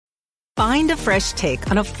Find a fresh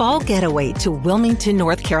take on a fall getaway to Wilmington,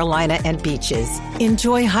 North Carolina and beaches.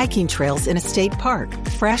 Enjoy hiking trails in a state park,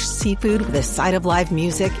 fresh seafood with a side of live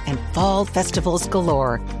music, and fall festivals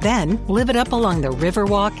galore. Then live it up along the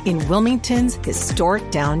Riverwalk in Wilmington's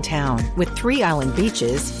historic downtown. With 3 island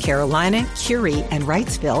beaches, Carolina, Curie, and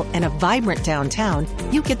Wrightsville, and a vibrant downtown,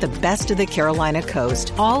 you get the best of the Carolina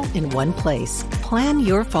coast all in one place. Plan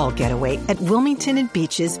your fall getaway at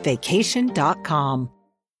WilmingtonandBeachesVacation.com.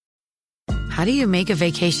 How do you make a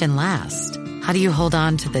vacation last? How do you hold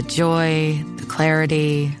on to the joy, the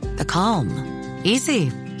clarity, the calm?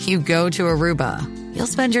 Easy. You go to Aruba. You'll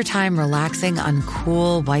spend your time relaxing on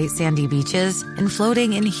cool, white, sandy beaches and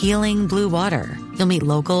floating in healing blue water. You'll meet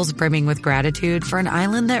locals brimming with gratitude for an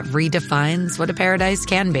island that redefines what a paradise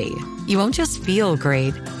can be. You won't just feel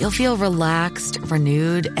great. You'll feel relaxed,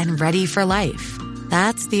 renewed, and ready for life.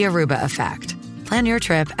 That's the Aruba effect. Plan your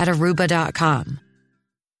trip at Aruba.com.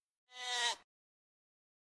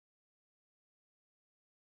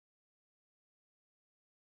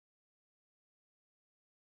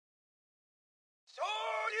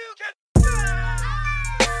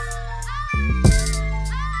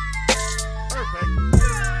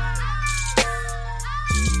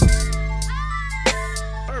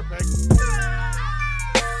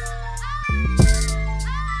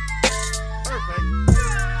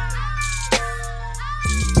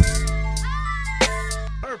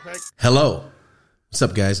 Hello. What's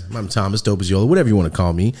up, guys? I'm Thomas Dobaziola, whatever you want to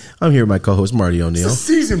call me. I'm here with my co-host, Marty O'Neill. It's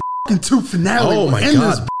the season 2 finale. Oh, my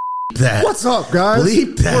God. That. What's up, guys?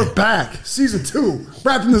 Bleep that. We're back. Season 2.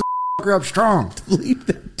 Wrapping this up strong. Bleep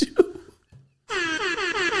that, too.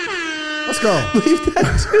 Let's go. Bleep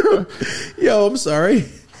that, too. Yo, I'm sorry.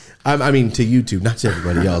 I mean, to YouTube, not to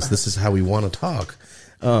everybody else. This is how we want to talk.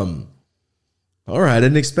 All right. I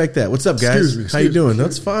didn't expect that. What's up, guys? How you doing?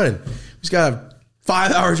 That's fine. We just got a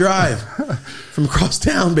 5-hour drive from across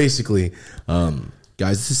town, basically. Guys,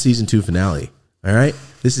 this is season 2 finale. All right?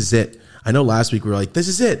 This is it. I know last week we were like, this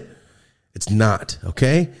is it. It's not,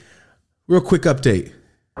 okay? Real quick update.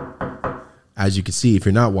 As you can see, if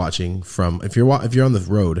you're not watching if you're on the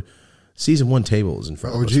road, season 1 table is in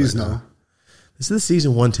front of us. Oh, geez, right now. This is the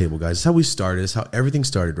season 1 table, guys. This is how we started. This is how everything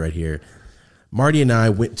started right here. Marty and I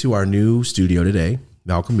went to our new studio today,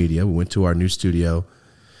 Malcolm Media. We went to our new studio.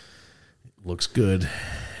 Looks good.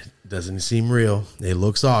 Doesn't seem real. It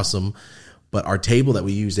looks awesome. But our table that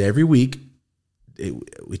we use every week,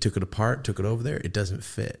 we took it apart, took it over there. It doesn't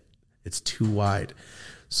fit. It's too wide.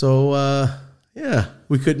 So, yeah,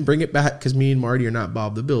 we couldn't bring it back because me and Marty are not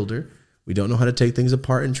Bob the Builder. We don't know how to take things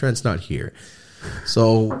apart, and Trent's not here.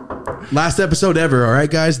 So, last episode ever, all right,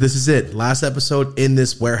 guys? This is it. Last episode in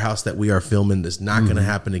this warehouse that we are filming. This is not going to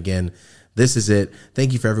happen again. This is it.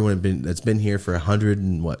 Thank you for everyone that's been here for 100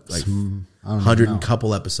 and what, like 100 and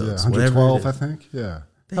couple episodes. Yeah, 112, I think. Yeah.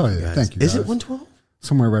 Thank you, Thank you. Is it 112?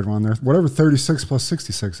 Somewhere right around there. Whatever 36 plus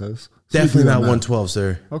 66 is. Definitely not 112,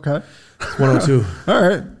 sir. Okay. It's 102. All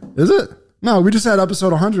right. Is it? No, we just had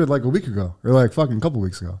episode 100 like a week ago, or like fucking a couple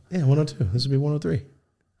weeks ago. Yeah, 102. This would be 103.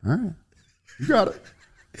 All right. You got it.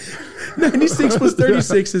 96 plus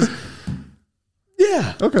 36 is...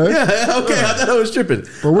 Yeah. Okay. Yeah. Okay. I thought I was tripping.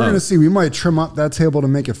 But we're going to see. We might trim up that table to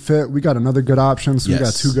make it fit. We got another good option. So we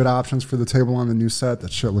got 2 good options for the table on the new set.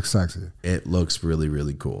 That shit looks sexy. It looks really,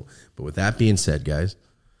 really cool. But with that being said, guys,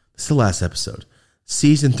 this is the last episode.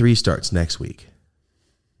 Season 3 starts next week.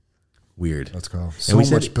 Weird. Let's go. So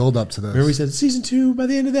much build up to this. Remember we said season 2, by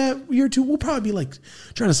the end of that year 2, we'll probably be like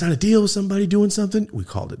trying to sign a deal with somebody doing something. We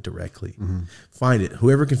called it directly. Find it.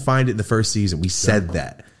 Whoever can find it in the first season, we said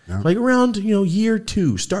that. Yeah. Like around, year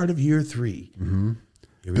 2, start of year 3.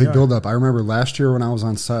 Big build up. I remember last year when I was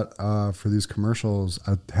on set for these commercials,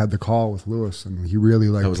 I had the call with Lewis, and he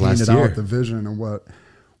really painted out the vision and what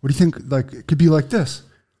do you think? Like it could be like this.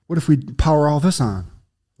 What if we power all this on?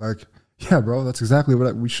 Like, yeah, bro, that's exactly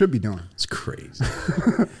what we should be doing. It's crazy,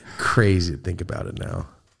 crazy to think about it now.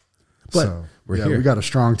 But we're here. We got a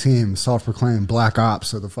strong team, self-proclaimed Black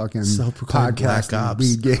Ops of the fucking podcast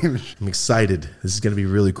lead game. I'm excited. This is going to be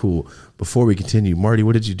really cool. Before we continue, Marty,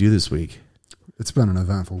 what did you do this week? It's been an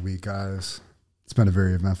eventful week, guys. It's been a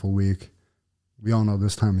very eventful week. We all know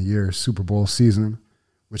this time of year is Super Bowl season,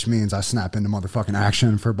 which means I snap into motherfucking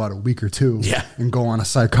action for about a week or 2 and go on a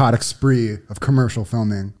psychotic spree of commercial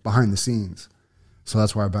filming behind the scenes. So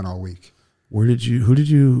that's where I've been all week. Who did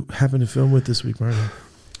you happen to film with this week, Marty?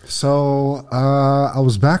 So I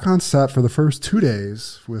was back on set for the first 2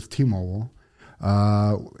 days with T-Mobile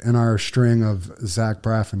in our string of Zach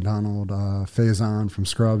Braff and Donald Faison from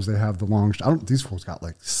Scrubs. They have the long... these folks got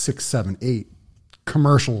like 6, 7, 8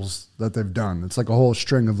 commercials that they've done. It's like a whole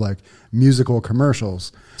string of like musical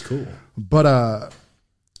commercials. It's cool. But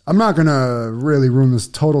I'm not going to really ruin this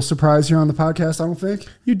total surprise here on the podcast, I don't think.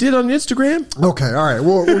 You did on Instagram? Okay, all right.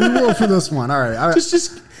 Well, we will for this one. All right.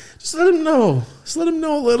 Just let him know. Just let him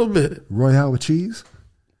know a little bit. Royale with cheese?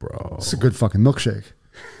 Bro. It's a good fucking milkshake.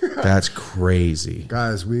 That's crazy.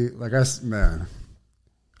 Guys,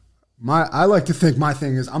 I like to think my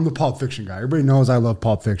thing is I'm the Pulp Fiction guy. Everybody knows I love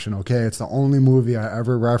Pulp Fiction, okay? It's the only movie I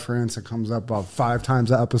ever reference. It comes up about 5 times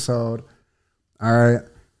an episode. All right.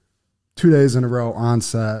 2 days in a row on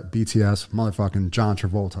set, BTS, motherfucking John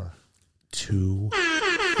Travolta. Too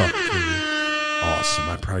fucking awesome.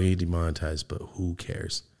 I probably get demonetized, but who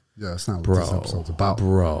cares? Yeah, it's not what this episode's about.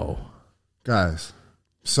 Bro. Guys,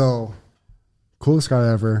 so coolest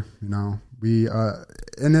guy ever, you know.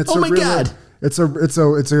 And it's God. It's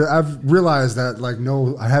a I've realized that like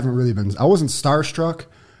I wasn't starstruck,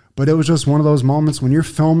 but it was just one of those moments when you're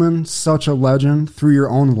filming such a legend through your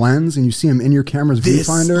own lens and you see him in your camera's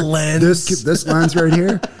viewfinder. This lens right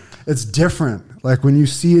here, it's different. Like when you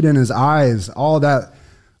see it in his eyes, all that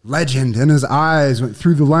legend in his eyes went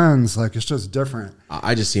through the lens, like it's just different.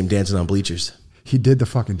 I just see him dancing on bleachers. He did the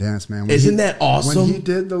fucking dance, man. Isn't that awesome?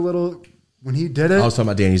 When he did it, I was talking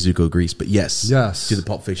about Danny Zuko Grease, but yes, to the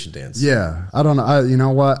Pulp Fiction dance. Yeah, I don't know. You know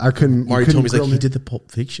what? I couldn't. Mario told me he's like he did the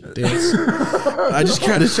Pulp Fiction dance. I just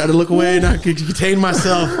kind of tried to look away and I could contain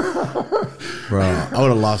myself. Bro, I would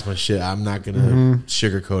have lost my shit. I'm not gonna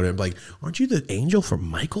sugarcoat it. I'm like, aren't you the angel from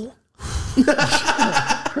Michael?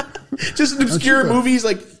 Just an obscure movie. He's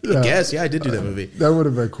like, I guess, I did do that movie. That would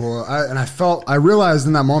have been cool. I realized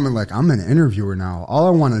in that moment, like, I'm an interviewer now. All I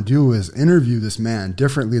want to do is interview this man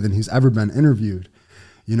differently than he's ever been interviewed.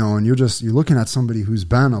 You know, and you're looking at somebody who's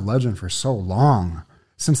been a legend for so long.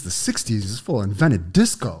 Since the 60s, this fool invented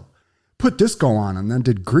disco. Put disco on and then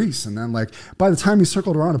did Grease. And then, like, by the time he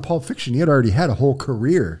circled around to Pulp Fiction, he had already had a whole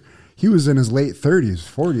career. He was in his late 30s,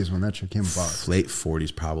 40s when that shit came about. Late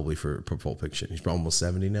 40s probably for Pulp Fiction. He's almost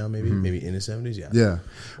 70 now, maybe in his 70s. Yeah.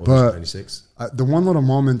 But 96. The one little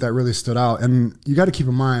moment that really stood out, and you got to keep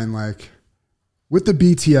in mind, like with the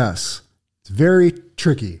BTS, it's very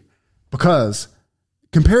tricky because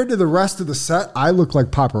compared to the rest of the set, I look like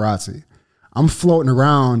paparazzi. I'm floating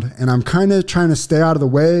around and I'm kind of trying to stay out of the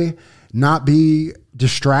way, not be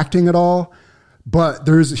distracting at all. But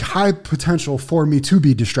there's high potential for me to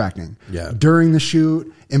be distracting. Yeah. During the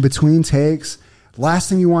shoot, in between takes. Last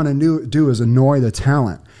thing you want to do is annoy the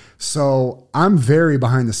talent. So I'm very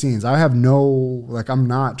behind the scenes. I have I'm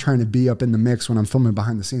not trying to be up in the mix when I'm filming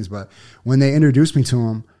behind the scenes. But when they introduced me to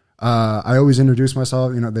him, I always introduce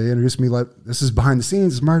myself. You know, they introduced me like, this is behind the scenes,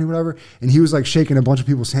 this is Marty, whatever. And he was like shaking a bunch of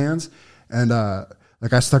people's hands. And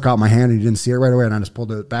like I stuck out my hand and he didn't see it right away. And I just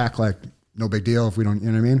pulled it back like, no big deal if we don't, you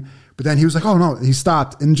know what I mean? But then he was like, oh no, he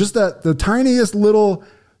stopped. And just the tiniest little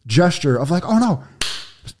gesture of like, oh no,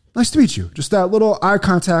 nice to meet you. Just that little eye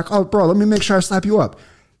contact. Oh bro, let me make sure I slap you up.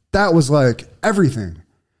 That was like everything.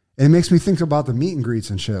 And it makes me think about the meet and greets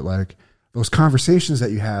and shit. Like those conversations that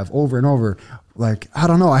you have over and over. Like, I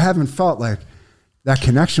don't know. I haven't felt like that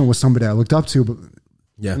connection with somebody I looked up to but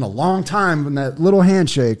in a long time. And that little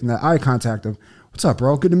handshake and that eye contact of, what's up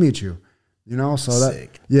bro? Good to meet you. You know, so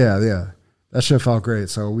Sick. That shit felt great.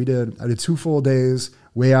 So I did 2 full days,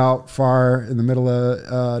 way out far in the middle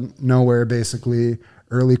of nowhere, basically,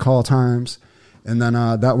 early call times. And then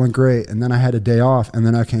that went great. And then I had a day off and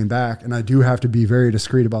then I came back. And I do have to be very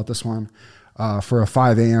discreet about this one for a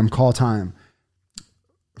 5 a.m. call time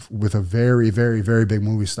with a very, very, very big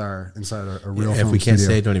movie star inside a real film If we can't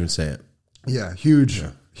studio. say it, don't even say it. Yeah, huge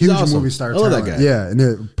awesome. movie star. I love that guy. Yeah, and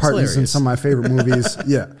it partners in some of my favorite movies.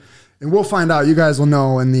 Yeah. And we'll find out. You guys will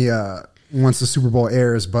know in the once the Super Bowl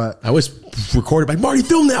airs. But I was recorded by Marty.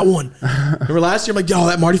 Filmed that one. Remember last year? I'm like, yo,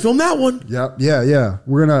 that Marty filmed that one. Yep. Yeah.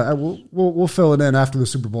 We're gonna we'll fill it in after the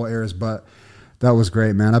Super Bowl airs. But that was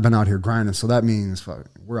great, man. I've been out here grinding, so that means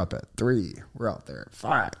we're up at 3. We're out there at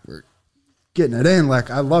 5. We're getting it in. Like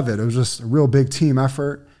I love it. It was just a real big team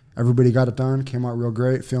effort. Everybody got it done. Came out real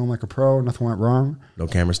great. Feeling like a pro. Nothing went wrong. No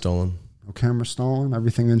camera stolen.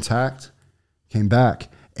 Everything intact. Came back.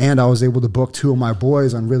 And I was able to book 2 of my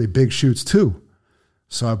boys on really big shoots too.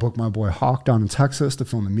 So I booked my boy Hawk down in Texas to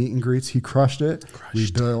film the meet and greets. He crushed it.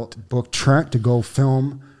 Booked Trent to go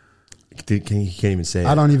film. He can't even say it.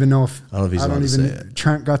 I don't even know if he's allowed to say it.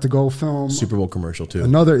 Trent got to go film Super Bowl commercial too. For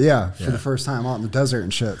the first time out in the desert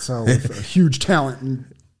and shit. So with a huge talent and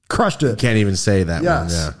crushed it. Can't even say that one.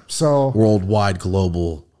 Yeah. So worldwide,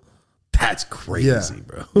 global. That's crazy,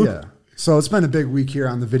 bro. Yeah. So it's been a big week here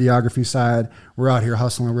on the videography side. We're out here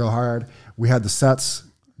hustling real hard. We had the sets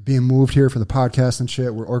being moved here for the podcast and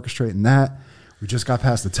shit. We're orchestrating that. We just got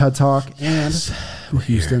past the TED Talk and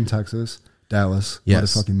Houston, Texas, Dallas,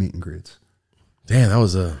 motherfucking meet and greets. Damn, that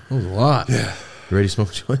was a lot. Yeah. You ready to smoke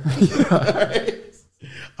a joint? Yeah.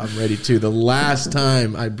 I'm ready to. The last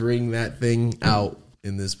time I bring that thing out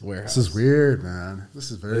in this warehouse. This is weird, man. This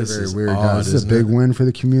is very weird, guys. This is a big win for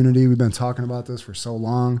the community. We've been talking about this for so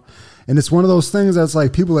long. And it's one of those things that's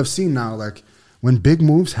like people have seen now, like when big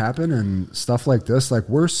moves happen and stuff like this, like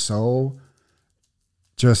we're so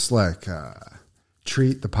just like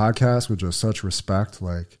treat the podcast with just such respect.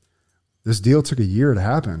 Like this deal took a year to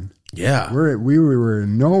happen. Yeah. We were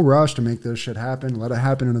in no rush to make this shit happen. Let it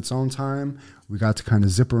happen in its own time. We got to kind of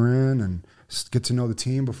zip her in and get to know the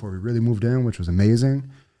team before we really moved in, which was amazing.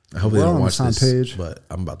 I hope they don't watch this page, but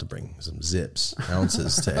I'm about to bring some zips,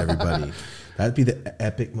 ounces to everybody. That'd be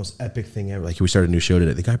the most epic thing ever. Like we started a new show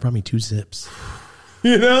today. The guy brought me 2 zips.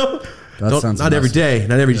 You know? Not every day,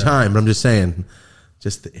 not every time, but I'm just saying,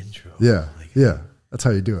 just the intro. Yeah, yeah. That's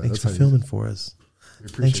how you do it. Thanks for filming for us.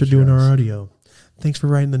 Thanks for doing our audio. Thanks for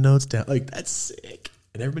writing the notes down. Like, that's sick.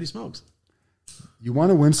 And everybody smokes. You want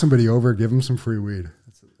to win somebody over, give them some free weed.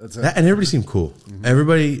 That's it. And everybody seemed cool. Mm-hmm.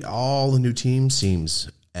 Everybody, all the new team seems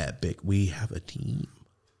epic. We have a team,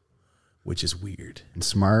 which is weird. And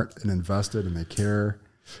smart and invested and they care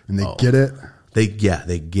and they get it. They get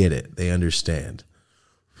it. They understand.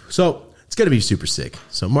 So it's going to be super sick.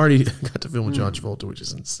 So Marty got to film with John Travolta, which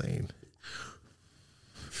is insane.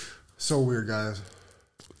 So weird, guys.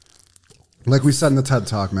 Like we said in the TED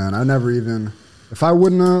Talk, man, I never even, if I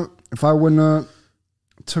wouldn't have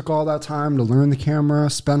took all that time to learn the camera,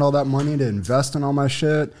 spend all that money to invest in all my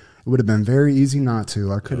shit, it would have been very easy not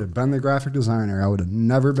to. I could have been the graphic designer. I would have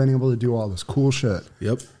never been able to do all this cool shit.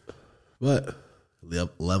 Yep. But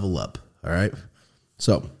level up. All right.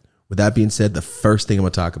 So with that being said, the first thing I'm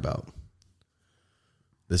going to talk about,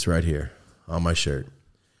 this right here on my shirt.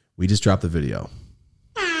 We just dropped the video.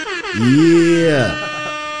 Yeah.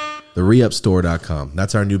 The reupstore.com.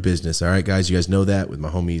 That's our new business. All right, guys. You guys know that with my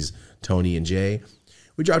homies Tony and Jay.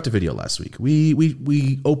 We dropped a video last week.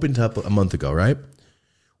 We opened up a month ago, right?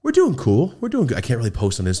 We're doing cool. We're doing good. I can't really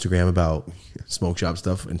post on Instagram about smoke shop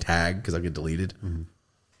stuff and tag because I get deleted. Mm-hmm.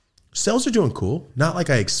 Sales are doing cool. Not like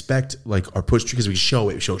I expect, like our push, because we show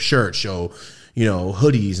it, show shirts, show,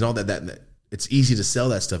 hoodies and all that. It's easy to sell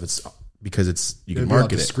that stuff. It's because you can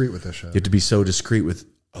market it. Discreet with this shit. You have to be so discreet with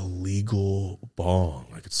a legal bong.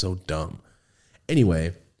 Like it's so dumb.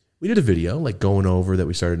 Anyway, we did a video like going over that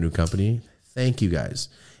we started a new company. Thank you guys.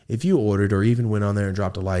 If you ordered or even went on there and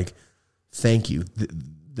dropped a like, thank you.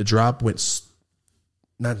 The drop went,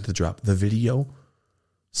 not the drop, the video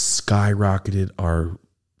skyrocketed our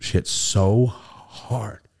shit so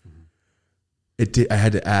hard. It did. I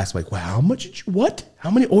had to ask like, wow, how much did you, what?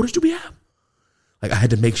 How many orders do we have? Like I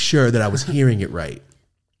had to make sure that I was hearing it right.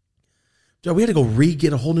 Joe, we had to go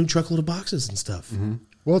get a whole new truckload of boxes and stuff. Mm-hmm.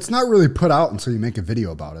 Well, it's not really put out until you make a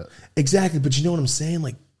video about it. Exactly. But you know what I'm saying?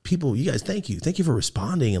 Like people, you guys, thank you. Thank you for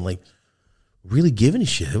responding and like really giving a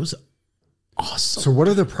shit. It was awesome. So what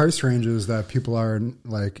are the price ranges that people are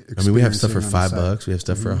like? I mean, we have stuff for $5. We have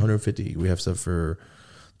stuff for $150. We have stuff for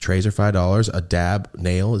trays are $5. A dab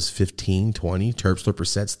nail is $15, $20. Terp slipper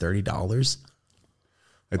sets $30.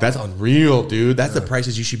 Like that's unreal, dude. That's the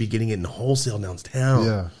prices you should be getting it in wholesale downtown.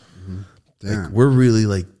 Yeah. Mm-hmm. Damn. Like, we're really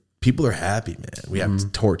like, people are happy, man. We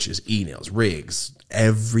have torches, e-nails, rigs,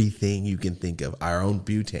 everything you can think of. Our own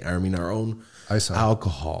butane, our own ISO.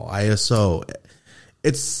 Alcohol, ISO.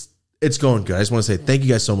 It's going good. I just want to say thank you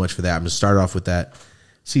guys so much for that. I'm going to start off with that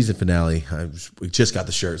season finale. We just got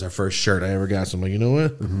the shirt. It's our first shirt I ever got. So I'm like, you know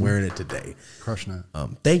what? I'm wearing it today. Crushing it.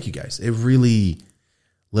 Thank you guys. It really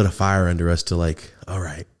lit a fire under us to like, all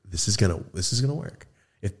right, this is gonna work.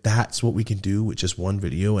 If that's what we can do with just one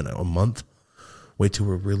video in a month, wait till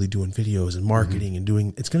we're really doing videos and marketing and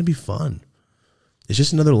doing, it's going to be fun. It's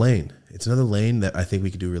just another lane. It's another lane that I think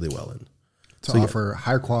we could do really well in. To offer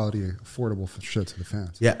high quality, affordable shit to the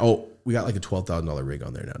fans. Yeah. Oh, we got like a $12,000 rig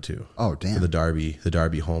on there now too. Oh, damn. For the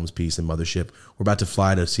Darby Homes piece and Mothership. We're about to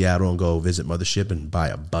fly to Seattle and go visit Mothership and buy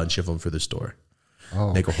a bunch of them for the store.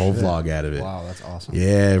 Oh, make a whole vlog out of it. Wow, that's awesome.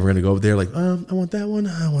 Yeah, we're gonna go over there like, I want that one,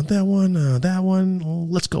 that one. Well,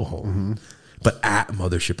 let's go home. But at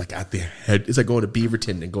Mothership, like at their head, it's like going to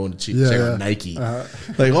Beaverton and going to check out Nike.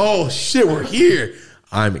 Like, oh shit, we're here.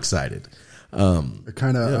 I'm excited. It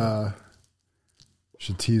kind of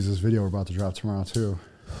should tease this video we're about to drop tomorrow too.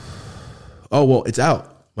 Oh well, it's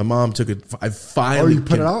out. My mom took it. I finally. Oh, you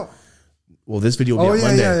put it out? Well, this video will be out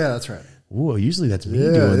Monday. Yeah, that's right. Ooh, usually that's me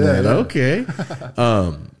doing that. Yeah. Okay.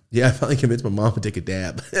 Yeah, I finally convinced my mom to take a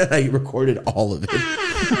dab. I recorded all of it.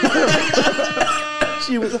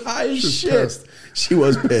 She was high as shit. Pissed. She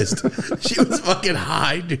was pissed. She was fucking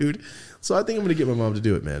high, dude. So I think I'm gonna get my mom to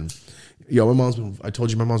do it, man. Yo, I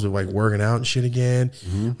told you my mom's been like working out and shit again.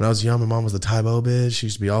 Mm-hmm. When I was young, my mom was the Tybo bitch. She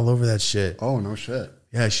used to be all over that shit. Oh, no shit.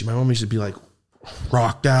 Yeah, my mom used to be like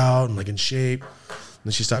rocked out and like in shape. And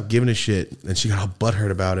then she stopped giving a shit and she got all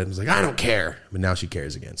butthurt about it and was like, I don't care. But now she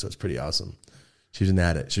cares again. So it's pretty awesome. She's been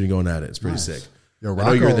at it. She's been going at it. It's pretty sick. Yo, Rocco,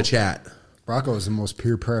 I know you're in the chat. Rocco is the most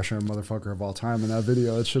peer pressure motherfucker of all time in that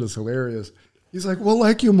video. That shit is hilarious. He's like, we'll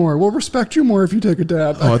like you more. We'll respect you more if you take a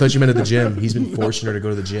dab. Oh, I thought you meant at the gym. He's been forcing her to go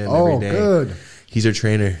to the gym every day. Oh, good. He's her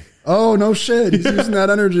trainer. Oh, no shit. He's using that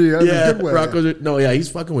energy in a good way. Rocco's, he's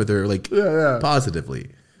fucking with her like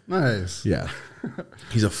positively. Nice. Yeah.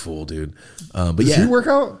 He's a fool, dude. But does he work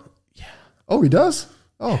out? Yeah. Oh, he does?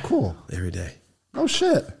 Oh, cool. Every day. Oh,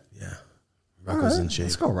 shit. Yeah. Rocco's in shape.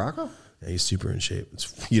 Let's go, Rocco. Yeah, he's super in shape.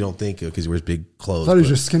 You don't think because he wears big clothes. I thought he was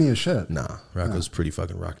just skinny as shit. Nah, Rocco's pretty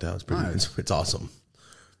fucking rocked out. It's pretty. Nice. It's awesome.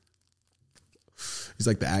 He's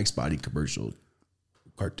like the Axe Body commercial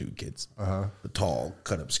cartoon kids. The tall,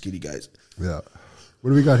 cut up, skinny guys. Yeah.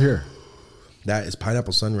 What do we got here? That is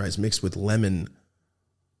pineapple sunrise mixed with lemon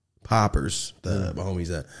poppers. My homies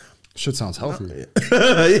that. Shit sounds healthy. Yeah,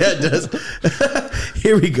 it does.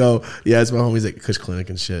 Here we go. Yeah, it's my homies at Kush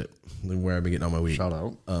Clinic and shit. Where I've been getting all my weed. Shout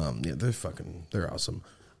out. Yeah, they're awesome.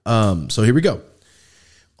 So here we go.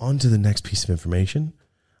 On to the next piece of information.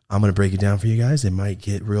 I'm going to break it down for you guys. It might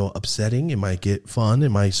get real upsetting. It might get fun. It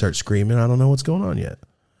might start screaming. I don't know what's going on yet.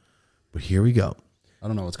 But here we go. I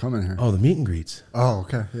don't know what's coming here. Oh, the meet and greets. Oh,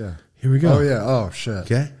 okay. Yeah. Here we go. Oh, yeah. Oh, shit.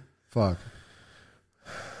 Okay. Fuck.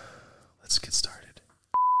 Let's get started.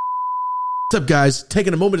 What's up, guys?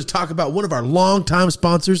 Taking a moment to talk about one of our longtime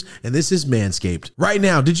sponsors, and this is Manscaped. Right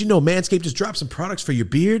now, did you know Manscaped just dropped some products for your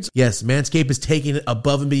beards? Yes, Manscaped is taking it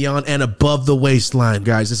above and beyond and above the waistline,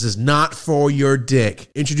 guys. This is not for your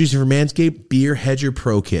dick. Introducing for Manscaped, Beard Hedger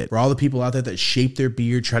Pro Kit. For all the people out there that shape their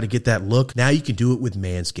beard, try to get that look, now you can do it with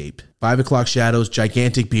Manscaped. 5 o'clock shadows,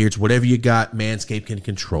 gigantic beards, whatever you got, Manscaped can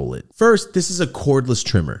control it. First, this is a cordless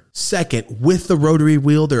trimmer. Second, with the rotary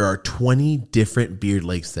wheel, there are 20 different beard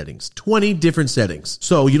length settings. 20 different settings.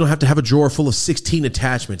 So you don't have to have a drawer full of 16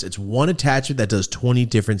 attachments. It's one attachment that does 20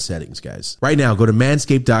 different settings, guys. Right now, go to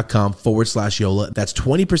manscaped.com/YOLA. That's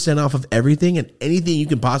 20% off of everything and anything you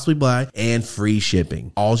can possibly buy and free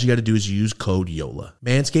shipping. All you got to do is use code YOLA.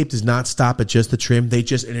 Manscaped does not stop at just the trim. They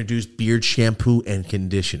just introduced beard shampoo and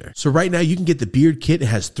conditioner. So right now you can get the beard kit. It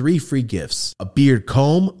has 3 free gifts: a beard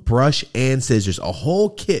comb, brush, and scissors. A whole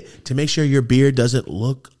kit to make sure your beard doesn't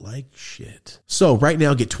look like shit. So right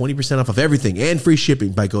now get 20% off of everything and free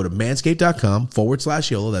shipping by go to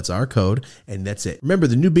manscaped.com/YOLA. That's our code. And that's it. Remember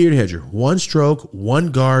the new Beard Hedger, 1 stroke,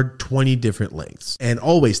 1 guard, 20 different lengths. And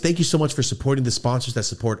always thank you so much for supporting the sponsors that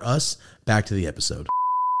support us. Back to the episode.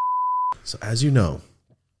 So as you know,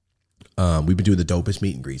 we've been doing the dopest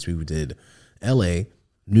meet and greets. We did LA,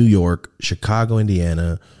 New York, Chicago,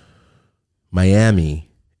 Indiana, Miami,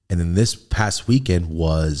 and then this past weekend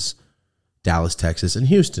was Dallas, Texas, and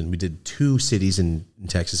Houston. We did 2 cities in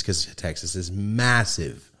Texas because Texas is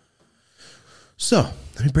massive. So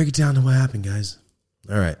let me break it down to what happened, guys.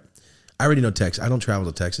 All right. I already know Texas. I don't travel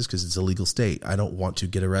to Texas because it's a legal state. I don't want to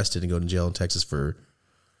get arrested and go to jail in Texas for...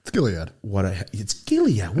 It's Gilead. It's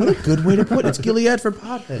Gilead. What a good way to put it. It's Gilead for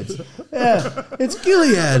potheads. Yeah, it's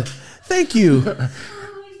Gilead. Thank you.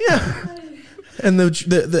 Yeah. And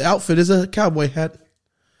the outfit is a cowboy hat.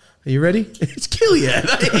 Are you ready? It's Gilead.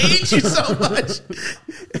 I hate you so much.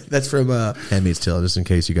 That's from Handmaid's Tale, just in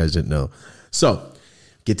case you guys didn't know. So,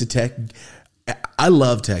 get to tech. I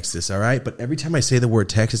love Texas, all right? But every time I say the word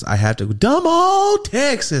Texas, I have to go, dumb old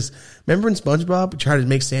Texas. Remember in SpongeBob, tried to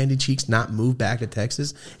make Sandy Cheeks not move back to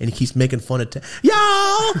Texas? And he keeps making fun of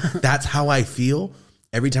y'all. That's how I feel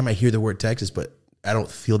every time I hear the word Texas, but I don't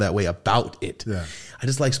feel that way about it. Yeah. I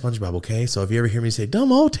just like SpongeBob, okay? So if you ever hear me say,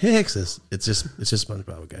 dumb old Texas, it's just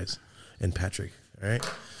SpongeBob, guys. And Patrick, all right?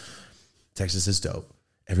 Texas is dope.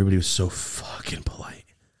 Everybody was so fucking polite.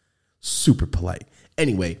 Super polite.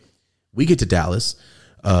 Anyway, we get to Dallas.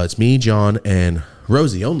 It's me, John, and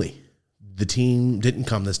Rosie only. The team didn't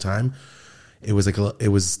come this time. It was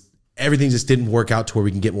everything just didn't work out to where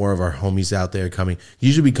we can get more of our homies out there coming.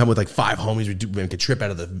 Usually we come with like 5 homies. We make a trip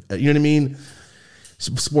out of the, you know what I mean?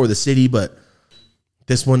 Explore the city, but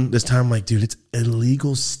this time, like, dude, it's a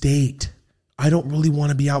legal state. I don't really want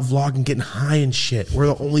to be out vlogging, getting high and shit. We're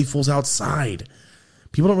the only fools outside.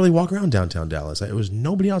 People don't really walk around downtown Dallas. It was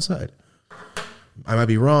nobody outside. I might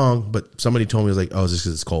be wrong, but somebody told me, it was like, oh, it's just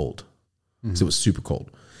because it's cold. Because it was super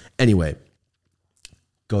cold. Anyway,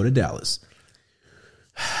 go to Dallas.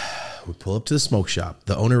 We pull up to the smoke shop.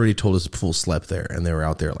 The owner already told us the pool slept there, and they were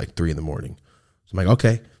out there at like 3 a.m. So I'm like,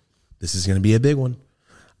 okay, this is going to be a big one.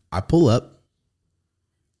 I pull up,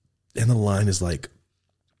 and the line is like,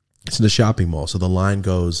 it's in the shopping mall. So the line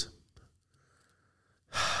goes,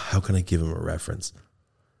 how can I give him a reference?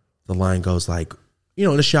 The line goes like, in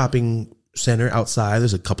a shopping center outside,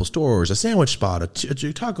 there's a couple stores, a sandwich spot, a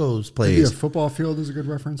tacos place. Maybe a football field is a good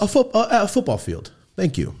reference. A football field.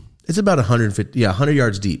 Thank you. It's about 100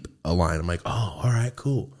 yards deep, a line. I'm like, oh, all right,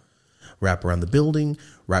 cool. Wrap around the building.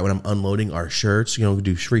 Right when I'm unloading our shirts, we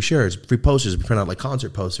do free shirts, free posters. We print out like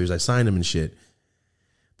concert posters. I sign them and shit.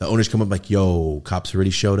 The owners come up like, yo, cops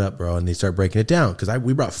already showed up, bro. And they start breaking it down. Because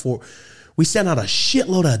we sent out a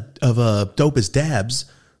shitload of dope as dabs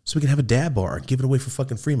so we can have a dab bar and give it away for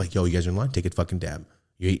fucking free. I'm like, yo, you guys are in line? Take a fucking dab.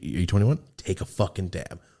 You 21? Take a fucking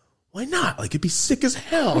dab. Why not? Like, it'd be sick as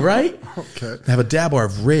hell, right? Okay. Have a dab bar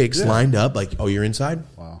of rigs lined up. Like, oh, you're inside?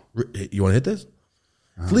 Wow. You want to hit this?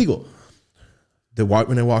 It's legal.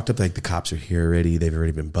 When I walked up, like, the cops are here already. They've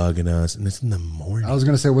already been bugging us. And it's in the morning. I was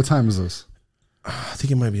going to say, what time is this? I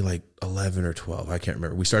think it might be like 11 or 12. I can't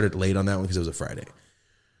remember. We started late on that one because it was a Friday.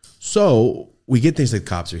 So we get things like the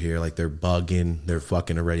cops are here. Like, they're bugging. They're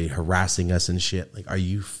fucking already harassing us and shit. Like, are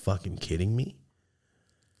you fucking kidding me?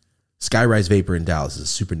 Skyrise Vapor in Dallas is a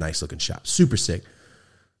super nice looking shop. Super sick.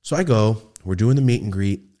 So I go. We're doing the meet and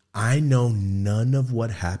greet. I know none of what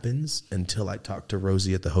happens until I talk to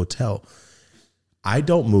Rosie at the hotel. I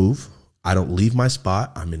don't move. I don't leave my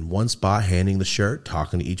spot. I'm in one spot handing the shirt,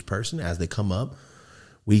 talking to each person as they come up.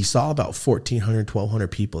 We saw about 1,400, 1,200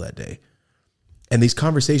 people that day. And these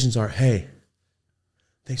conversations are, hey,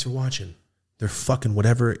 thanks for watching. They're fucking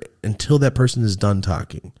whatever until that person is done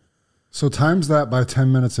talking. So times that by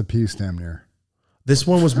 10 minutes apiece, damn near. This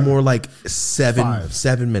one was more like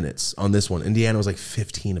 7 minutes on this one. Indiana was like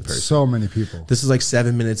 15 a person. So many people. This is like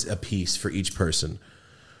 7 minutes a piece for each person.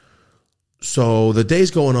 So the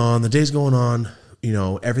day's going on.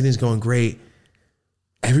 Everything's going great.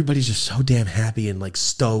 Everybody's just so damn happy and like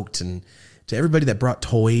stoked. And to everybody that brought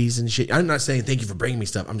toys and shit, I'm not saying thank you for bringing me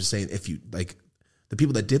stuff. I'm just saying if you like the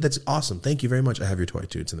people that did, that's awesome. Thank you very much. I have your toy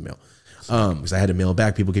too. It's in the mail. Because I had to mail it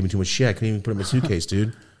back. People gave me too much shit. I couldn't even put it in my suitcase,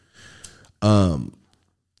 dude.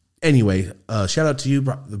 Anyway, shout out to you.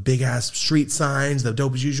 The big ass street signs, the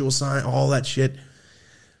dope as usual sign, all that shit.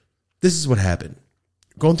 This is what happened.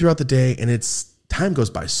 Going throughout the day, and time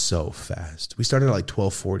goes by so fast. We started at like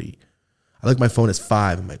 12:40. I look at my phone, it's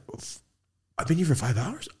 5. I'm like, I've been here for 5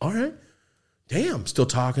 hours? All right. Damn, still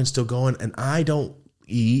talking, still going. And I don't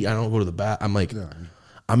eat. I don't go to the bath. I'm like,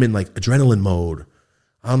 I'm in like adrenaline mode.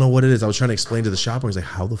 I don't know what it is. I was trying to explain to the shopper. He's like,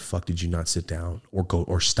 how the fuck did you not sit down or go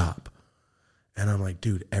or stop? And I'm like,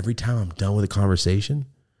 dude, every time I'm done with a conversation,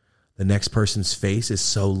 the next person's face is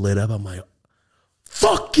so lit up. I'm like,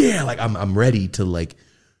 fuck yeah. Like I'm ready to like,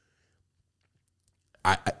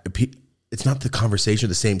 it's not the conversation or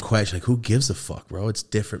the same question. Like, who gives a fuck, bro? It's a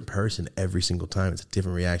different person every single time. It's a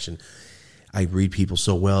different reaction. I read people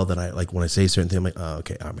so well that I like when I say a certain thing, I'm like, oh,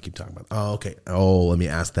 okay, I'm gonna keep talking about it. Oh, okay. Oh, let me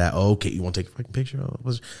ask that. Oh, okay, you want to take a fucking picture?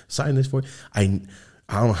 Oh, sign this for you. I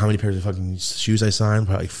don't know how many pairs of fucking shoes I signed.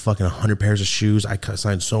 Probably like fucking 100 pairs of shoes. I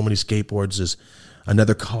signed so many skateboards. There's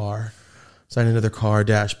another car. Signed another car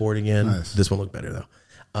dashboard again. Nice. This one looked better though.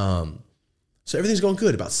 So everything's going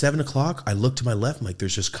good. About 7 o'clock, I look to my left. I'm like,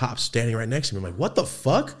 there's just cops standing right next to me. I'm like, what the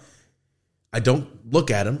fuck? I don't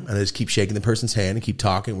look at them, and I just keep shaking the person's hand and keep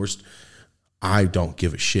talking. I don't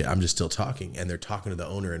give a shit. I'm just still talking. And they're talking to the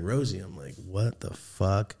owner and Rosie. I'm like, what the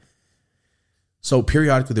fuck? So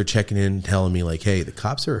periodically they're checking in, telling me like, hey, the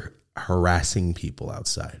cops are harassing people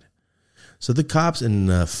outside. So the cops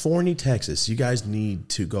in Forney, Texas, you guys need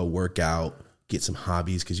to go work out, get some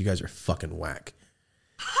hobbies, because you guys are fucking whack.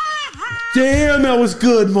 Damn, that was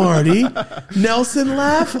good, Marty. Nelson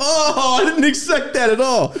laugh? Oh, I didn't expect that at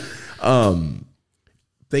all.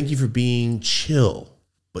 Thank you for being chill.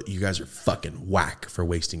 But you guys are fucking whack for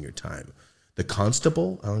wasting your time. The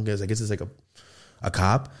constable, I guess it's like a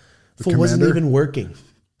cop, wasn't even working.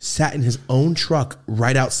 Sat in his own truck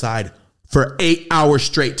right outside for 8 hours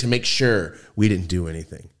straight to make sure we didn't do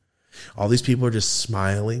anything. All these people are just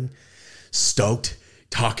smiling, stoked,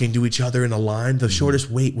 talking to each other in a line. The shortest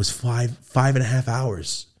wait was 5.5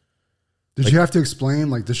 hours. Did you have to explain,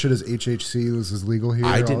 like, this shit is HHC, this is legal here?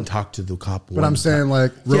 I didn't talk to the cop. But I'm saying,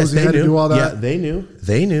 like, Rosie had to do all that? Yeah, they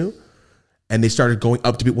knew. And they started going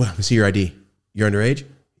up to me, let me see your ID. You're underage?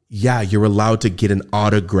 Yeah, you're allowed to get an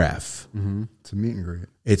autograph. Mm-hmm. It's a meet and greet.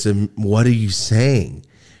 What are you saying?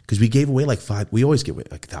 Because we gave away we always give away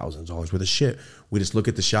like thousands of dollars worth of shit. We just look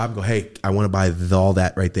at the shop and go, hey, I want to buy all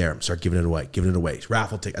that right there. Start giving it away. It's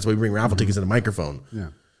raffle tickets. That's why we bring raffle tickets and a microphone. Yeah.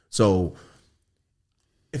 So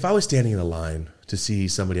if I was standing in a line to see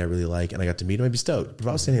somebody I really like and I got to meet them, I'd be stoked. If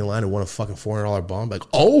I was standing in line and won a fucking $400 bomb, like,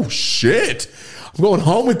 oh shit, I'm going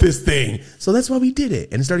home with this thing. So that's why we did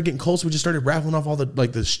it. And it started getting cold, so we just started raffling off all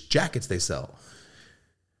the jackets they sell.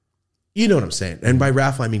 You know what I'm saying? And by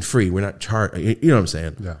raffle, I mean free. We're not charged. You know what I'm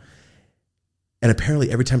saying? Yeah. And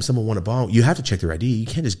apparently every time someone won a bong, you have to check their ID. You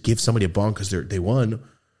can't just give somebody a bong because they won.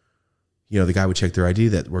 You know, the guy would check their ID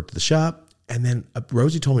that worked at the shop. And then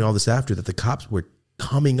Rosie told me all this after that the cops were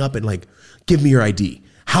coming up and like, give me your ID.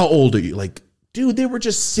 How old are you? Like, dude, they were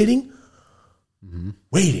just sitting,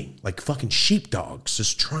 waiting like fucking sheepdogs,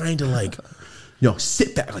 just trying to like,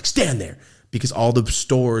 sit back, like stand there. Because all the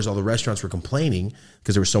stores, all the restaurants were complaining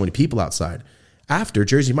because there were so many people outside. After,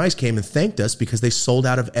 Jersey Mike's came and thanked us because they sold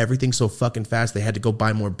out of everything so fucking fast they had to go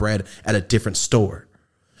buy more bread at a different store.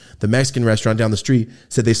 The Mexican restaurant down the street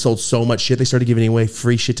said they sold so much shit they started giving away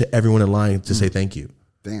free shit to everyone in line to say thank you.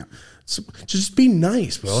 Damn. So just be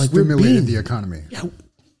nice, bro. Like stimulating the economy. Yeah.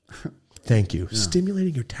 Thank you. Yeah.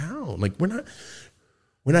 Stimulating your town. Like we're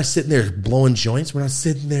not sitting there blowing joints. We're not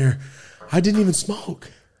sitting there. I didn't even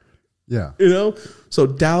smoke. Yeah. You know? So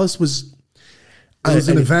Dallas was... It was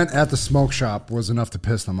an event at the smoke shop was enough to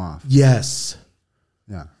piss them off. Yes.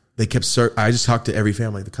 Yeah. They kept... I just talked to every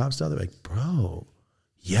family. The cops, they're like, bro,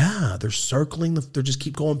 yeah, they're circling. They just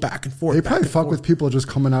keep going back and forth. They probably fuck with people just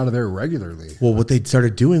coming out of there regularly. Well, what they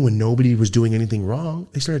started doing when nobody was doing anything wrong,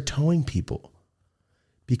 they started towing people.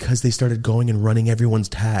 Because they started going and running everyone's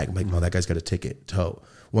tag. I'm like, oh, that guy's got a ticket. Tow.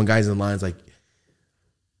 One guy's in line is like,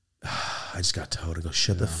 I just got towed. I go,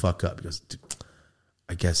 shut the fuck up. He goes, dude,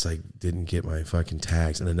 I guess I didn't get my fucking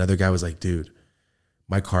tags. And another guy was like, dude,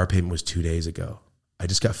 my car payment was 2 days ago. I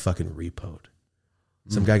just got fucking repoed.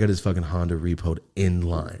 Some guy got his fucking Honda repoed in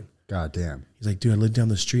line. God damn. He's like, dude, I lived down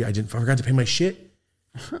the street. I forgot to pay my shit.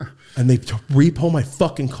 And they repo my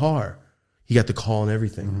fucking car. He got the call and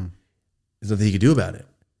everything. There's nothing he could do about it.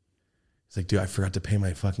 He's like, dude, I forgot to pay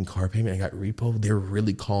my fucking car payment. I got repoed. They were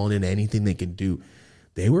really calling in anything they could do.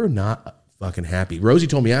 They were not fucking happy. Rosie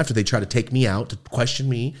told me after they tried to take me out to question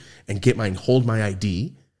me and hold my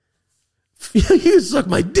ID. You suck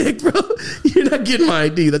my dick, bro. You're not getting my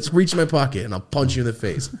ID. Let's reach in my pocket and I'll punch you in the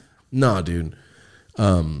face. Nah, dude.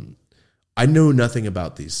 I know nothing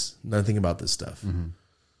about this stuff.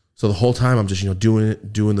 So the whole time I'm just,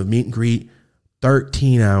 doing the meet and greet,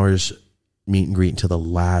 13 hours meet and greet until the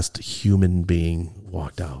last human being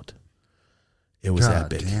walked out. It was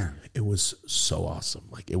epic. Damn. It was so awesome.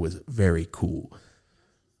 Like, it was very cool.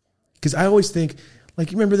 Because I always think,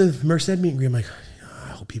 like, you remember the Merced meet and greet? I'm like, I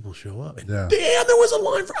hope people show up. And damn, there was a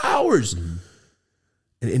line for hours. And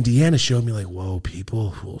Indiana showed me, like, whoa,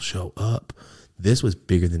 people will show up. This was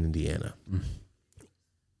bigger than Indiana.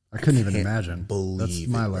 I couldn't even imagine. That's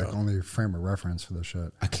my only frame of reference for this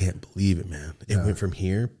shit. I can't believe it, man. It went from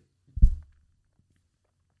here,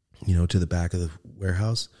 to the back of the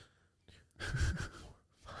warehouse.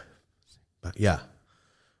 Yeah.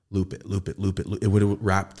 Loop it. It would have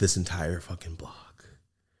wrapped this entire fucking block.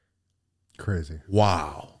 Crazy.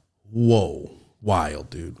 Wow. Whoa. Wild,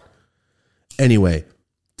 dude. Anyway,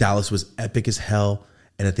 Dallas was epic as hell.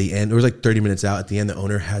 And at the end, it was like 30 minutes out. At the end, the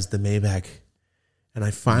owner has the Maybach. And I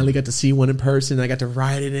finally got to see one in person. I got to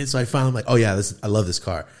ride in it. So I finally like, oh yeah, I love this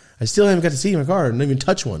car. I still haven't got to see my car. I didn't even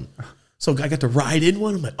touch one. So I got to ride in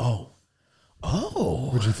one. I'm like, oh.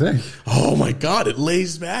 What'd you think? Oh my God, it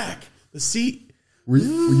lays back. The seat.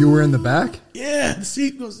 You were in the back? Yeah, the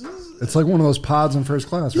seat goes. It's like one of those pods in first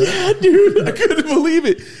class, right? Yeah, dude. I couldn't believe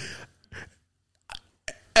it.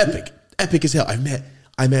 Epic as hell. I met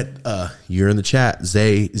you're in the chat.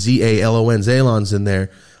 Zalon. Zalon's in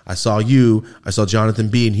there. I saw you. I saw Jonathan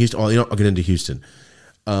B in Houston. I'll get into Houston.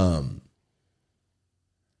 What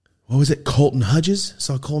was it? Colton Hudges.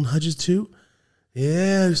 Saw Colton Hudges too.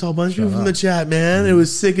 Yeah, we saw a bunch of people from the chat, man. It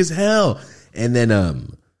was sick as hell. And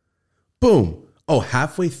then, boom. Oh,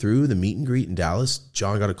 halfway through the meet and greet in Dallas,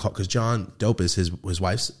 John got a call because John Dopus, his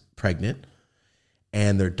wife's pregnant,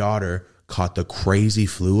 and their daughter caught the crazy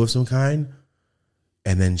flu of some kind.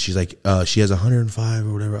 And then she's like, she has 105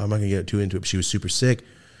 or whatever. I'm not gonna get too into it. But she was super sick.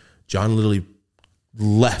 John literally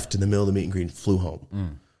left in the middle of the meet and greet and flew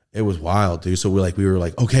home. It was wild, dude. So we were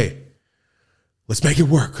like, okay, let's make it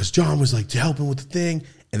work. Because John was like helping with the thing.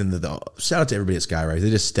 And then the shout out to everybody at Skyrise. They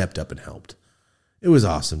just stepped up and helped. It was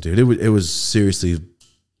awesome, dude. It was seriously,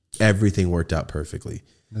 everything worked out perfectly.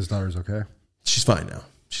 His daughter's okay? She's fine now.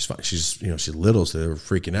 She's fine. She's, she's little, so they were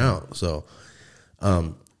freaking out. So,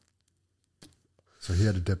 so he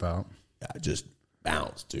had to dip out. Yeah, just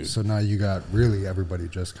bounced, dude. So now you got really everybody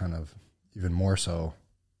just kind of even more so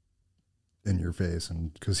in your face.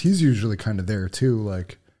 And because he's usually kind of there too,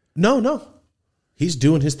 like No. He's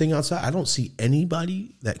doing his thing outside. I don't see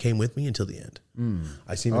anybody that came with me until the end.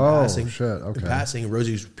 I see him in passing. Shit. Okay. In passing.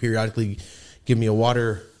 Rosie's periodically giving me a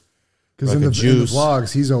water. Because in the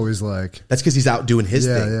vlogs, he's always like... That's because he's out doing his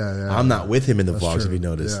thing. Yeah. I'm not with him in the vlogs, true. if you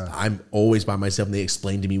notice. Yeah. I'm always by myself, and they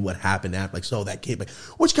explain to me what happened after. Like, so that kid, like,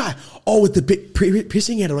 which guy? Oh, with the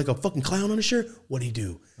pissing, he had like a fucking clown on his shirt? What'd he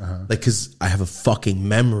do? Like, because I have a fucking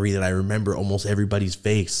memory that I remember almost everybody's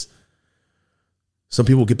face. Some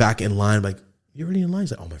people get back in line, like, you're already in line?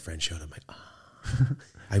 He's like, oh, my friend showed up. I'm like, ah.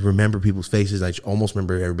 I remember people's faces. I almost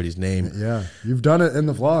remember everybody's name. Yeah. You've done it in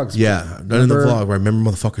the vlogs. Yeah. I've done it in the vlog where I remember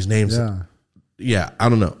motherfuckers' names. Yeah. Yeah. I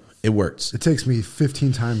don't know. It works. It takes me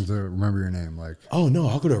 15 times to remember your name. Like, oh, no,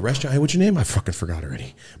 I'll go to a restaurant. Hey, what's your name? I fucking forgot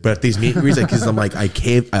already. But at these meet and greets, because I'm like,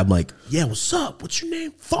 I'm like, yeah, what's up? What's your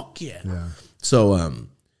name? Fuck yeah. Yeah. So,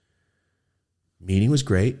 meeting was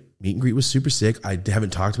great. Meet and greet was super sick. I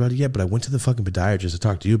haven't talked about it yet, but I went to the fucking podiatrist to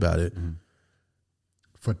talk to you about it.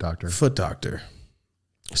 Foot doctor.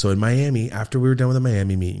 So in Miami, after we were done with the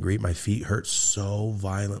Miami meet and greet, my feet hurt so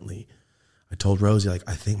violently. I told Rosie, like,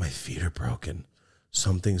 I think my feet are broken.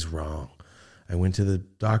 Something's wrong. I went to the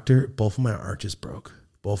doctor. Both of my arches broke.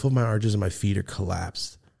 Both of my arches and my feet are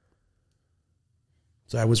collapsed.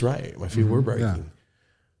 So I was right. My feet were breaking. Yeah.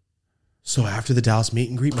 So after the Dallas meet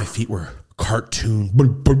and greet, my feet were cartoon. You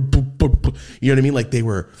know what I mean? Like they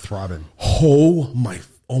were throbbing.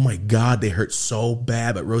 Oh my God, they hurt so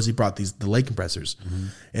bad. But Rosie brought the leg compressors,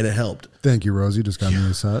 and it helped. Thank you, Rosie. Just got me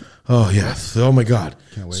a set. Oh yeah. Oh my God.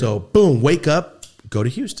 Can't wait. So boom, wake up, go to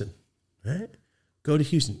Houston. All right, go to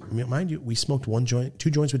Houston. Mind you, we smoked 2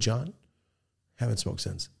 joints with John. Haven't smoked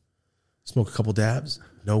since. Smoked a couple dabs.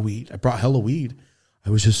 No weed. I brought hella weed.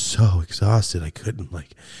 I was just so exhausted. I couldn't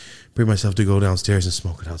bring myself to go downstairs and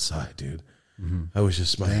smoke it outside, dude. I was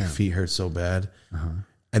just, my feet hurt so bad.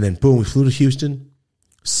 And then boom, we flew to Houston.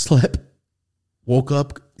 Slept, woke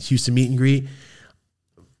up, Houston meet and greet.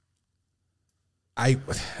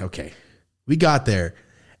 We got there,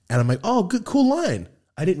 and I'm like, oh, good, cool line.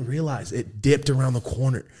 I didn't realize it dipped around the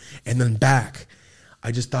corner and then back.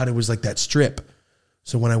 I just thought it was like that strip.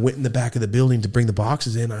 So when I went in the back of the building to bring the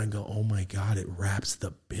boxes in, I go, oh my God, it wraps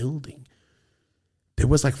the building. There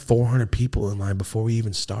was like 400 people in line before we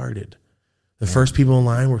even started. The first people in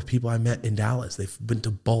line were people I met in Dallas. They've been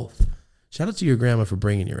to both. Shout out to your grandma for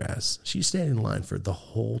bringing your ass. She stayed in line for the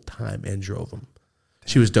whole time and drove them.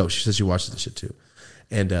 She was dope. She said she watched the shit too.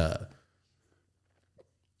 And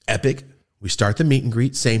epic. We start the meet and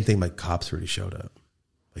greet. Same thing. Like cops already showed up.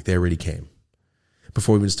 Like they already came.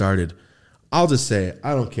 Before we even started, I'll just say,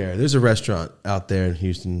 I don't care. There's a restaurant out there in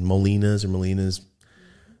Houston, Molina's.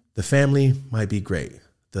 The family might be great.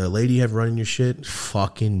 The lady you have running your shit,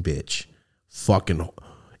 fucking bitch. Fucking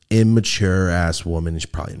immature ass woman. She's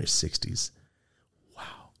probably in her 60s. Wow.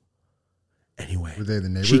 Anyway. Were they the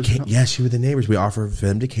neighbors? Yeah, she was the neighbors. We offered for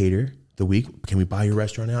them to cater the week. Can we buy your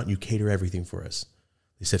restaurant out and you cater everything for us?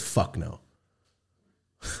 They said, fuck no.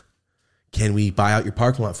 Can we buy out your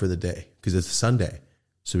parking lot for the day? Because it's a Sunday.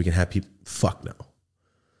 So we can have people. Fuck no.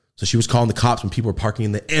 So she was calling the cops when people were parking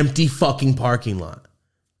in the empty fucking parking lot.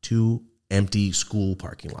 2 empty school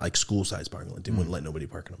parking lot, like school size parking lot. Wouldn't let nobody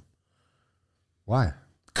park in them. Why?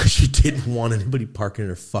 Because she didn't want anybody parking in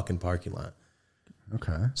her fucking parking lot.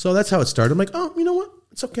 Okay. So that's how it started. I'm like, oh, you know what?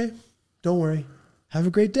 It's okay. Don't worry. Have a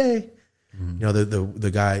great day. You know, the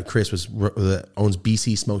guy, Chris, owns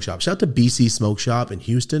BC Smoke Shop. Shout out to BC Smoke Shop in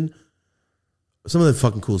Houston. Some of the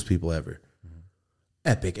fucking coolest people ever.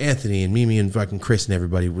 Epic. Anthony and Mimi and fucking Chris and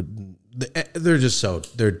everybody,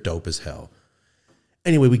 they're dope as hell.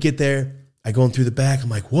 Anyway, we get there. I go in through the back. I'm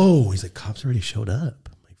like, whoa. He's like, cops already showed up.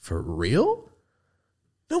 I'm like, for real?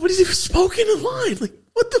 Nobody's even spoken in line. Like,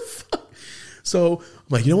 what the fuck? So I'm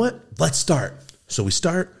like, you know what? Let's start. So we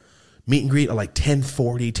start meet and greet at like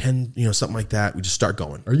 10:40, something like that. We just start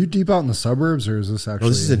going. Are you deep out in the suburbs, or is this actually? No,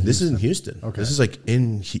 this is in Houston. Okay, this is like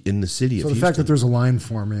in the city of Houston. So the fact that there's a line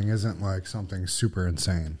forming isn't like something super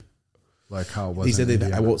insane, like how it was. He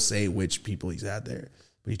said I won't say which people he's at there,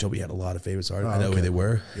 but he told me he had a lot of favorites. I know who they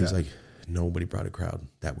were. He's like, nobody brought a crowd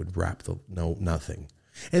that would wrap nothing.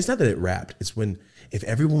 And it's not that it wrapped. It's if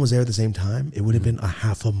everyone was there at the same time, it would have been a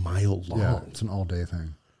half a mile long. Yeah, it's an all day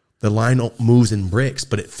thing. The line moves in bricks,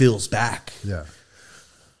 but it fills back. Yeah.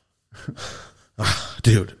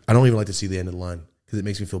 Dude, I don't even like to see the end of the line because it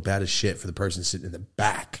makes me feel bad as shit for the person sitting in the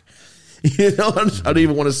back. I don't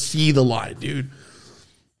even want to see the line, dude.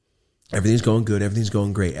 Everything's going good. Everything's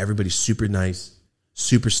going great. Everybody's super nice,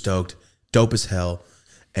 super stoked, dope as hell.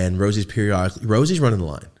 And Rosie's running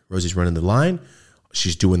the line.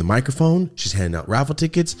 She's doing the microphone. She's handing out raffle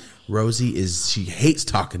tickets. Rosie she hates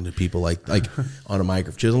talking to people like on a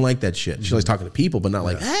microphone. She doesn't like that shit. She likes talking to people, but not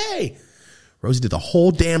like, hey. Rosie did the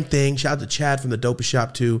whole damn thing. Shout out to Chad from the Dopest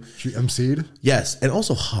Shop too. She emceed? Yes. And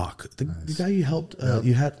also Hawk. The guy you helped,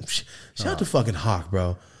 you had. Shout out to fucking Hawk,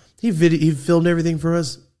 bro. He filmed everything for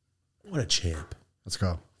us. What a champ. Let's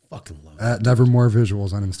go. Fucking love it. At Nevermore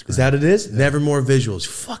Visuals on Instagram. Is that what it is? Yeah. Nevermore Visuals.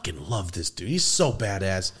 Fucking love this dude. He's so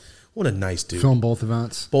badass. What a nice dude. Filmed both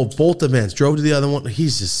events. Both events. Drove to the other one.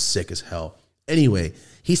 He's just sick as hell. Anyway,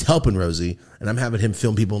 he's helping Rosie, and I'm having him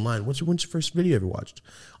film people in line. When's your first video you ever watched?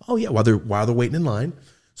 Oh yeah, while they're waiting in line.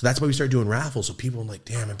 So that's why we started doing raffles. So people are like,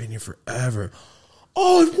 damn, I've been here forever.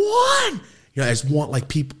 Oh, I won. I just want like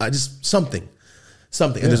people. Something. Yeah.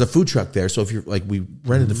 And there's a food truck there. So if you're like, we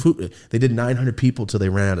rented the food. They did 900 people till they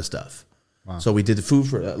ran out of stuff. Wow. So we did the food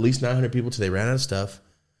for at least 900 people till they ran out of stuff,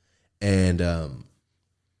 and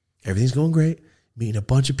everything's going great. Meeting a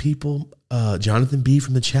bunch of people. Jonathan B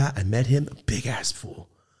from the chat. I met him. A big ass fool.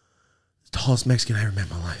 The tallest Mexican I ever met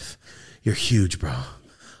in my life. You're huge, bro.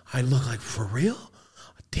 I look like, for real?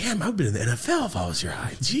 Damn, I've been in the NFL if I was your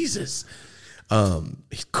height. Jesus.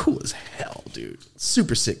 He's cool as hell, dude.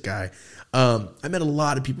 Super sick guy. I met a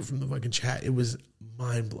lot of people from the fucking chat. It was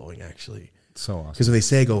mind-blowing, actually. So awesome. Because when they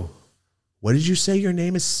say, what did you say your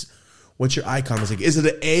name is? What's your icon? I was like, is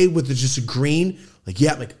it an A with just a green? Like,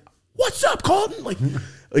 yeah. I'm like, what's up, Colton? Like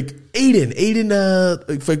Aiden,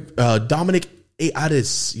 Dominic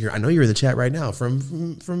Adis. I know you're in the chat right now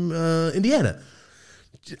from Indiana.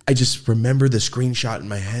 I just remember the screenshot in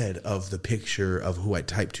my head of the picture of who I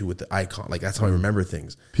typed to with the icon. Like, that's how I remember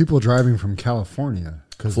things. People driving from California.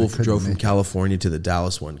 Fool drove from California to the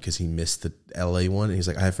Dallas one because he missed the LA one. And he's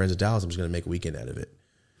like, I have friends in Dallas. I'm just going to make a weekend out of it.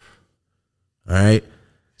 All right.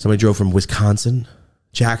 Somebody drove from Wisconsin,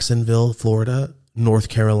 Jacksonville, Florida, North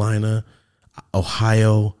Carolina,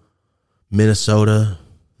 Ohio, Minnesota.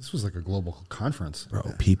 This was like a global conference.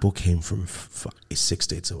 Bro, people came from 6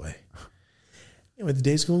 states away. Anyway, the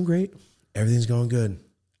day's going great. Everything's going good.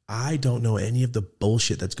 I don't know any of the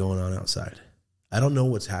bullshit that's going on outside. I don't know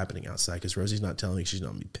what's happening outside because Rosie's not telling me. She's not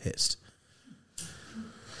going to be pissed.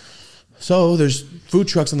 So there's food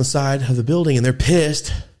trucks on the side of the building, and they're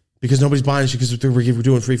pissed because nobody's buying shit because we're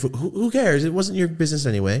doing free food. Who cares? It wasn't your business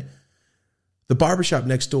anyway. The barbershop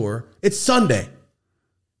next door, it's Sunday.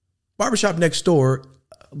 Barbershop next door,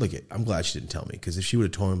 look, I'm glad she didn't tell me because if she would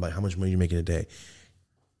have told me about how much money you're making a day,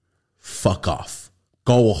 fuck off.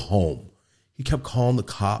 Go home. He kept calling the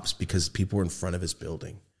cops because people were in front of his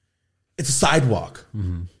building. It's a sidewalk.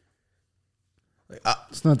 Mm-hmm.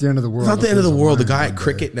 It's not the end of the world. It's not the end of the world. The guy at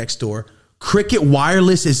Cricket next door. Cricket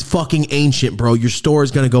Wireless is fucking ancient, bro. Your store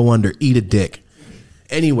is going to go under. Eat a dick.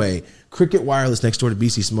 Anyway, Cricket Wireless next door to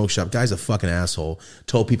BC Smoke Shop. Guy's a fucking asshole.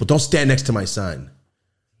 Told people, don't stand next to my sign.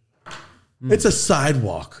 It's a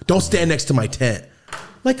sidewalk. Don't stand next to my tent.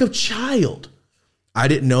 Like a child. I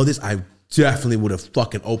didn't know this. I definitely would have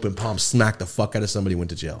fucking open palm smacked the fuck out of somebody who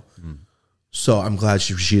went to jail. So I'm glad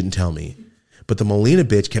she didn't tell me. But the Molina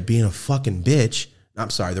bitch kept being a fucking bitch. I'm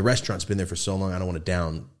sorry. The restaurant's been there for so long. I don't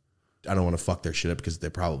want to fuck their shit up because they're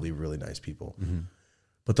probably really nice people. Mm-hmm.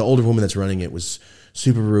 But the older woman that's running it was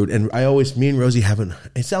super rude. And me and Rosie haven't,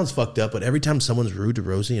 it sounds fucked up, but every time someone's rude to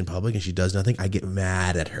Rosie in public and she does nothing, I get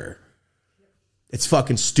mad at her. It's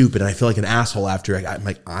fucking stupid. And I feel like an asshole after. I'm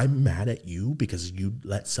like, I'm mad at you because you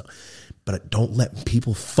but don't let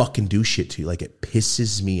people fucking do shit to you. Like, it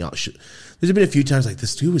pisses me off. There's been a few times like,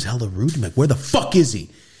 this dude was hella rude. I'm like, where the fuck is he?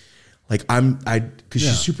 Like, because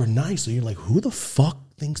she's super nice. So you're like, who the fuck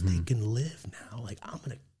thinks they can live now? Like, I'm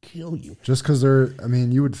going to kill you. Just because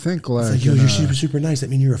you would think like. Yo, you're super nice. That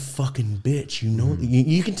means you're a fucking bitch. You know,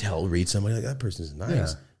 you can read somebody like that person's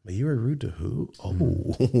nice. Yeah. But you were rude to who?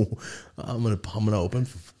 Oh, I'm gonna open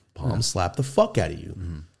palm slap the fuck out of you.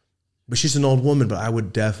 But she's an old woman. But I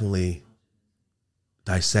would definitely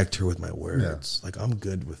dissect her with my words. Yeah. Like, I'm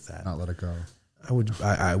good with that. Not let it go.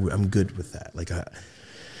 I'm good with that. Like,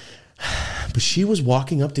 but she was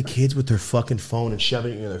walking up to kids with her fucking phone and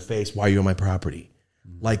shoving it in their face. Why are you on my property?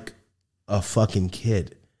 Like a fucking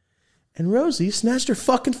kid. And Rosie snatched her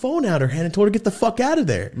fucking phone out of her hand and told her to get the fuck out of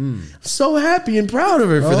there. I'm so happy and proud of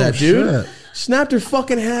her for that, dude. Shit. Snapped her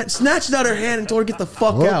fucking hand, snatched it out of her hand and told her to get the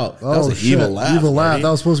fuck out. That was an evil laugh. Evil laugh. That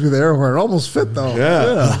was supposed to be the air horn. It almost fit, though.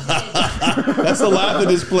 Yeah. That's the laugh that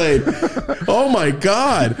displayed. Oh, my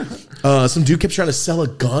God. Some dude kept trying to sell a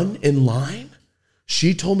gun in line.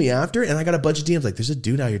 She told me after, and I got a bunch of DMs like, there's a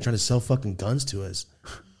dude out here trying to sell fucking guns to us.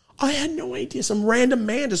 I had no idea. Some random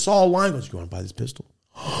man just saw a line. Goes, you want to buy this pistol?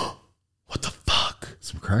 What the fuck?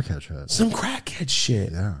 Some crackhead shit. Some crackhead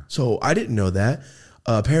shit. Yeah. So I didn't know that.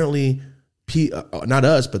 Apparently, not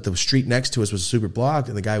us, but the street next to us was super blocked,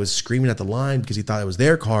 and the guy was screaming at the line because he thought it was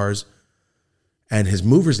their cars, and his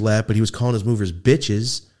movers left, but he was calling his movers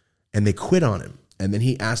bitches, and they quit on him. And then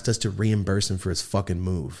he asked us to reimburse him for his fucking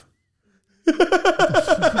move. What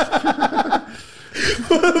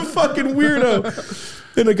a fucking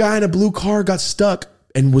weirdo. Then a guy in a blue car got stuck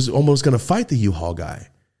and was almost going to fight the U-Haul guy.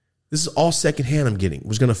 This is all secondhand I'm getting.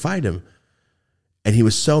 Was going to fight him. And he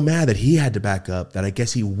was so mad that he had to back up that I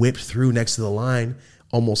guess he whipped through next to the line,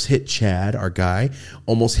 almost hit Chad, our guy,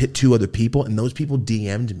 almost hit 2 other people. And those people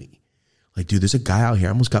DM'd me. Like, dude, there's a guy out here.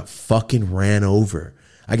 I almost got fucking ran over.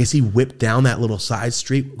 I guess he whipped down that little side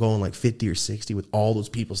street going like 50 or 60 with all those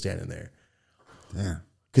people standing there. Yeah.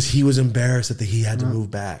 Because he was embarrassed that he had to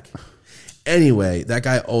move back. Anyway, that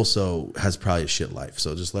guy also has probably a shit life.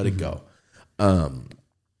 So just let it go.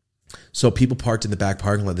 So people parked in the back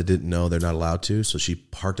parking lot that didn't know they're not allowed to. So she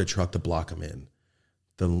parked a truck to block them in.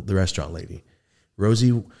 The restaurant lady.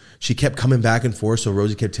 Rosie, she kept coming back and forth. So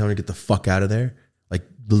Rosie kept telling her to get the fuck out of there. Like,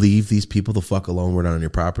 leave these people the fuck alone. We're not on your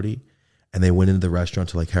property. And they went into the restaurant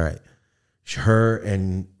to like, all right. Her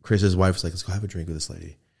and Chris's wife was like, let's go have a drink with this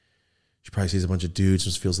lady. She probably sees a bunch of dudes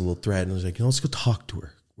and feels a little threatened. And was like, let's go talk to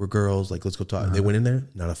her. We're girls. Like, let's go talk. They went in there.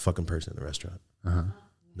 Not a fucking person in the restaurant.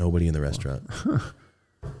 Nobody in the restaurant.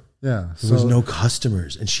 Yeah. There was no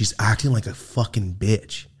customers. And she's acting like a fucking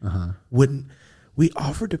bitch. We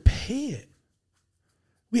offered to pay it.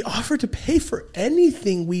 We offered to pay for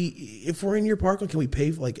anything. If we're in your parking, can we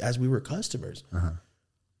pay for, like, as we were customers?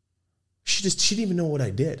 She didn't even know what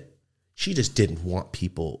I did. She just didn't want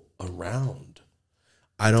people around.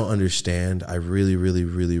 I don't understand. I really, really,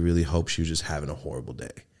 really, really hope she was just having a horrible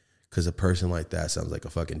day. Because a person like that sounds like a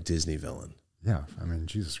fucking Disney villain. Yeah, I mean,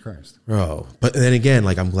 Jesus Christ. Bro. But then again,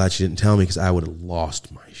 like, I'm glad she didn't tell me because I would have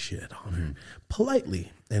lost my shit on her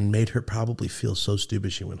politely and made her probably feel so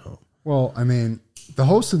stupid she went home. Well, I mean, the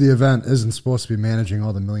host of the event isn't supposed to be managing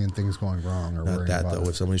all the million things going wrong or Not that, though. It.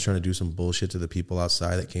 If somebody's trying to do some bullshit to the people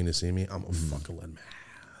outside that came to see me, I'm going to fucking let them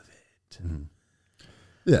have it.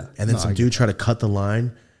 Yeah. And then some dude tried to cut the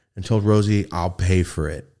line and told Rosie, I'll pay for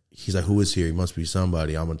it. He's like, who is here? He must be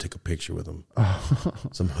somebody. I'm going to take a picture with him.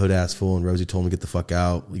 Some hood-ass fool. And Rosie told him to get the fuck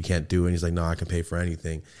out. You can't do it. And he's like, no, I can pay for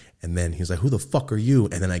anything. And then he's like, who the fuck are you?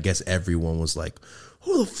 And then I guess everyone was like,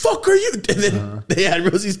 who the fuck are you? And then they had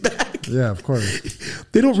Rosie's back. Yeah, of course.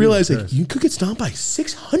 They don't realize like you could get stomped by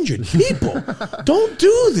 600 people. Don't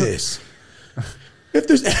do this. If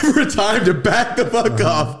there's ever a time to back the fuck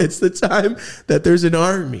off, it's the time that there's an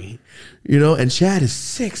army, you know. And Chad is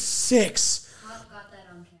 6'6". Got that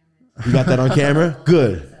on camera. You got that on camera?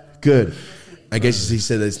 Good. I guess he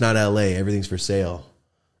said that it's not LA. Everything's for sale.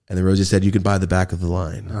 And then Rosie said you could buy the back of the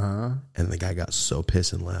line. And the guy got so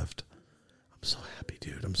pissed and left. I'm so happy,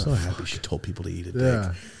 dude. I'm so happy she told people to eat a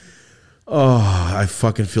dick. Oh, I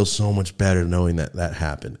fucking feel so much better knowing that that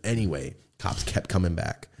happened. Anyway, cops kept coming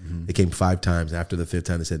back. They came 5 times. After the 5th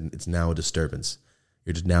time, they said, it's now a disturbance.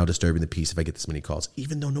 You're just now disturbing the peace if I get this many calls.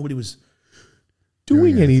 Even though nobody was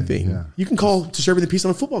doing anything. Yeah. You can call disturbing the peace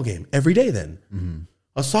on a football game every day then.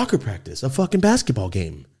 A soccer practice, a fucking basketball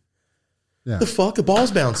game. Yeah. The fuck? The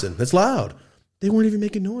ball's bouncing. That's loud. They weren't even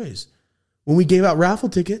making noise. When we gave out raffle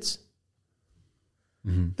tickets,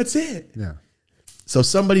 that's it. Yeah. So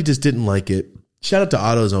somebody just didn't like it. Shout out to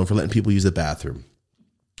AutoZone for letting people use the bathroom.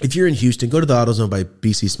 If you're in Houston, go to the AutoZone by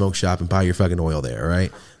BC Smoke Shop and buy your fucking oil there, all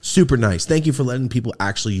right? Super nice. Thank you for letting people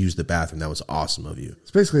actually use the bathroom. That was awesome of you. It's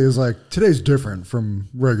basically, it's like, today's different from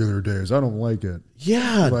regular days. I don't like it.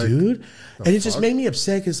 Yeah, like, dude. And it just made me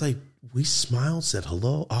upset because, like, we smiled, said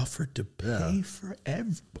hello, offered to pay for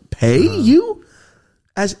pay you?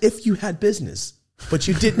 As if you had business, but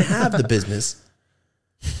you didn't have the business.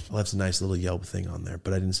 I left a nice little Yelp thing on there,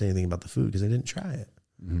 but I didn't say anything about the food because I didn't try it.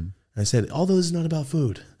 I said, although this is not about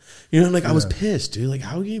food. You know, like, I was pissed, dude. Like,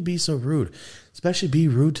 how can you be so rude? Especially be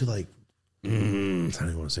rude to, like, I don't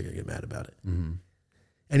even want to say I get mad about it.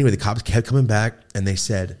 Anyway, the cops kept coming back, and they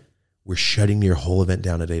said, we're shutting your whole event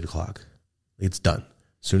down at 8 o'clock. It's done.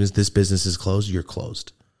 As soon as this business is closed, you're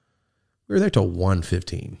closed. We were there till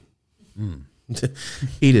 1:15.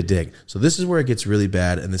 Eat a dick. So this is where it gets really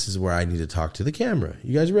bad, and this is where I need to talk to the camera.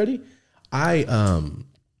 You guys ready?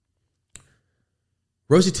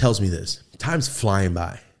 Rosie tells me this. Time's flying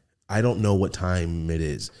by. I don't know what time it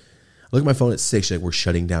is. I look at my phone at 6. She's like, we're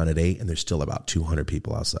shutting down at 8, and there's still about 200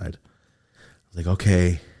 people outside. I was like,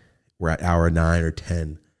 okay, we're at hour 9 or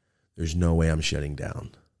 10. There's no way I'm shutting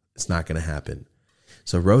down. It's not going to happen.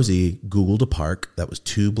 So Rosie Googled a park that was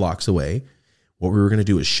 2 blocks away. What we were going to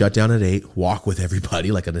do is shut down at 8, walk with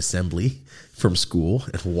everybody like an assembly from school,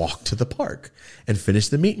 and walk to the park and finish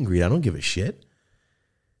the meet and greet. I don't give a shit.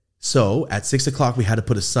 So at 6 o'clock, we had to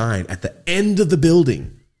put a sign at the end of the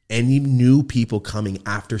building. Any new people coming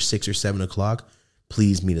after 6 or 7 o'clock,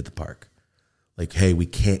 please meet at the park. Like, hey, we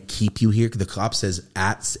can't keep you here. The cop says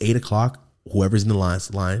at 8 o'clock, whoever's in the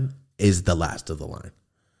last line is the last of the line.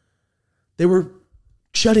 They were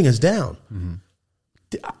shutting us down.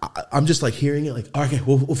 I'm just like hearing it like, all right, okay,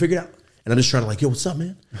 we'll figure it out. And I'm just trying to like, yo, what's up,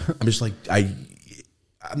 man? I'm just like, I'm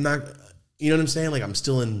not, you know what I'm saying? Like I'm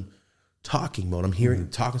still in talking mode. I'm hearing,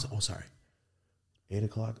 talking. Oh, sorry. 8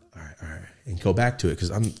 o'clock. All right. And go back to it.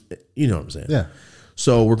 Cause you know what I'm saying? Yeah.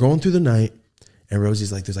 So we're going through the night and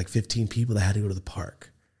Rosie's like, there's like 15 people that had to go to the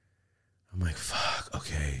park. I'm like, fuck,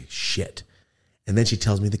 okay, shit. And then she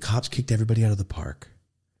tells me the cops kicked everybody out of the park.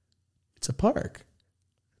 It's a park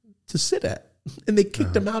to sit at. And they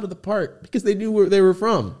kicked them out of the park because they knew where they were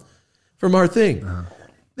from our thing.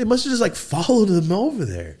 They must have just like followed them over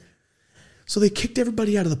there. So they kicked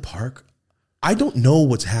everybody out of the park. I don't know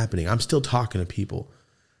what's happening. I'm still talking to people.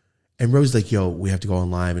 And Rosie's like, yo, we have to go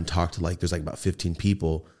on live and talk to like, there's like about 15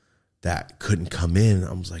 people that couldn't come in.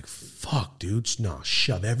 I was like, fuck, dude. No,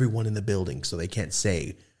 shove everyone in the building so they can't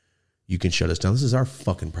say you can shut us down. This is our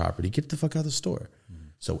fucking property. Get the fuck out of the store.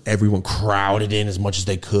 So everyone crowded in as much as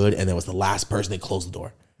they could. And then was the last person, they closed the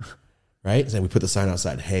door. Right? And then we put the sign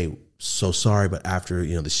outside. Hey, so sorry, but after,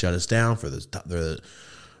 they shut us down for the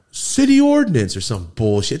city ordinance or some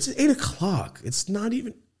bullshit. It's 8 o'clock. It's not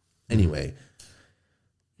even. Anyway.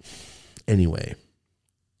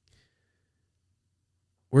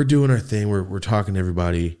 We're doing our thing. We're talking to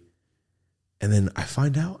everybody. And then I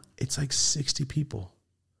find out it's like 60 people.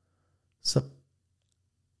 So,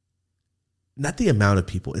 not the amount of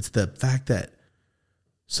people. It's the fact that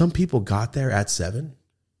some people got there at 7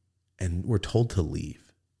 and were told to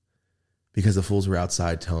leave because the fools were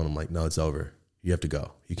outside telling them like, no, it's over. You have to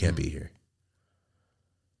go. You can't be here.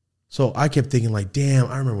 So I kept thinking like, damn,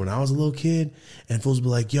 I remember when I was a little kid and fools would be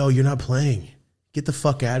like, yo, you're not playing. Get the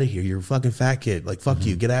fuck out of here. You're a fucking fat kid. Like, fuck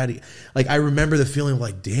you. Get out of here. Like, I remember the feeling of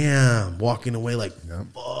like, damn, walking away like,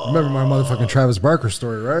 remember my motherfucking Travis Barker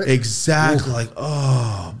story, right? Exactly. Ooh. Like,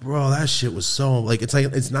 oh, bro, that shit was so, like, it's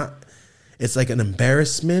like an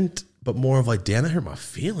embarrassment, but more of like, damn, that hurt my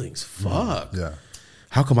feelings. Fuck. Yeah.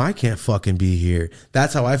 How come I can't fucking be here?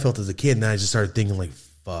 That's how I felt as a kid. And then I just started thinking like,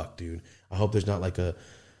 fuck, dude. I hope there's not like a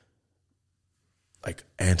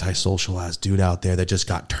antisocial ass dude out there that just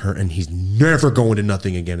got turned and he's never going to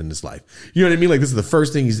nothing again in his life. You know what I mean? Like this is the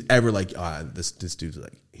first thing he's ever like, this dude's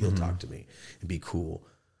like, he'll talk to me and be cool.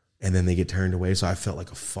 And then they get turned away. So I felt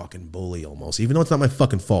like a fucking bully almost, even though it's not my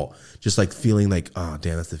fucking fault. Just like feeling like, oh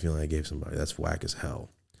damn, that's the feeling I gave somebody. That's whack as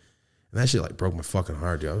hell. And that shit like broke my fucking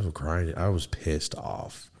heart, dude. I was crying. I was pissed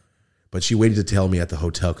off. But she waited to tell me at the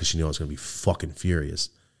hotel because she knew I was going to be fucking furious.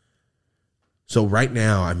 So right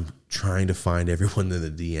now I'm trying to find everyone in the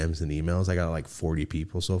DMs and emails. I got like 40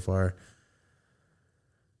 people so far.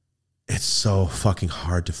 It's so fucking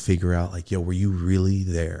hard to figure out like, yo, were you really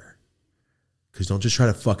there? Because don't just try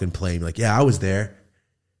to fucking play me like, yeah, I was there.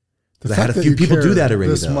 I had a few people do that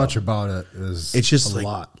already. This much about it is it's just like,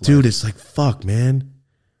 lot. Dude, it's like, fuck, man.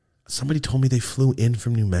 Somebody told me they flew in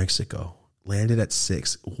from New Mexico, landed at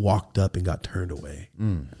 6, walked up and got turned away.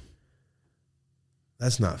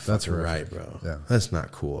 That's not fucking right, bro. Yeah. That's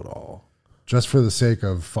not cool at all. Just for the sake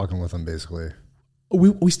of fucking with them, basically.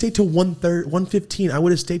 We stayed till 1:15. I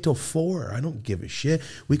would have stayed till 4. I don't give a shit.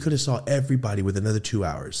 We could have saw everybody with another 2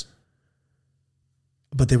 hours.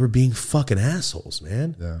 But they were being fucking assholes,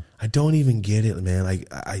 man. Yeah. I don't even get it, man.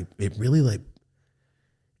 It really like,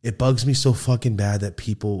 it bugs me so fucking bad that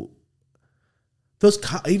people,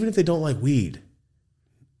 even if they don't like weed,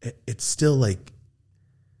 it's still like,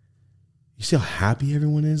 you see how happy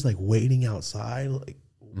everyone is, like waiting outside, like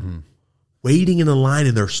waiting in a line,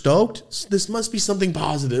 and they're stoked. This must be something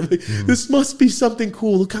positive. This must be something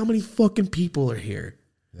cool. Look how many fucking people are here.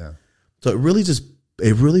 Yeah. So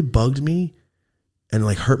it really bugged me and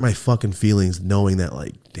like hurt my fucking feelings knowing that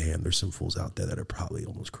like, damn, there's some fools out there that are probably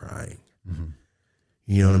almost crying.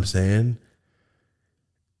 You know what I'm saying?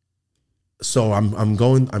 So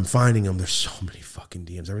I'm finding them. There's so many fucking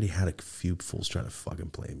DMs. I already had a few fools trying to fucking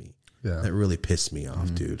play me. Yeah. That really pissed me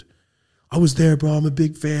off, dude. I was there, bro. I'm a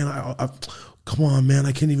big fan. I come on, man.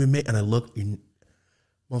 I can't even make. And I look,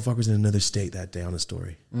 motherfuckers in another state that day on the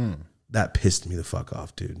story. That pissed me the fuck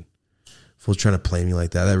off, dude. Fools trying to play me like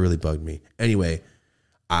that. That really bugged me. Anyway,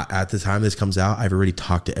 at the time this comes out, I've already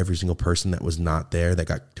talked to every single person that was not there that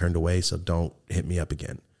got turned away. So don't hit me up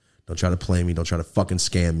again. Don't try to play me. Don't try to fucking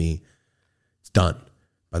scam me. It's done.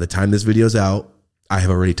 By the time this video's out, I have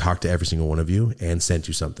already talked to every single one of you and sent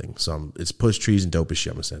you something. It's push trees and dope as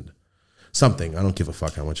shit. I'm going to send something. I don't give a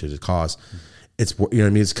fuck how much it costs. it's you know what I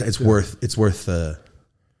mean. It's worth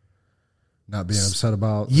not being upset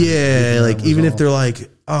about. Yeah, like even if they're like,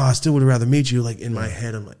 oh, I still would rather meet you. Like in my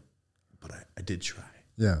head, I'm like, but I did try.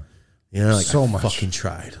 Yeah, you know, like so I much. fucking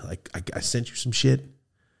tried. Like I sent you some shit,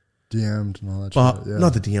 DM'd and all that but shit. Yeah.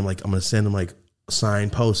 not the DM. Like I'm gonna send them like a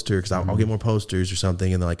signed poster because I'll get more posters or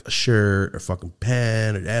something, and then like a shirt or fucking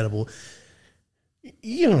pen or edible.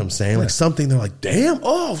 You know what I'm saying? Like something. They're like, damn.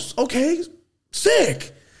 Oh, okay,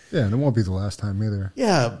 sick. Yeah, and it won't be the last time either.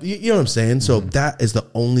 Yeah, you know what I'm saying? So that is the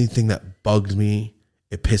only thing that bugged me.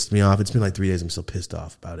 It pissed me off. It's been like 3 days. I'm still pissed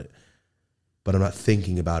off about it. But I'm not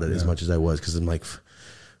thinking about it as much as I was because I'm like,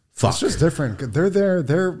 fuck. It's just different. They're there.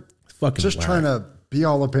 They're fucking just trying to be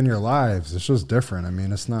all up in your lives. It's just different. I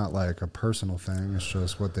mean, it's not like a personal thing. It's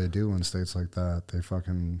just what they do in states like that. They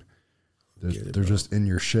fucking, they're just in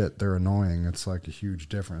your shit. They're annoying. It's like a huge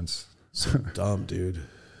difference. So dumb, dude.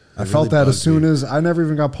 I felt that as soon as I never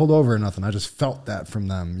even got pulled over or nothing. I just felt that from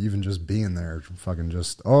them, even just being there. Fucking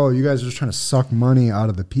just, oh, you guys are just trying to suck money out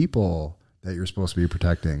of the people that you're supposed to be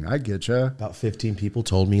protecting. I get you. About 15 people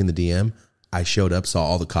told me in the DM. I showed up, saw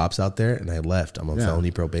all the cops out there, and I left. I'm on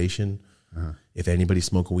felony probation. If anybody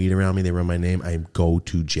smoking weed around me, they run my name, I go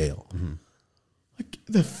to jail. Like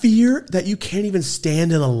the fear that you can't even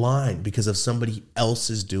stand in a line because of somebody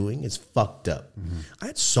else's doing is fucked up. I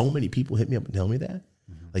had so many people hit me up and tell me that.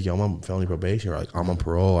 Like, yo, I'm on felony probation, or like, I'm on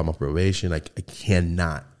parole, I'm on probation. Like, I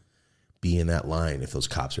cannot be in that line if those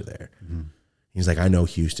cops are there. He's like, I know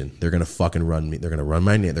Houston. They're going to fucking run me. They're going to run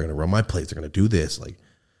my name. They're going to run my plates. They're going to do this. Like,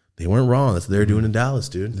 they weren't wrong. That's what they're doing in Dallas,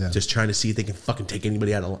 dude. Yeah. Just trying to see if they can fucking take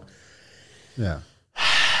anybody out of line. Yeah.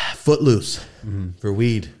 Footloose for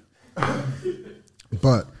weed.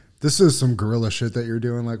 But this is some guerrilla shit that you're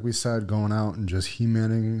doing, like we said, going out and just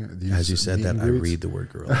he-manning these. As you said meet that, and I greets. read the word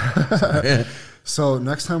gorilla. So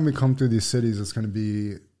next time we come through these cities, it's going to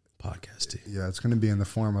be Podcast. Yeah, it's going to be in the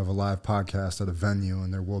form of a live podcast at a venue,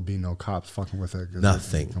 and there will be no cops fucking with it.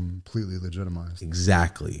 Nothing. It's completely legitimized.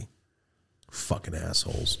 Exactly. Fucking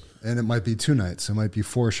assholes. And it might be 2 nights. It might be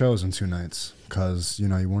 4 shows in 2 nights because, you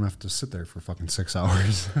know, you won't have to sit there for fucking 6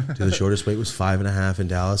 hours. Dude, the shortest wait was 5.5 in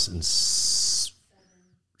Dallas and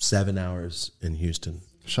 7 hours in Houston.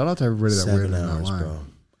 Shout out to everybody that waited in that line. Bro.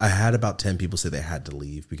 I had about 10 people say they had to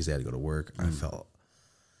leave because they had to go to work. I felt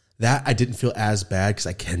that I didn't feel as bad because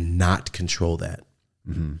I cannot control that.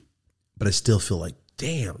 But I still feel like,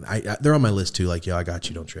 damn, they're on my list too. Like, yo, I got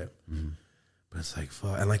you, don't trip. But it's like,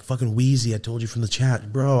 fuck. And like fucking Wheezy, I told you from the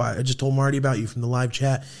chat, bro, I just told Marty about you from the live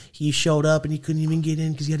chat. He showed up and he couldn't even get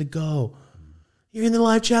in because he had to go. You're in the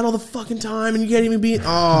live chat all the fucking time and you can't even be in.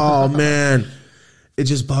 Oh, man. It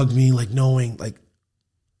just bugged me, like, knowing, like,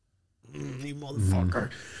 you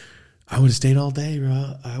motherfucker. I would have stayed all day,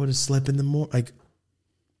 bro. I would have slept in the morning. Like,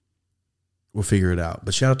 we'll figure it out.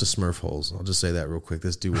 But shout out to Smurf Holes. I'll just say that real quick.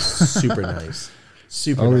 This dude was super nice.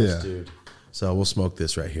 Super nice, dude. So we'll smoke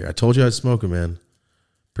this right here. I told you I'd smoke it, man.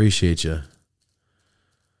 Appreciate you.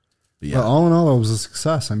 But yeah. But all in all, it was a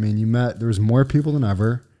success. I mean, there was more people than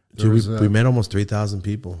ever. Dude, we met almost 3,000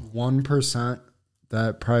 people. 1%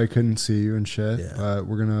 that probably couldn't see you and shit. Yeah. But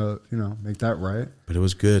we're going to, make that right. But it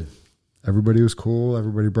was good. Everybody was cool.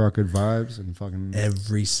 Everybody brought good vibes and fucking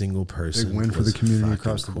every single person. Big win for the community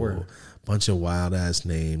across the board. Bunch of wild ass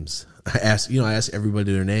names. I asked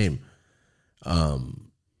everybody their name. A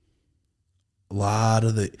lot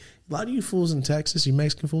of you fools in Texas, you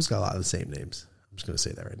Mexican fools, got a lot of the same names. I'm just gonna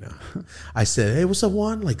say that right now. I said, "Hey, what's up,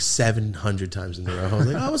 Juan?" Like 700 times in a row. I was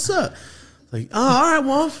like, "Oh, what's up?" Like, "Oh, all right,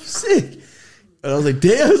 Juan, sick." And I was like,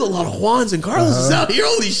 "Damn, there's a lot of Juans and Carloses out here.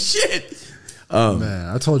 Holy shit!" Man,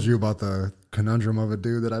 I told you about the conundrum of a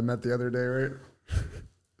dude that I met the other day, right?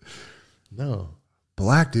 No.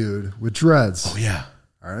 Black dude with dreads. Oh yeah.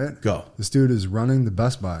 All right, go. This dude is running the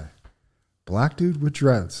Best Buy. Black dude with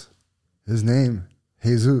dreads. His name,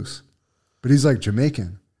 Jesus. But he's like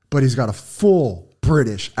Jamaican. But he's got a full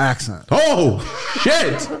British accent. Oh,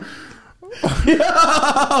 shit.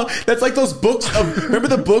 That's like those books remember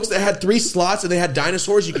the books that had 3 slots and they had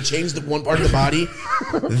dinosaurs? You could change the one part of the body.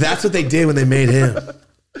 That's what they did when they made him.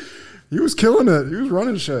 He was killing it. He was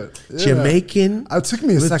running shit. Yeah. Jamaican. It took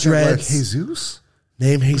me a second. Like, Jesus?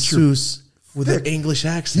 Name Jesus with an English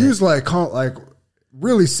accent. He was like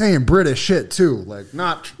really saying British shit too. Like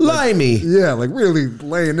not limey. Yeah, like really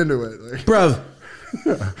laying into it. Like, bruv.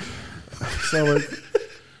 So like,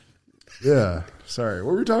 yeah. Sorry,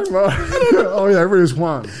 what were we talking about? Oh yeah, everybody's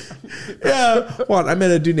Juan. Yeah, Juan. I met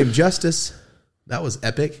a dude named Justice. That was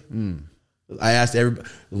epic. I asked everybody.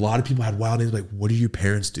 A lot of people had wild names. Like, what do your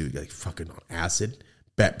parents do? Like, fucking on acid.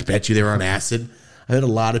 Bet you they were on acid. I met a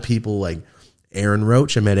lot of people like Aaron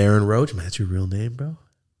Roach. I met Aaron Roach. I'm like, that's your real name, bro?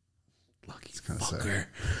 Lucky. kind of sick.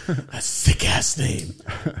 That's a sick ass name.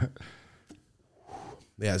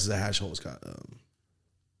 Yeah, this is a hash hole. It's got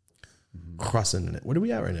crossing in it. Where are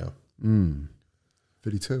we at right now?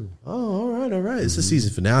 52. Oh, all right. It's the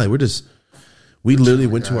season finale. We literally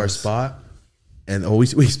went to our spot, and we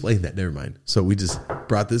explained that. Never mind. So we just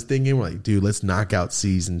brought this thing in. We're like, dude, let's knock out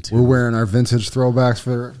season 2. We're wearing our vintage throwbacks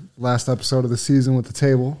for last episode of the season with the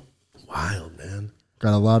table. Wild, man.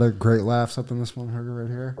 Got a lot of great laughs up in this one right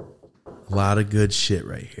here. A lot of good shit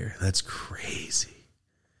right here. That's crazy.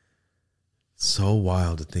 So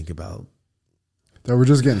wild to think about. Though we're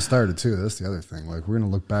just getting started too. That's the other thing. Like we're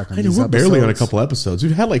gonna look back on these we're episodes. barely on a couple episodes.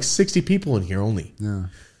 We've had like 60 people in here only. Yeah.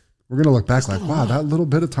 We're gonna look back like, wow, that little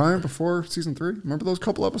bit of time before season 3. Remember those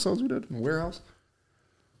couple episodes we did in the warehouse?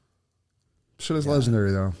 Shit is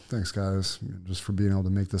legendary though. Thanks guys. Just for being able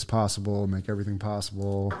to make this possible, make everything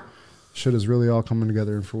possible. Shit is really all coming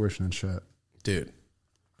together in fruition and shit. Dude.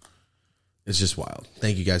 It's just wild.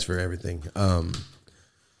 Thank you guys for everything.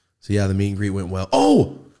 So yeah, the meet and greet went well.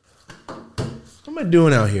 Oh! What am I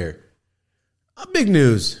doing out here? Big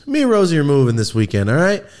news. Me and Rosie are moving this weekend, all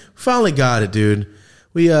right? Finally got it, dude.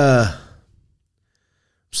 I'm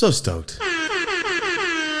so stoked.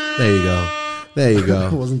 There you go.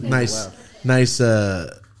 Nice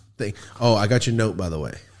thing. Oh, I got your note, by the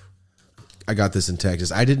way. I got this in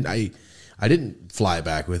Texas. I didn't fly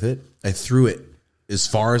back with it. I threw it as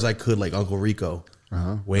far as I could, like Uncle Rico,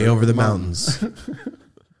 way over the mountains.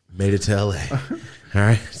 Made it to LA. All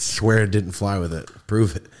right. Swear it didn't fly with it.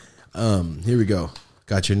 Prove it. Here we go.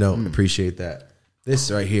 Got your note. Appreciate that.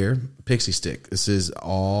 This right here, Pixie Stick. This is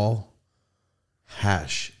all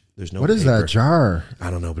hash. There's no What is paper. that jar?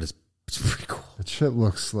 I don't know, but it's pretty cool. That shit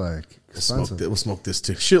looks like expensive. We'll smoke this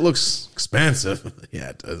too. Shit looks expensive. Yeah,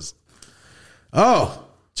 it does. Oh,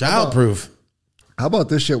 childproof. How about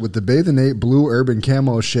this shit with the Bathing Ape blue urban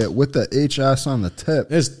camo shit with the HS on the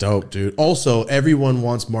tip? It's dope, dude. Also, everyone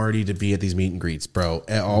wants Marty to be at these meet and greets, bro.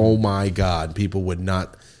 Oh my God. People would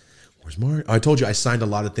not. Where's Marty? I told you I signed a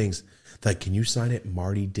lot of things. Like, can you sign it?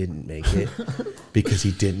 Marty didn't make it because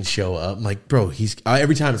he didn't show up. I'm like, bro,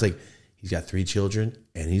 every time it's like, he's got 3 children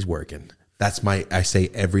and he's working. That's I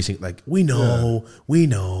say every single, like, we know.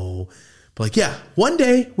 But like, yeah, one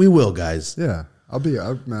day we will, guys. Yeah. I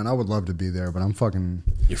would love to be there, but I'm fucking.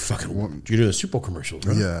 You're doing a Super Bowl commercial,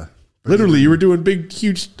 bro. Yeah. Literally, you were doing big,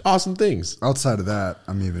 huge, awesome things. Outside of that,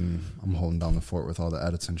 I'm holding down the fort with all the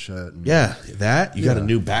edits and shit. And yeah, you got a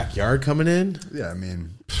new backyard coming in. Yeah,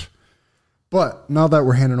 but now that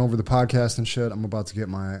we're handing over the podcast and shit, I'm about to get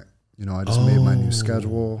I just made my new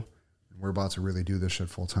schedule. We're about to really do this shit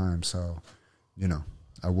full time. So,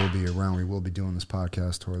 I will be around. We will be doing this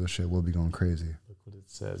podcast tour. This shit will be going crazy. Look what it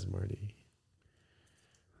says, Marty.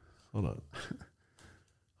 Hold on.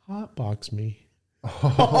 Hotbox me.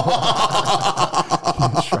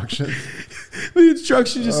 Instruction. The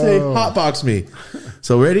instructions just say hotbox me.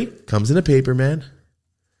 So ready? Comes in a paper, man.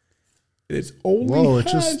 It's only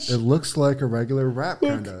hash. It looks like a regular wrap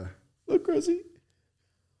kind of. Look, Rosie.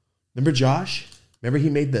 Remember Josh? Remember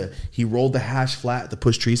he rolled the hash flat at the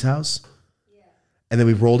Push Trees house? Yeah. And then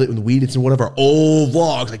we rolled it with weed. It's in one of our old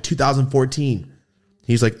vlogs, like 2014.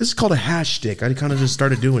 He's like, this is called a hash stick. I kind of just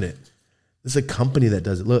started doing it. This is a company that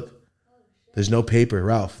does it. Look. There's no paper,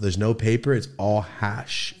 Ralph. There's no paper. It's all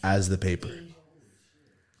hash as the paper.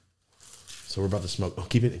 So we're about to smoke. Oh,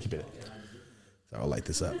 keep it. So I'll light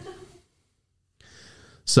this up.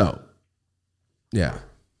 So, yeah.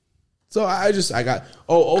 So I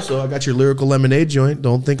got your Lyrical Lemonade joint.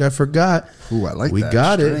 Don't think I forgot. Ooh, I like that. We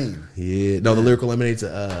got strain. it. Yeah. No, the Lyrical Lemonade's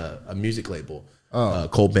a music label. Oh.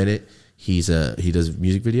 Cole Bennett. He does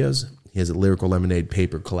music videos. He has a Lyrical Lemonade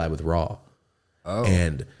paper collab with Raw. Oh.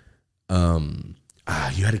 And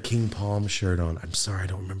you had a King Palm shirt on. I'm sorry, I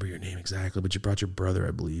don't remember your name exactly, but you brought your brother,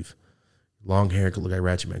 I believe. Long hair, could look like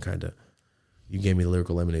Ratchet Man, kind of. You gave me the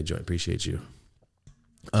Lyrical Lemonade joint. Appreciate you.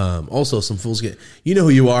 Also, some fools you know who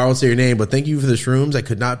you are. I won't say your name, but thank you for the shrooms. I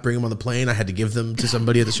could not bring them on the plane. I had to give them to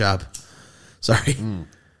somebody at the shop. Sorry.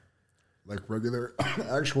 Like regular,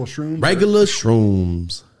 actual shrooms? Regular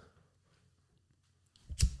shrooms.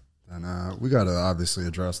 And we got to obviously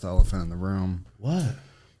address the elephant in the room. What?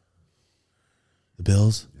 The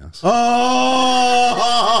Bills? Yes. Oh!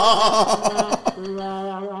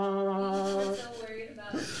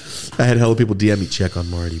 I had hella people DM me, check on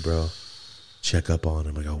Marty, bro. Check up on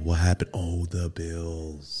him. I go, what happened? Oh, the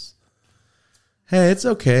Bills. Hey, it's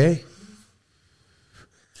okay.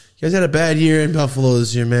 You guys had a bad year in Buffalo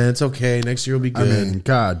this year, man. It's okay. Next year will be good.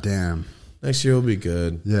 goddamn. Next year will be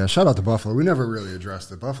good. Yeah, shout out to Buffalo. We never really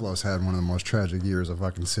addressed it. Buffalo's had one of the most tragic years a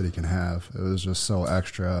fucking city can have. It was just so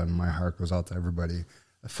extra, and my heart goes out to everybody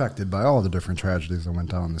affected by all the different tragedies that went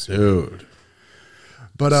down this year. Dude.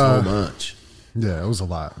 But so much. Yeah, it was a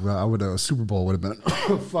lot. I would a Super Bowl would have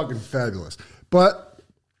been fucking fabulous. But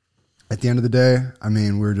at the end of the day, I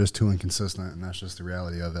mean, we're just too inconsistent, and that's just the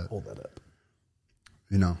reality of it. Hold that up.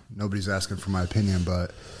 You know, nobody's asking for my opinion,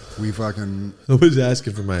 but we fucking... Nobody's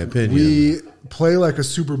asking for my opinion. We play like a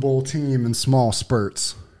Super Bowl team in small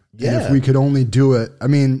spurts. Yeah. And if we could only do it... I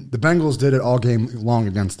mean, the Bengals did it all game long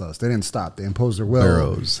against us. They didn't stop. They imposed their will.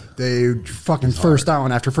 Burrows. They fucking first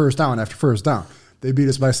down after first down after first down. They beat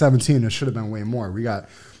us by 17. It should have been way more. We got,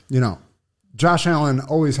 you know... Josh Allen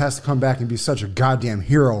always has to come back and be such a goddamn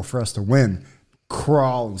hero for us to win.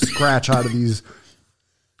 Crawl and scratch out of these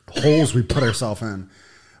holes we put ourselves in.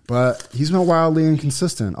 But he's been wildly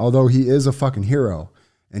inconsistent, although he is a fucking hero,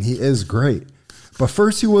 and he is great. But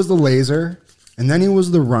first he was the laser, and then he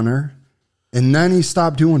was the runner, and then he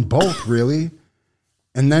stopped doing both, really.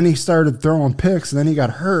 And then he started throwing picks, and then he got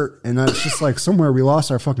hurt, and it's just like somewhere we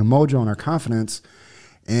lost our fucking mojo and our confidence.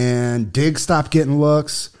 And Diggs stopped getting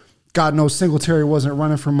looks. God knows Singletary wasn't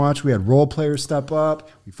running for much. We had role players step up.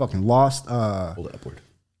 We fucking lost. Hold it upward.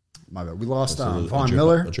 My bad. We lost Von a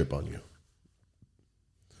Miller. I'll drip on you.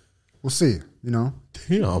 We'll see, you know.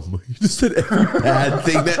 Damn, you just said every bad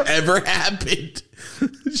thing that ever happened.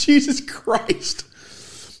 Jesus Christ.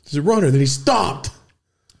 He's a runner, then he stopped.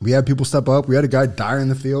 We had people step up. We had a guy die in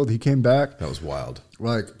the field. He came back. That was wild.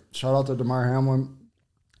 Like, shout out to DeMar Hamlin.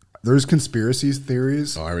 There's conspiracy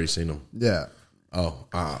theories. Oh, I already seen him. Yeah. Oh,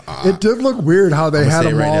 it did look weird how they had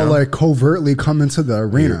them right all now. like covertly come into the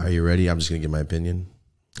arena. Are you ready? I'm just going to give my opinion.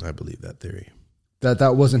 I believe that theory.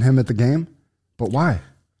 That wasn't him at the game? But why?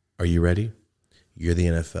 Are you ready? You're the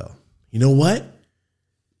NFL. You know what?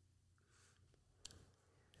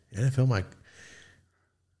 NFL,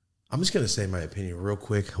 I'm just going to say my opinion real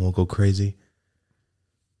quick. I won't go crazy.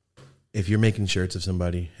 If you're making shirts of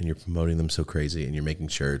somebody and you're promoting them so crazy and you're making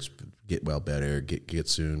shirts, get well better, get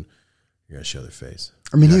soon, you're going to show their face.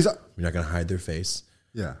 I mean, you're not going to hide their face.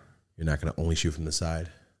 Yeah. You're not going to only shoot from the side.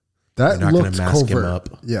 That You're not going to mask covert. him up.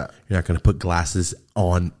 Yeah. You're not going to put glasses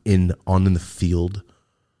on in the field.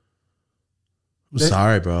 I'm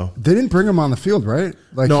sorry, bro. They didn't bring him on the field, right?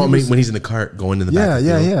 Like No, I mean when he's in the cart going to the back of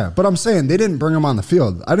the field. Yeah. But I'm saying they didn't bring him on the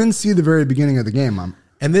field. I didn't see the very beginning of the game.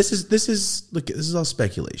 And this is all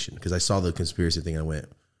speculation because I saw the conspiracy thing and I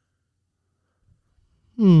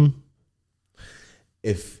went,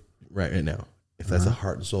 If right now, if that's the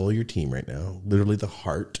heart and soul of your team right now, literally the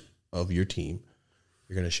heart of your team,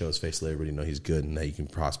 you're going to show his face to let everybody know he's good and that you can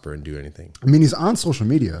prosper and do anything. I mean, he's on social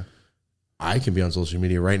media. I can be on social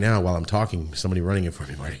media right now while I'm talking. Somebody running it for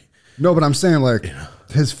me, Marty. No, but I'm saying like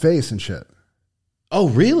his face and shit. Oh,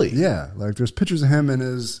 really? Yeah, like there's pictures of him in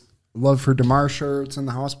his Love for DeMar shirts in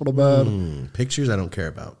the hospital bed. Pictures I don't care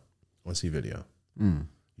about. I want to see video.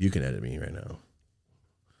 You can edit me right now.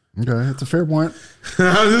 Okay, that's a fair point.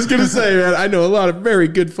 I was just going to say, man, I know a lot of very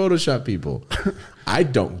good Photoshop people. I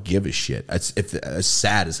don't give a shit. It's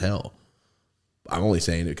sad as hell. I'm only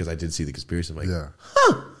saying it because I did see the conspiracy. I'm like, Yeah.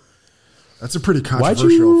 That's a pretty why'd controversial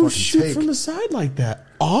you fucking shoot take. from the side like that?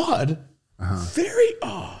 Odd. Very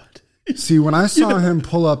odd. See, when I saw him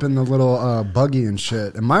pull up in the little buggy and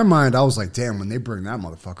shit, in my mind, I was like, damn, when they bring that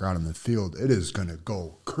motherfucker out in the field, it is going to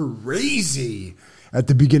go crazy at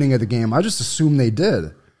the beginning of the game. I just assumed they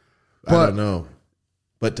did. I don't know.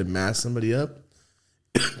 But to mask somebody up,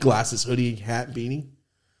 glasses, hoodie, hat, beanie,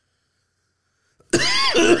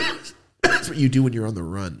 that's what you do when you're on the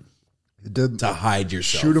run. It did To hide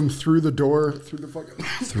yourself. shoot him through the door, through the fucking...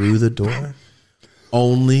 Through the door.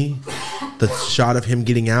 Only the shot of him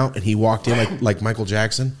getting out and he walked in like Michael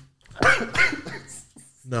Jackson.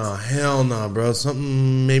 No, hell no, bro.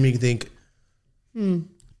 Something made me think,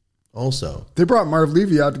 Also. They brought Marv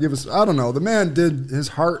Levy out to give us... I don't know. The man did... His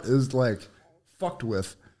heart is like fucked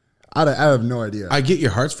with. I have no idea. I get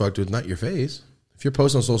your heart's fucked with, not your face. If you're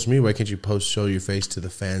posting on social media, why can't you show your face to the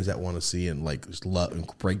fans that want to see and like just love and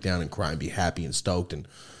break down and cry and be happy and stoked and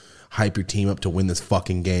hype your team up to win this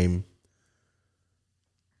fucking game?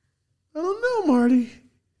 I don't know, Marty.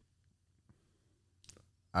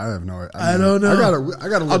 I have no idea. I don't know. I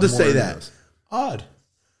gotta look I'll just more say into that. this. Odd.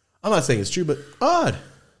 I'm not saying it's true, but odd.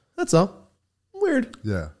 That's all. Weird.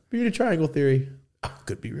 Yeah. Bermuda Triangle theory.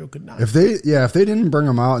 Could be real, could not. If they didn't bring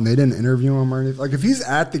him out and they didn't interview him or anything, like if he's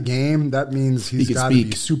at the game, that means he's can got to be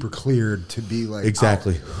speak. super cleared to be like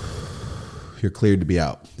Exactly. out. You're cleared to be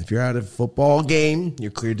out. If you're at a football game,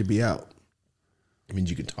 you're cleared to be out. It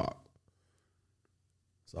means you can talk.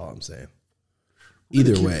 That's all I'm saying.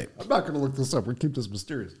 Either way. I'm not going to look this up. We keep this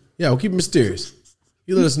mysterious. Yeah, we'll keep it mysterious.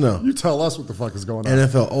 You let us know. You tell us what the fuck is going on.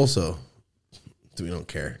 NFL also We don't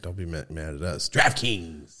care. Don't be mad at us.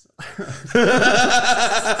 DraftKings.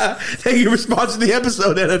 Thank you for sponsoring the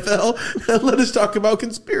episode, NFL. Let us talk about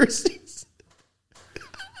conspiracies.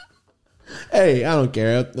 Hey, I don't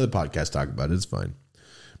care. The podcast talk about it. It's fine.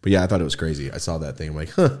 But yeah, I thought it was crazy. I saw that thing. I'm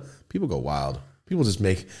like, people go wild. People just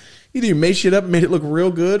either you made shit up and made it look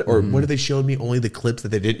real good, or what if they showed me only the clips that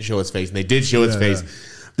they didn't show his face and they did show his face?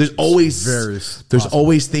 There's always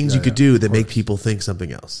things you could do that make people think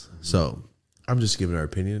something else. So I'm just giving our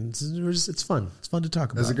opinion. It's fun. It's fun to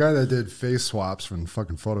talk about. As a guy that did face swaps from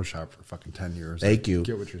fucking Photoshop for fucking 10 years. Thank you.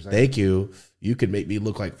 Get what you're saying. Thank you. You could make me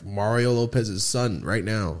look like Mario Lopez's son right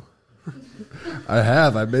now.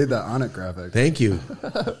 I made that on it graphic. Thank you.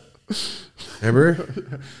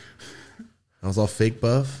 Remember? I was all fake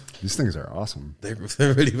buff. These things are awesome. They're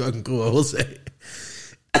really fucking cool, I will say.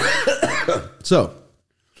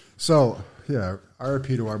 So, yeah, RIP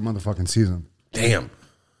to our motherfucking season. Damn.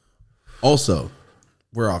 Also,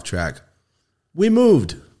 we're off track. We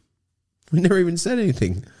moved. We never even said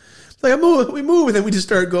anything. Like, we moved, and then we just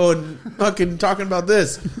started going, fucking talking about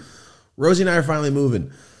this. Rosie and I are finally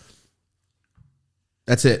moving.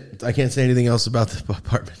 That's it. I can't say anything else about the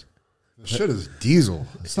apartment. This shit is diesel.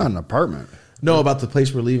 It's not an apartment. No, about the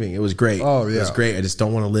place we're leaving. It was great. Oh, yeah. It was great. I just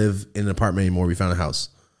don't want to live in an apartment anymore. We found a house.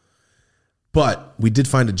 But we did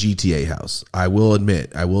find a GTA house. I will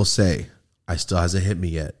admit, I will say, it still hasn't hit me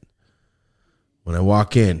yet. When I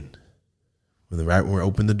walk in, when we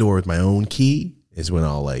open the door with my own key, is when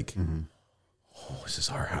I'll like, oh, this is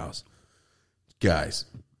our house. Guys,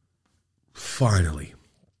 finally.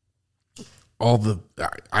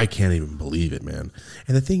 I can't even believe it, man.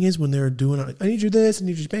 And the thing is, when they're doing, I need you this, I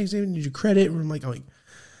need your bank statement, I need your credit. And I'm like,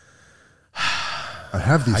 I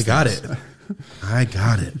have these. I got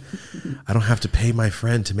it. I don't have to pay my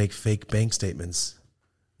friend to make fake bank statements.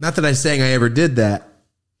 Not that I'm saying I ever did that.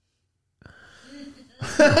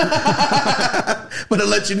 But I'll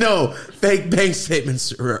let you know, fake bank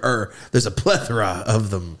statements are there's a plethora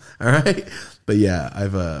of them. All right. But yeah, I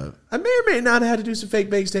may or may not have had to do some fake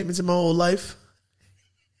bank statements in my whole life.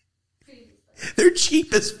 They're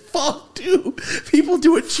cheap as fuck, too. People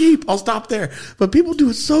do it cheap. I'll stop there. But people do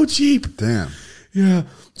it so cheap. Damn. Yeah.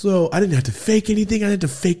 So I didn't have to fake anything. I didn't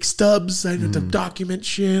have to fake stubs. I didn't have to document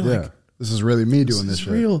shit. Yeah. This is really me doing this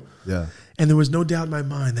shit. Real. Yeah. And there was no doubt in my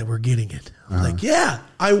mind that we're getting it. I'm like, yeah,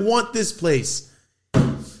 I want this place.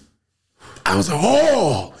 I was like,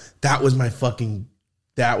 oh, that was my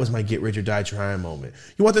get rich or die trying moment.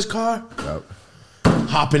 You want this car? Yep.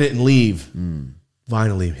 Hop in it and leave.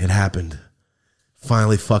 Finally, it happened.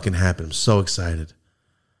 Finally fucking happened. I'm so excited.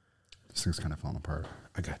 This thing's kind of falling apart.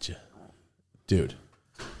 I got you. Dude.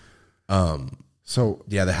 So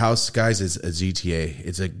yeah, the house, guys, is a GTA.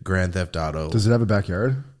 It's a Grand Theft Auto. Does it have a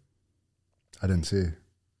backyard? I didn't see.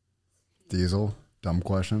 Diesel? Dumb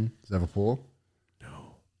question. Does it have a pool?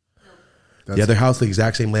 No. That's the other house, the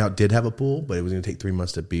exact same layout, did have a pool, but it was going to take 3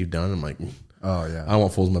 months to be done. I'm like, oh, yeah. I don't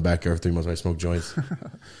want fools in my backyard for 3 months when I smoke joints.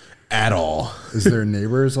 At all. Is there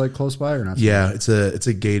neighbors like close by or not? Yeah, it's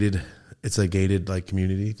a gated like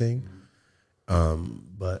community thing.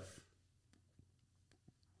 But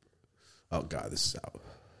oh god, this is out.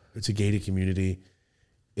 It's a gated community.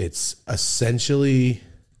 It's essentially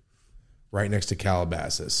right next to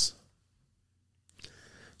Calabasas.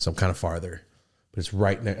 So I'm kind of farther, but it's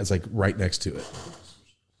it's like right next to it.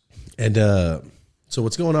 And so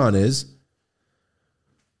what's going on is,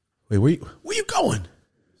 wait, where you going?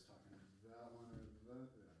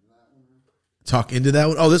 Talk into that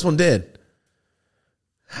one? Oh, this one did.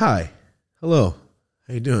 Hi. Hello.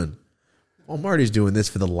 How you doing? Well, Marty's doing this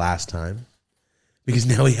for the last time because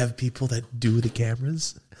now we have people that do the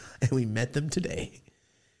cameras and we met them today.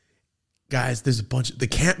 Guys, there's a bunch of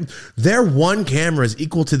their one camera is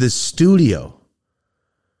equal to this studio.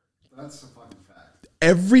 That's a fucking fact.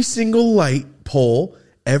 Every single light pole,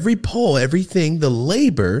 everything, the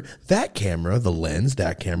labor, that camera, the lens,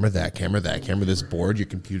 that camera, this board, your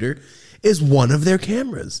computer, is one of their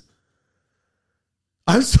cameras.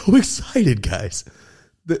 I'm so excited, guys.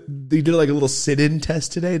 They did like a little sit-in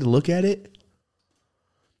test today to look at it.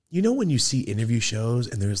 You know when you see interview shows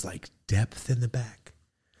and there's like depth in the back?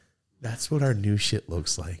 That's what our new shit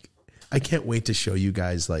looks like. I can't wait to show you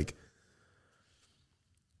guys. Like,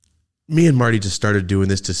 me and Marty just started doing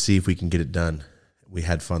this to see if we can get it done. We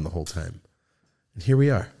had fun the whole time. And here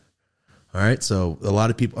we are. All right, so a lot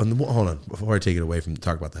of people, hold on, before I take it away from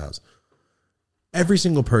talk about the house. Every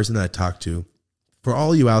single person that I talked to, for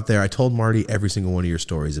all you out there, I told Marty every single one of your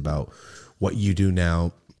stories about what you do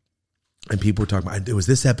now. And people were talking about, it was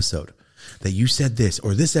this episode. that you said this,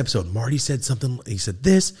 or this episode, Marty said something, he said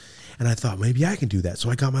this, and I thought maybe I can do that. So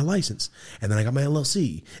I got my license, and then I got my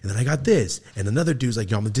LLC, and then I got this, and another dude's like,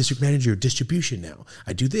 yo, I'm the district manager of distribution now.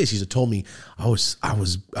 I do this. He's told me I was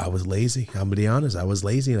lazy. I'm gonna be honest, I was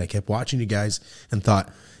lazy, and I kept watching you guys and thought,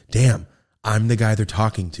 damn, I'm the guy they're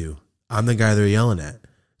talking to. I'm the guy they're yelling at,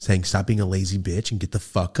 saying stop being a lazy bitch and get the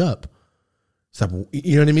fuck up. Stop.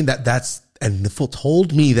 You know what I mean? And the fool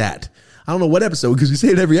told me that. I don't know what episode, because we say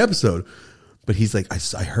it every episode. But he's like,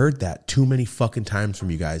 I heard that too many fucking times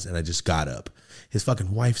from you guys, and I just got up. His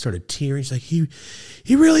fucking wife started tearing. She's like, he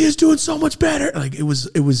really is doing so much better. Like, it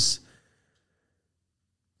was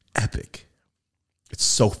epic. It's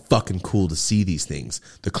so fucking cool to see these things.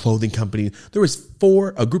 The clothing company. There was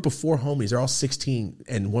a group of 4 homies. They're all 16,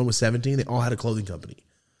 and one was 17. They all had a clothing company.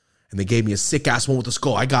 And they gave me a sick ass one with the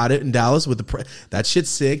skull. I got it in Dallas with that shit's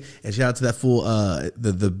sick. And shout out to that fool.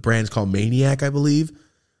 The brand's called Maniac, I believe.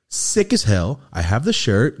 Sick as hell. I have the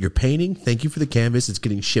shirt. You're painting. Thank you for the canvas. It's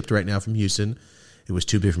getting shipped right now from Houston. It was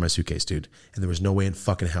too big for my suitcase, dude. And there was no way in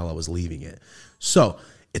fucking hell I was leaving it. So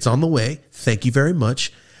it's on the way. Thank you very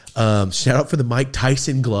much. Shout out for the Mike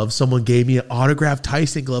Tyson glove. Someone gave me an autographed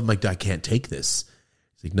Tyson glove. I'm like, I can't take this.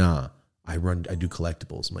 He's like, nah, I do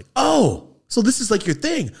collectibles. I'm like, oh, so this is like your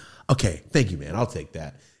thing. Okay, thank you, man. I'll take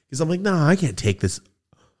that. Because I'm like, nah, I can't take this.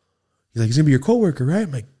 He's like, he's going to be your coworker, right?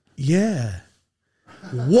 I'm like, yeah.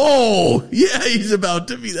 Whoa. Yeah, he's about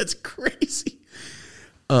to be. That's crazy.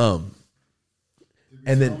 And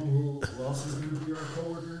then who else is going to be our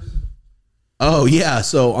coworkers? Oh yeah,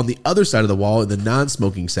 so on the other side of the wall in the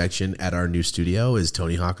non-smoking section at our new studio is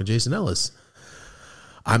Tony Hawk and Jason Ellis.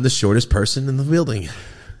 I'm the shortest person in the building.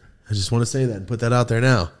 I just want to say that and put that out there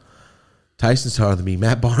now. Tyson's taller than me.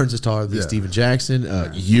 Matt Barnes is taller than Steven Jackson.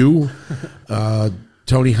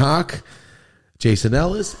 Tony Hawk, Jason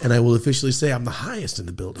Ellis, and I will officially say I'm the highest in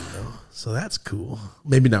the building, though. So that's cool.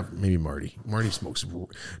 Maybe not. Maybe Marty. Marty smokes.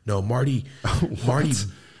 No, Marty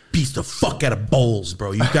beats the fuck out of bowls,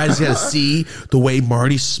 bro. You guys got to see the way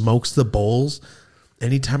Marty smokes the bowls.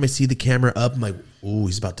 Anytime I see the camera up, I'm like, ooh,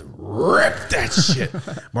 he's about to rip that shit.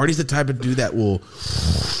 Marty's the type of dude that will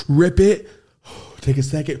rip it, take a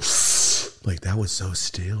second, like, that was so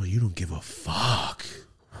still. You don't give a fuck.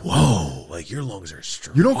 Whoa, like your lungs are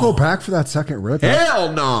strong. You don't go back for that second rip?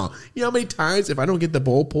 Hell no. You know how many times if I don't get the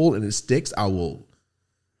bowl pulled and it sticks, I will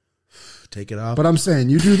take it off. But I'm saying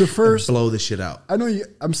you do the first, blow the shit out. I know you.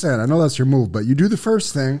 I'm saying I know that's your move, but you do the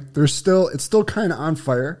first thing. It's still kind of on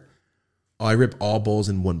fire. Oh, I rip all bowls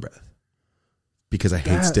in one breath because I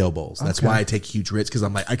hate stale bowls. That's why I take huge rips, because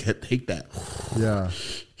I'm like, I can't take that. Yeah.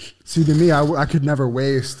 See, to me, I could never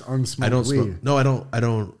waste unsmoked I don't weed. smoke. No,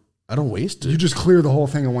 I don't waste it. You just clear the whole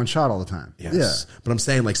thing in one shot all the time. Yes. Yeah. But I'm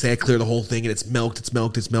saying, like, say I clear the whole thing and it's milked,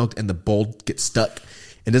 and the bowl gets stuck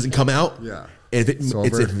and doesn't come out. Yeah. And if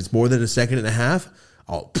it's more than a second and a half,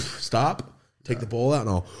 I'll stop, take the bowl out, and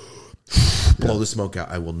I'll blow the smoke out.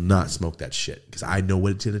 I will not smoke that shit because I know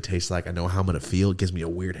what it's going to taste like. I know how I'm going to feel. It gives me a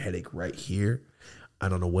weird headache right here. I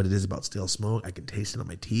don't know what it is about stale smoke. I can taste it on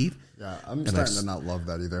my teeth. Yeah, I'm starting to not love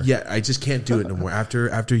that either. Yeah, I just can't do it no more.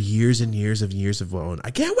 After years and years of going,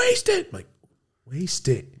 I can't waste it. I'm like, waste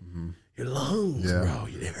it. Mm-hmm. Your lungs, bro.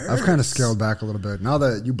 It hurts. I've kind of scaled back a little bit. Now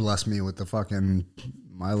that you bless me with the fucking,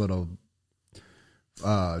 my little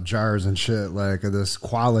jars and shit, like this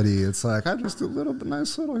quality, it's like I just do a little bit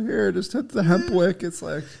nice little here, just hit the hemp wick. It's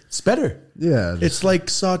like, it's better. Yeah, it's like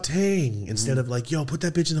sauteing instead of like, yo, put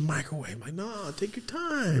that bitch in the microwave. I'm like, no, take your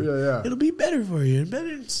time. Yeah. It'll be better for you and better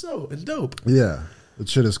and dope. Yeah, that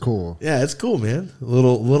shit is cool. Yeah, it's cool, man.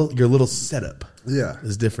 Your little setup. Yeah,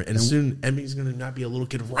 is different. And soon Emmy's gonna not be a little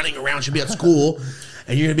kid running around. She'll be at school,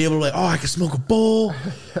 and you're gonna be able to like, oh, I can smoke a bowl.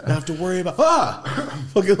 Not have to worry about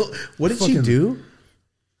what did she do?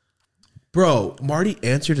 Bro, Marty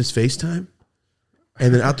answered his FaceTime,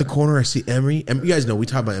 and then out the corner I see Emmy. And you guys know we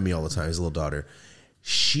talk about Emmy all the time, his little daughter.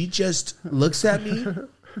 She just looks at me,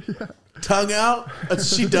 tongue out,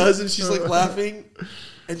 as she does, and she's like laughing,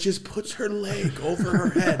 and just puts her leg over her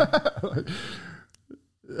head.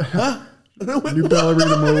 Huh? New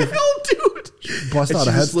ballerina move. Dude. Bust out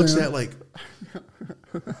a headstand. Looks at like,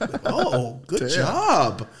 oh, good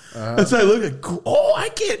job. That's why I look like, oh, I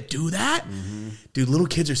can't do that. Mm-hmm. Dude, little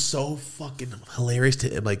kids are so fucking hilarious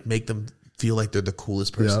to like make them feel like they're the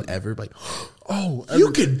coolest person ever. Like, oh,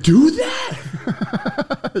 you can do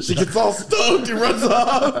that? She gets all stoked and runs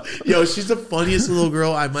off. Yo, she's the funniest little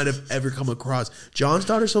girl I might have ever come across. John's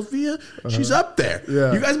daughter, Sophia, she's up there.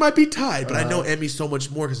 Yeah. You guys might be tied, but I know Emmy's so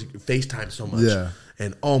much more because you FaceTime so much. Yeah.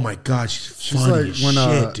 And oh my God, she's funny like as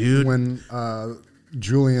shit, dude. When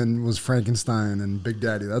Julian was Frankenstein and Big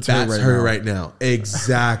Daddy. That's her right now.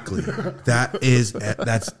 Exactly.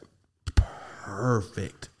 That's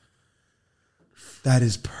perfect. That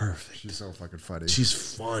is perfect. She's so fucking funny. She's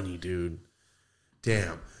funny, dude.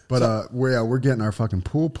 Damn. But we're getting our fucking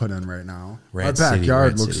pool put in right now. Red our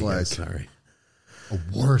backyard City, looks like sorry. a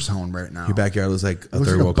war zone right now. Your backyard looks like a looks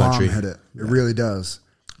third like world a bomb country. hit it. It really does.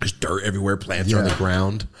 There's dirt everywhere. Plants are on the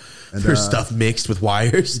ground. And, There's stuff mixed with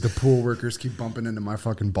wires. The pool workers keep bumping into my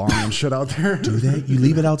fucking barn and shit out there. Do they? You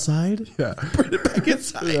leave it outside? Yeah. Bring it back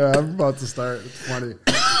inside. Yeah, I'm about to start. It's funny.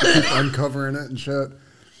 I keep uncovering it and shit.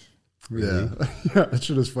 Really? Yeah, that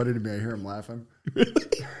shit is funny to me. I hear him laughing.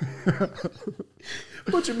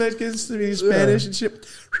 Bunch of Mexicans speaking Spanish and shit.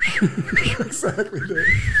 Exactly, dude.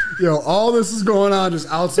 Yo, all this is going on just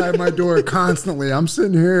outside my door constantly. I'm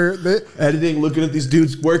sitting here Editing, looking at these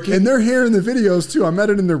dudes working. and they're hearing the videos too. I'm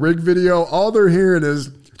editing the rig video. All they're hearing is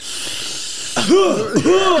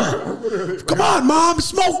Come on, Mom,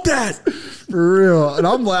 smoke that. for real. And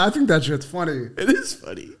I'm like, I think that shit's funny. It is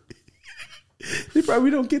funny. They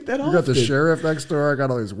probably don't get that You often. got the sheriff next door. I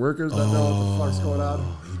got all these workers that know what the fuck's going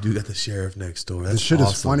on. You do got the sheriff next door. That's This shit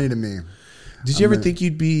awesome. is funny to me. Did you ever think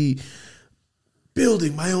you'd be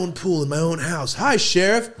building my own pool in my own house? Hi,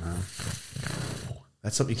 Sheriff.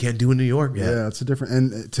 That's something you can't do in New York. Yeah, it's a different.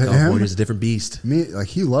 And to California's him, a different beast. me, like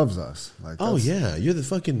he loves us. Like, Oh that's- yeah, you're the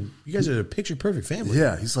fucking. You guys are a picture perfect family.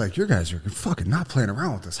 yeah. He's like, you guys are fucking not playing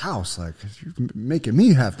around with this house. Like, you're making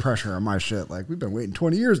me have pressure on my shit. Like, we've been waiting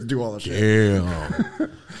 20 years to do all this shit.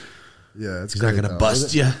 Damn. Yeah, it's He's not great, gonna though.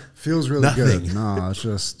 bust you. Feels really Nothing. good. No, it's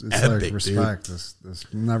just it's Epic, like respect. This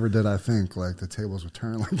never did I think like the tables would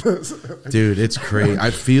turn like this. Dude, it's crazy.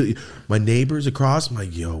 I feel my neighbors across. I'm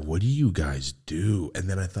like, yo, what do you guys do? And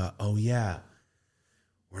then I thought, oh yeah,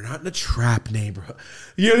 we're not in a trap neighborhood.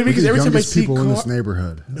 You know what I mean? Because every time I see people in this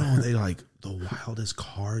neighborhood, no, they like the wildest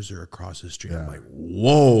cars are across the street. Yeah. I'm like,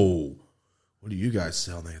 whoa, what do you guys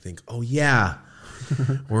sell? And I think, oh yeah,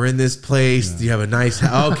 we're in this place. Do you have a nice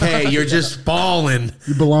house? Okay, you're just falling.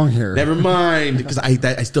 you belong here. Never mind, because I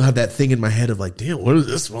still have that thing in my head of like, damn, what does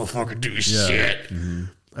this motherfucker do? Shit. Mm-hmm.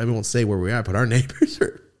 I won't say where we are, but our neighbors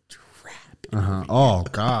are trapping. Oh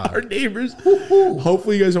God. Our neighbors.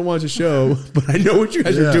 Hopefully, you guys don't watch the show, but I know what you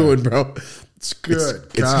guys are doing, bro. It's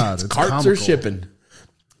Good God, it's carts comical. are shipping.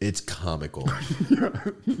 It's comical.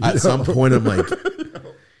 At some point, I'm like,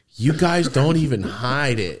 you guys don't even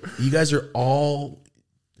hide it. You guys are all.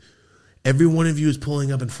 Every one of you is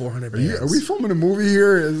pulling up in 400 bands. Are we filming a movie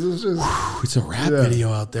here? Is this just It's a rap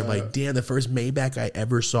video out there. I'm like, damn, the first Maybach I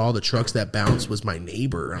ever saw, the trucks that bounced, was my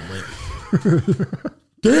neighbor. I'm like,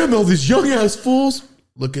 damn, all these young ass fools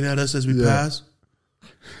looking at us as we pass.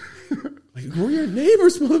 Like, we're your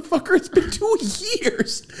neighbors, motherfucker. It's been 2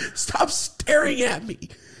 years. Stop staring at me.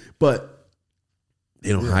 But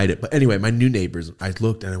they don't hide it. But anyway, my new neighbors, I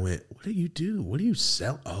looked and I went, what do you do? What do you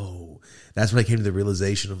sell? Oh, that's when I came to the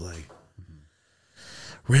realization of like,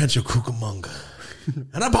 Rancho Cucamonga.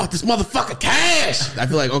 And I bought this motherfucker cash. I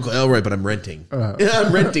feel like Uncle Elroy, but I'm renting. Yeah,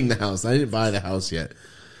 I'm renting the house. I didn't buy the house yet.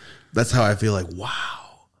 That's how I feel like,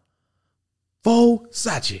 wow.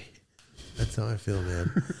 Versace. That's how I feel,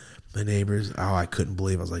 man. My neighbors, I couldn't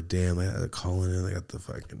believe. I was like, damn, they had the calling in. They got the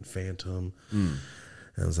fucking Phantom. And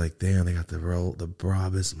I was like, damn, they got the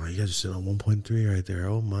Brabus. I'm like, you guys are sitting on 1.3 right there.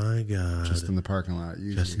 Oh my God. just in the parking lot?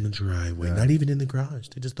 Just in the driveway. Not even in the garage.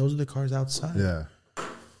 Those are the cars outside. Yeah.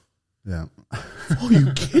 Yeah. Oh, are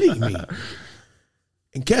you kidding me?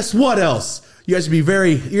 And guess what else? You guys are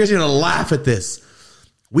gonna laugh at this.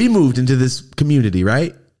 We moved into this community,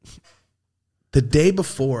 right? The day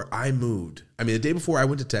before I moved, the day before I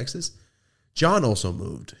went to Texas, John also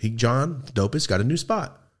moved. John Dopus got a new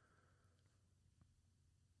spot.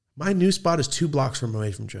 My new spot is 2 blocks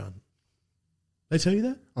away from John. Did I tell you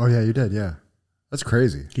that? Oh yeah, you did. Yeah. That's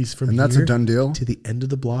crazy. He's from and that's here a done deal. to the end of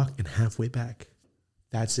the block and halfway back.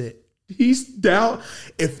 That's it. He's down.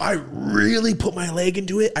 If I really put my leg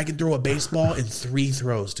into it, I can throw a baseball in 3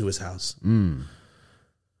 throws to his house.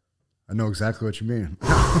 I know exactly what you mean.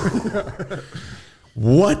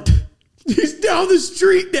 What? He's down the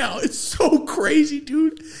street now. It's so crazy,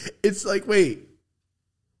 dude. It's like, wait.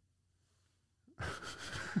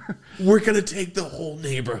 We're going to take the whole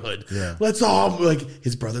neighborhood. Yeah. Let's all, like,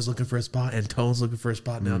 his brother's looking for a spot. Antone's looking for a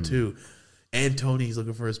spot now, too. And Tony's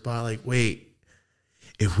looking for a spot. Like, wait.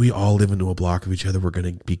 If we all live into a block of each other, we're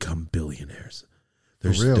going to become billionaires. For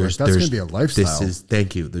real. That's going to be a lifestyle.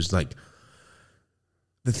 Thank you. There's like,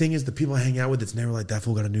 the thing is, the people I hang out with, it's never like, that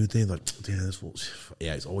fool got a new thing. Like, damn, this fool,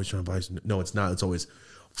 yeah, he's always trying to buy some. No, it's not. It's always,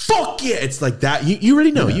 fuck yeah. It's like that. You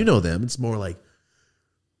already know. Yeah. You know them. It's more like,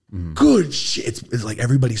 good shit. It's like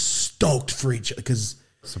everybody's stoked for each other because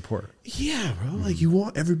support. Yeah, bro. Like you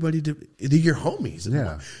want everybody to, they're your homies.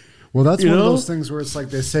 Yeah. Well, that's one of those things where it's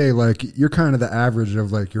like they say, like, you're kind of the average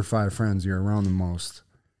of like your 5 friends you're around the most.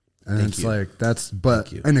 And it's like, that's,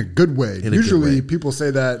 but in a good way. Usually people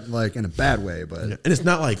say that like in a bad way, but. And it's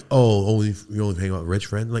not like, oh, you only hang out with rich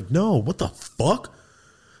friends. Like, no, what the fuck?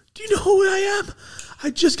 Do you know who I am? I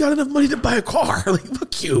just got enough money to buy a car. Like,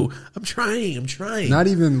 fuck you. I'm trying. Not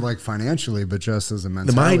even like financially, but just as a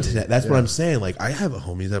mentality. The mindset. That's what I'm saying. Like, I have a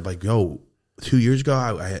homie that I'm like, yo, 2 years ago,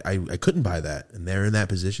 I couldn't buy that. And they're in that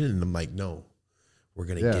position. And I'm like, no, we're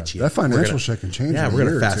going to get you. That financial shit can change. Yeah, we're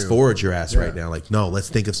going to fast forward your ass right now. Like, no, let's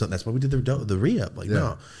think of something. That's why we did the re-up. Like,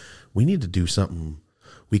 no, we need to do something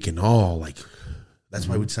we can all, like, that's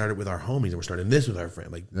why we started with our homies. And we're starting this with our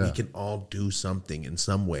friend. Like, we can all do something in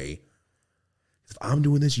some way. If I'm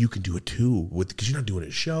doing this, you can do it too. Because you're not doing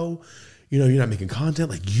a show. You know, you're not making content.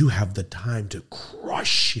 Like, you have the time to crush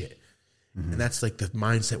shit. And that's like the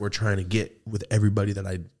mindset we're trying to get with everybody that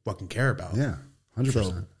I fucking care about. Yeah,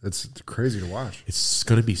 100%. It's crazy to watch. It's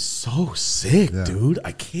going to be so sick, dude.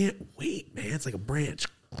 I can't wait, man. It's like a branch.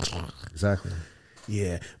 Exactly.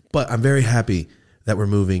 Yeah. But I'm very happy that we're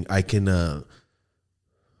moving. I can,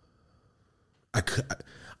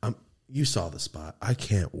 you saw the spot. I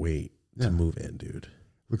can't wait to move in, dude.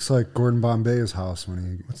 Looks like Gordon Bombay's house when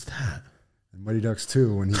he. What's that? In Mighty Ducks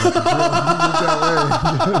 2 when he got the drill,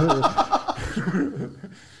 he moved that way.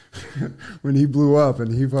 When he blew up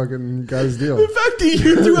and he fucking got his deal. The fact that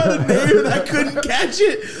you threw out a name and I couldn't catch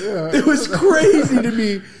it, it was crazy to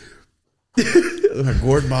me.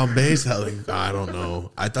 Gordon Bombay's house, like, I don't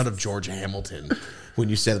know. I thought of George Hamilton when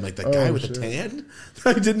you said, like, that guy with the tan.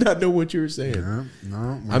 I did not know what you were saying. Yeah,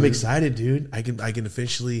 no, I'm excited, dude. I can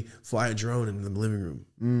officially fly a drone in the living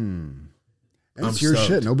room. And it's your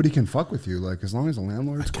shit. Nobody can fuck with you. Like, as long as the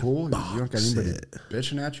landlord's cool, you don't got anybody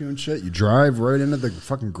bitching at you and shit. You drive right into the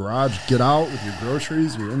fucking garage, get out with your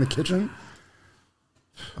groceries. You're in the kitchen.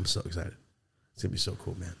 I'm so excited. It's gonna be so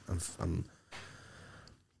cool, man. I'm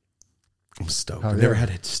stoked. I've never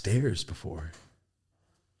had stairs before.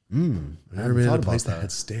 I've never been in a place that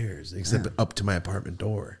had stairs, except up to my apartment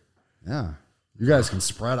door. Yeah, you guys can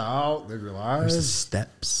spread out, live your lives. There's the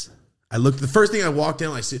steps. I looked. The first thing I walked in,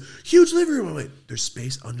 I see huge living room. I'm like, there's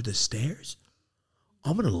space under the stairs.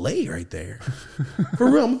 I'm gonna lay right there.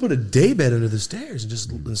 For real, I'm gonna put a day bed under the stairs and just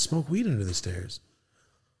smoke weed under the stairs.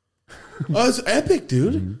 Oh, it's epic,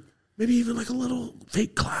 dude. Maybe even like a little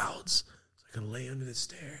fake clouds. So I can lay under the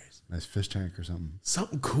stairs. Nice fish tank or something.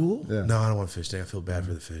 Something cool. Yeah. No, I don't want a fish tank. I feel bad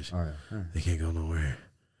for the fish. All right. They can't go nowhere.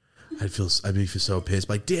 I'd be so pissed.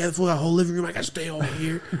 Like, damn, I got a whole living room. I gotta stay over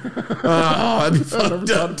here. I'd be fucked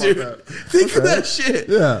up, dude. Think of that shit.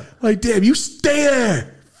 Yeah. Like, damn, you stay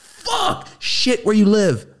there. Fuck. Shit where you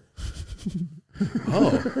live.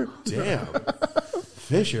 Oh, damn.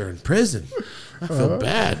 Fish are in prison. I feel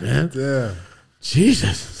bad, man. Yeah.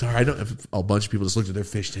 Jesus. Sorry, I don't. A bunch of people just looked at their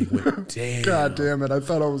fish tank and went, damn. God damn it. I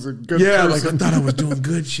thought I was a good person. like I thought I was doing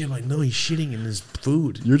good shit. Like, no, he's shitting in his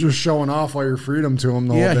food. You're just showing off all your freedom to him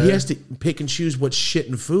the whole day. He has to pick and choose what's shit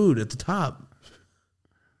and food at the top.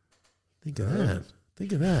 Think of that.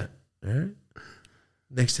 Think of that. All right?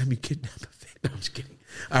 Next time you kidnap a fish. No, I'm just kidding.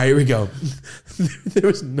 All right, here we go.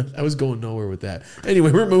 I was going nowhere with that.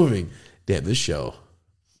 Anyway, we're moving. Damn, this show.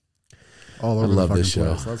 All over I love this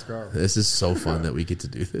show. Place. Let's go. This is so fun that we get to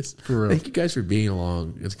do this. For real. Thank you guys for being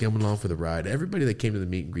along. It's coming along for the ride. Everybody that came to the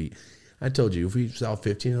meet and greet. I told you, if we saw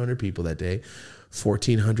 1,500 people that day,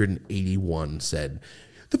 1,481 said,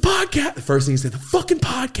 the podcast. The first thing he said, the fucking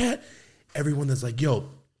podcast. Everyone that's like, yo,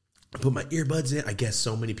 I put my earbuds in. I guess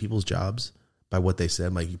so many people's jobs by what they said.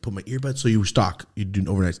 I'm like, you put my earbuds, so you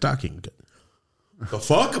do overnight stocking. The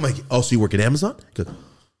fuck? I'm like, oh, so you work at Amazon? Good.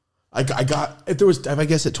 I got, if I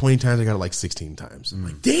guess at 20 times, I got it like 16 times. I'm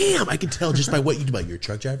like, damn, I can tell just by what you do. Like, you're a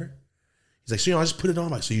truck driver? He's like, so, I just put it on.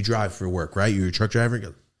 Like, so you drive for work, right? You're a truck driver? He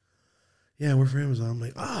goes, yeah, I work for Amazon. I'm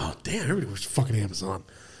like, oh, damn, everybody works for fucking Amazon.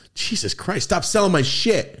 Jesus Christ, stop selling my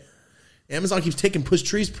shit. Amazon keeps taking Push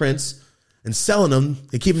Trees prints and selling them.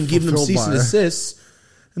 They keep giving them cease and desist,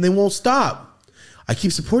 and they won't stop. I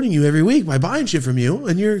keep supporting you every week by buying shit from you,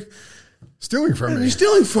 and you're stealing from me. You're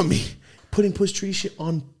stealing from me. Putting Push Tree shit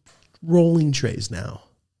on rolling trays now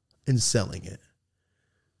and selling it.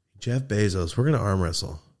 Jeff Bezos, we're going to arm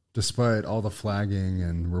wrestle. Despite all the flagging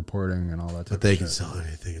and reporting and all that type But they of can shit. sell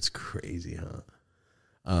anything. It's crazy,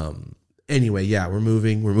 huh? Anyway, yeah, we're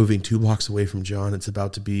moving. We're moving 2 blocks away from John. It's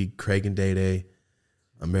about to be Craig and Day Day.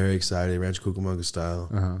 I'm very excited. Rancho Cucamonga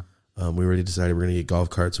style. We already decided we're going to get golf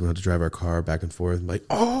carts. So we have to drive our car back and forth. I'm like,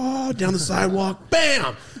 oh, down the sidewalk.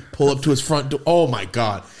 Bam. Pull up to his front door. Oh, my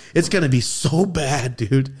God. It's going to be so bad,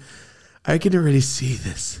 dude. I can already see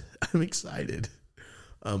this. I'm excited.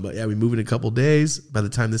 But yeah, we move in a couple days. By the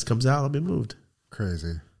time this comes out, I'll be moved.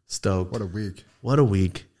 Crazy. Stoked. What a week. What a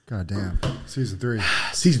week. God damn. Season 3.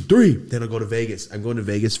 Season 3. Then I'll go to Vegas. I'm going to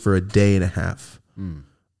Vegas for a day and a half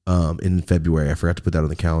in February. I forgot to put that on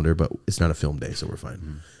the calendar, but it's not a film day, so we're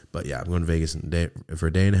fine. But yeah, I'm going to Vegas for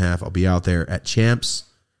a day and a half. I'll be out there at Champs.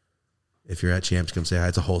 If you're at Champs, come say hi.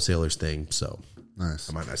 It's a wholesaler's thing, so nice.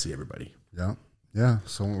 I might not see everybody. Yeah. Yeah.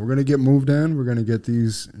 So we're going to get moved in. We're going to get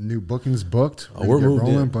these new bookings booked. We're moved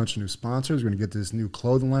in. A bunch of new sponsors. We're going to get this new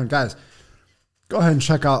clothing line. Guys, go ahead and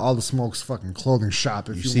check out All the Smoke's fucking clothing shop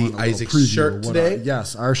if you see want a Isaac's preview shirt today?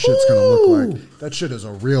 Yes, our shit's going to look like that. Shit is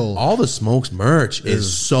a real. All the Smokes merch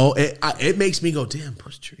is so it makes me go, damn,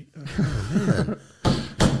 push tree. Oh man,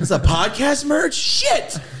 it's a podcast merch.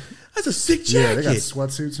 Shit, that's a sick jacket. Yeah, they got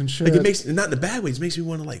sweatsuits and shit. Like it makes not in a bad way. It makes me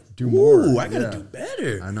want to like do more. I gotta do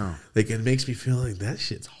better. I know. Like it makes me feel like that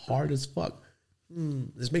shit's hard as fuck.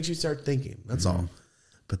 This makes you start thinking. That's all.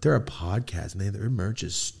 But they're a podcast and their merch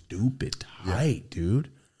is stupid tight, dude.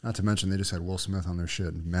 Not to mention they just had Will Smith on their shit,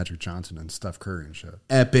 and Magic Johnson and Steph Curry and shit.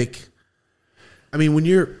 Epic. I mean, when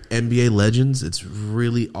you're NBA legends, it's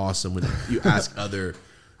really awesome when you ask other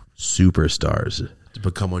superstars to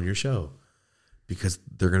become on your show because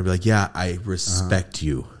they're going to be like, yeah, I respect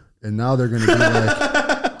you. And now they're going to be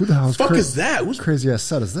like, who the hell is that? Who's crazy ass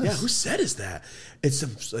set is this? Yeah, who said is that? It's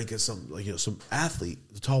some athlete,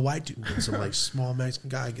 the tall white dude, and some like small Mexican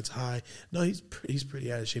guy gets high. No, he's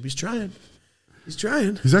pretty out of shape. He's trying.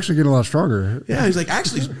 He's actually getting a lot stronger. Yeah, he's like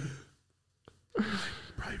actually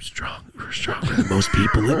probably stronger than most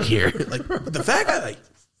people in here. Like the fat guy, like,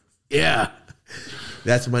 yeah.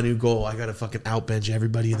 That's my new goal. I gotta fucking outbench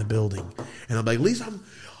everybody in the building, and I'm like, at least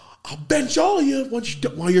I'll bench all of you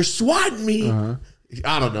while you're swatting me.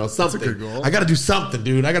 I don't know, something. That's a good goal. I got to do something,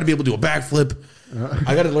 dude. I got to be able to do a backflip.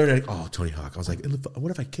 I got to learn. Tony Hawk. I was like, what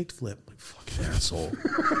if I kicked flip? I'm like, fucking asshole.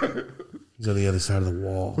 He's on the other side of the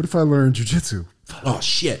wall. What if I learned jiu-jitsu? Oh,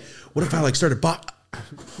 shit. What if I like started boxing?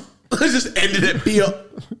 I just ended at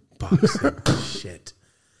boxing. Shit.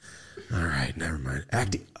 All right, never mind.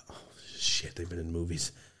 Acting. Oh, shit, they've been in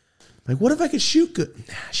movies. Like, what if I could shoot good?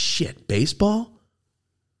 Nah, shit. Baseball?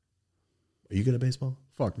 Are you good at baseball?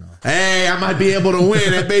 Fuck no. Hey, I might be able to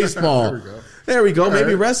win at baseball. There we go. Maybe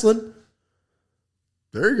right. Wrestling.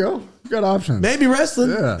 There you go. You got options. Maybe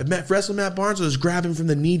wrestling. Yeah. If wrestling Matt Barnes, I'll just grab him from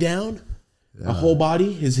the knee down. Yeah. A whole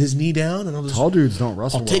body is his knee down, and I'll just tall dudes don't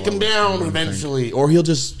wrestle. I'll take him down eventually, or he'll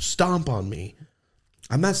just stomp on me.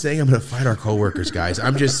 I'm not saying I'm going to fight our coworkers, guys.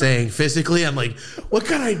 I'm just saying physically, I'm like, what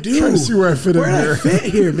can I do? Trying to see where I fit in here. Where I fit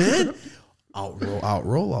here, man?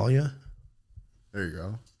 Outroll all you. There you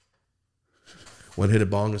go. One hit a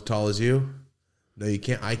bong as tall as you? No, you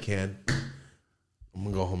can't. I can. I'm going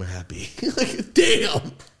to go home happy. Like,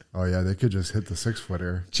 damn. Oh, yeah. They could just hit the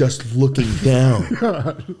 6-footer. Just looking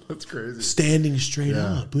down. That's crazy. Standing straight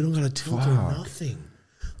up. We don't got to tilt or nothing.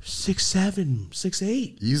 6'7",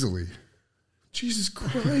 6'8". Easily. Jesus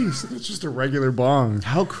Christ. It's just a regular bong.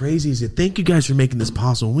 How crazy is it? Thank you guys for making this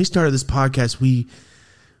possible. When we started this podcast,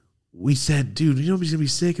 we said, dude, you know what's going to be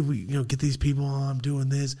sick if we get these people on doing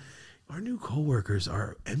this? Our new coworkers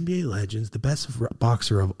are NBA legends, the best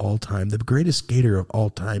boxer of all time, the greatest skater of all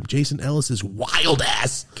time, Jason Ellis's wild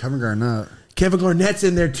ass. Kevin Garnett. Kevin Garnett's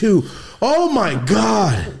in there too. Oh my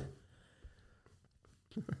God.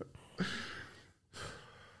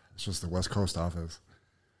 It's just the West Coast office.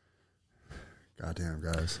 Goddamn,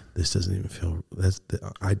 guys. This doesn't even feel...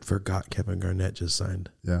 I forgot Kevin Garnett just signed.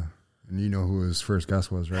 Yeah. And you know who his first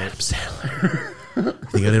guest was, right? Adam Sandler.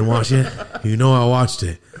 Think I didn't watch it? You know I watched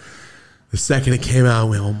it. The second it came out, I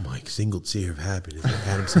went, oh my, single tear of happiness.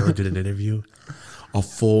 Adam Sandler did an interview. A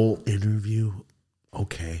full interview.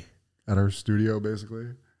 Okay. At our studio, basically.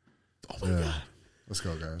 Oh my God. Let's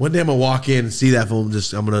go, guys. One day I'm going to walk in and see that film.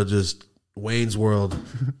 I'm going to just... Wayne's World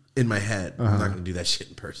in my head. I'm not going to do that shit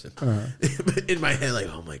in person. But in my head, like,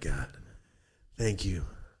 oh my God. Thank you.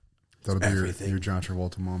 That'll be your John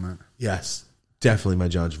Travolta moment. Yes. Definitely my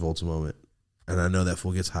John Travolta moment. And I know that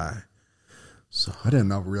fool gets high. So I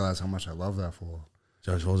didn't realize how much I love that fool.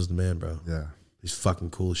 John Travolta's the man, bro. Yeah. He's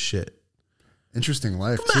fucking cool as shit. Interesting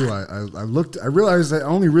life, too. I realized I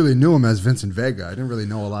only really knew him as Vincent Vega. I didn't really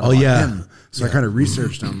know a lot about him. So I kind of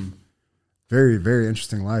researched him. Very, very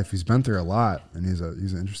interesting life. He's been through a lot, and he's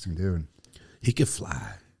an interesting dude. He could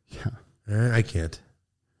fly. Yeah. I can't.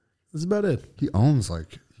 That's about it. He owns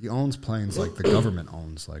planes like the government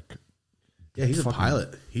owns. Like, yeah, he's a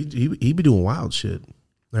pilot. He be doing wild shit.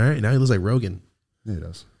 All right, now he looks like Rogan. Yeah, he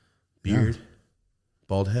does. Beard,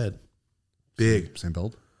 bald head, big. Same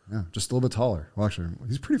build. Yeah, just a little bit taller. Well, actually,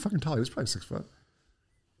 he's pretty fucking tall. He was probably 6 foot.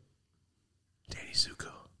 Danny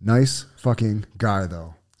Zuko. Nice fucking guy,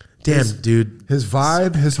 though. Damn, dude. His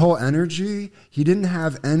vibe, his whole energy, he didn't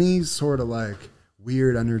have any sort of like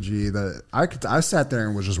weird energy that I sat there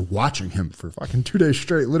and was just watching him for fucking 2 days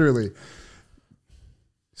straight, literally.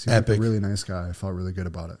 Seemed Epic. like a really nice guy. I felt really good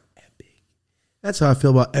about it. Epic. That's how I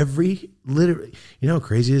feel about literally, you know how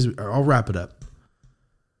crazy it is? I'll wrap it up.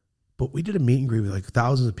 But we did a meet and greet with like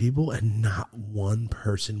thousands of people and not one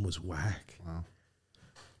person was whack. Wow.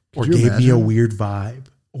 Or Could you gave me a imagine? weird vibe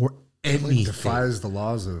or anything. Like defies the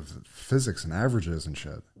laws of physics and averages and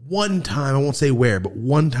shit. One time, I won't say where, but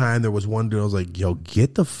one time there was one dude I was like, yo,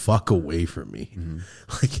 get the fuck away from me.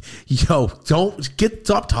 Like, yo,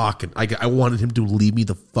 stop talking. I wanted him to leave me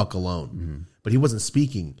the fuck alone. But he wasn't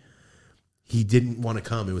speaking. He didn't want to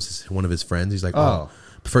come. It was one of his friends. He's like, oh.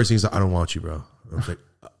 First thing he's like, I don't want you, bro. I was like,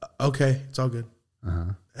 okay, it's all good.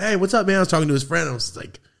 Hey, what's up, man? I was talking to his friend. I was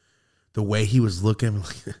like, the way he was looking,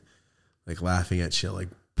 like laughing at shit, like,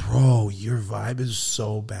 bro, your vibe is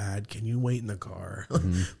so bad. Can you wait in the car?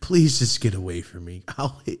 Please just get away from me.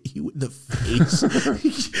 I'll hit you in the face.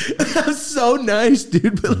 I'm so nice,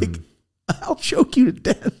 dude, but like, I'll choke you to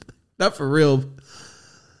death. Not for real.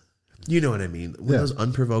 You know what I mean? When those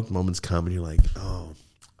unprovoked moments come and you're like, oh,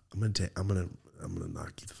 I'm gonna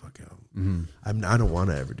knock you the fuck out. I don't want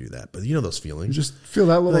to ever do that, but you know those feelings. You just feel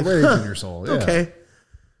that little rage in your soul. Yeah. Okay.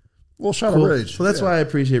 Little shot of rage. Well, that's why I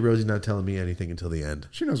appreciate Rosie not telling me anything until the end.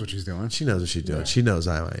 She knows what she's doing. She knows what she's doing. She knows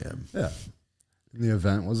how I am. Yeah. The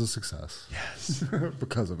event was a success. Yes.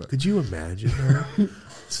 Because of it. Could you imagine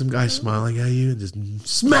some guy smiling at you and just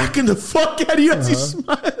smacking the fuck out of you as he's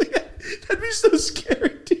smiling? That'd be so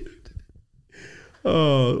scary, dude.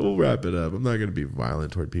 Oh, we'll wrap it up. I'm not going to be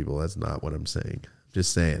violent toward people. That's not what I'm saying.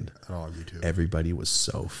 Just saying. At all, you too. Everybody was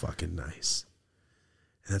so fucking nice.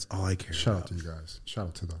 And that's all I care Shout about. out to you guys. Shout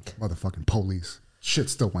out to the motherfucking police.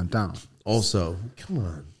 Shit still went down. Also, come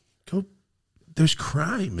on. Go. There's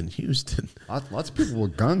crime in Houston. Lots of people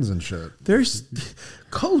with guns and shit. Did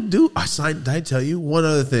I tell you one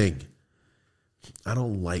other thing? I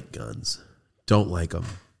don't like guns. Don't like them.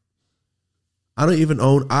 I don't even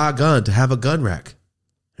own a gun to have a gun rack.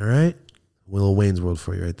 All right? Little Wayne's World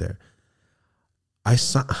for you right there.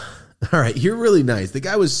 All right, you're really nice. The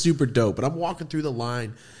guy was super dope, but I'm walking through the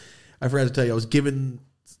line. I forgot to tell you, I was doing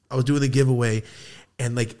the giveaway,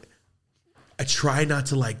 and like, I try not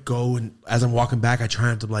to like go, and as I'm walking back, I try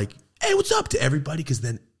not to like, hey, what's up to everybody? Because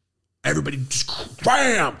then everybody just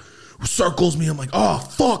bam circles me. I'm like, oh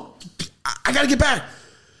fuck, I gotta get back.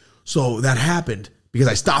 So that happened because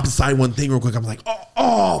I stopped and signed one thing real quick. I'm like,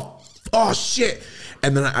 oh shit.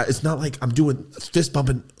 And then it's not like I'm doing fist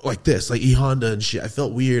bumping like this, like E Honda and shit. I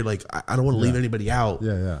felt weird. Like I don't want to leave anybody out.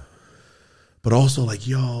 Yeah. But also like,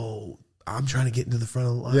 yo, I'm trying to get into the front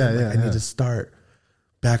of the line. I need to start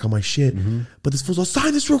back on my shit. But this fool's like,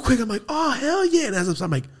 sign this real quick. I'm like, oh hell yeah. And as I'm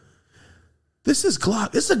like, this is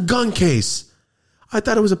Glock. This is a gun case. I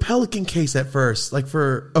thought it was a Pelican case at first, like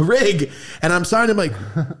for a rig. And I'm signing, like,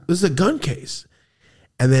 this is a gun case.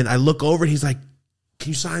 And then I look over and he's like, can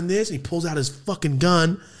you sign this? And he pulls out his fucking gun.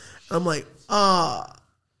 And I'm like,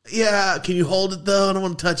 yeah, can you hold it though? I don't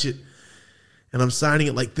want to touch it. And I'm signing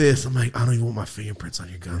it like this. I'm like, I don't even want my fingerprints on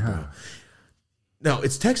your gun, bro. No,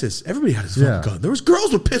 it's Texas. Everybody had his fucking gun. There was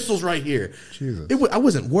girls with pistols right here. Jesus. I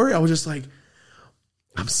wasn't worried. I was just like,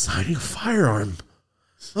 I'm signing a firearm.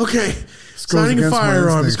 Okay. Signing a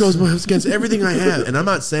firearm. This goes against everything I have. And I'm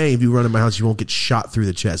not saying if you run in my house, you won't get shot through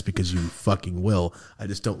the chest, because you fucking will. I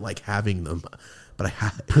just don't like having them. But I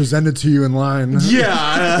have presented to you in line.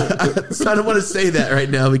 Yeah. So I don't want to say that right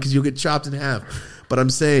now because you'll get chopped in half. But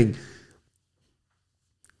I'm saying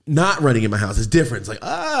not running in my house is different. It's like,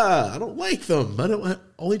 I don't like them.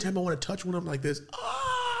 Only time I want to touch one, I'm like this.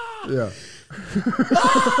 Yeah.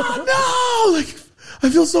 No. Like, I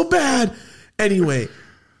feel so bad. Anyway.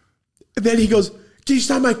 And then he goes, can you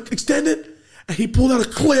sign my extended? And he pulled out a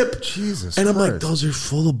clip. Jesus And I'm Christ. like, those are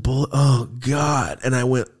full of bullets. Oh, God. And I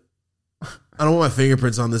went, I don't want my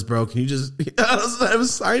fingerprints on this, bro. Can you just... I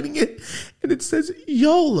was signing it, and it says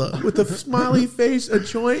YOLA with a smiley face, a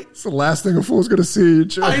joint. It's the last thing a fool's going to see.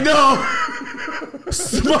 I know.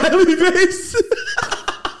 Smiley face.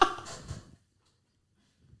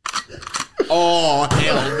 Oh,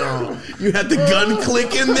 hell no. You had the gun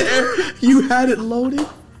click in there. You had it loaded.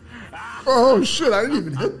 Oh, shit. I didn't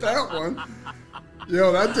even hit that one.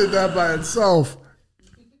 Yo, that did that by itself.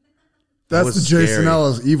 That's the Jason scary.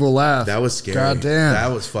 Ellis evil laugh. That was scary. God damn.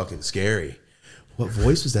 That was fucking scary. What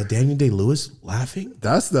voice was that? Daniel Day-Lewis laughing?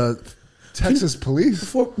 That's the Texas police.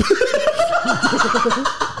 Before...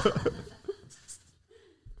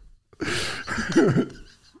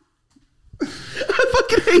 I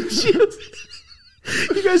fucking hate you.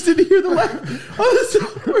 You guys didn't hear the laugh. Oh,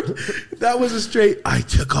 that was a straight, I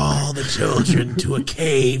took all the children to a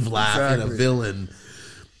cave laugh and a villain.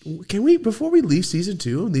 Can we, before we leave season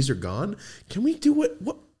 2 and these are gone, can we do what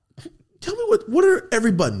tell me what are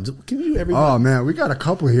every buttons? Can you do every button? Oh man, we got a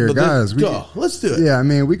couple here, guys. Let's do it. Yeah, I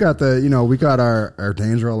mean, we got our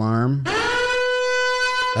danger alarm.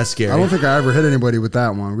 That's scary. I don't think I ever hit anybody with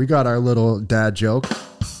that one. We got our little dad joke. What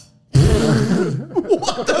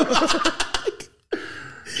the fuck?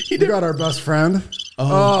 We got our best friend.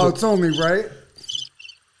 Oh, it's only right.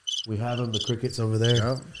 We have him, the crickets over there.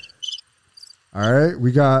 Yep. All right,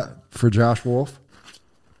 we got for Josh Wolf.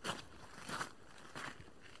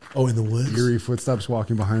 Oh, in the woods? Eerie footsteps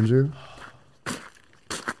walking behind you.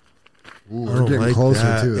 Ooh, we're getting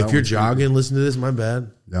closer, too. If you're jogging, listen to this, my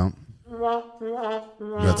bad. Yep. Got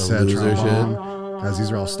the loser shit. Guys,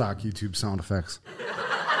 these are all stock YouTube sound effects.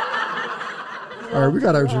 All right, we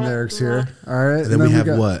got our generics here. All right. And then we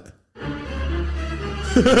have what?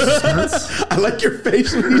 I like your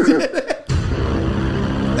face when you did it.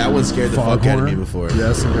 That one scared the fuck out of me before.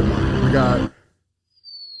 Yes, a good one. We got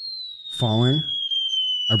falling.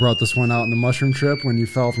 I brought this one out in the mushroom trip when you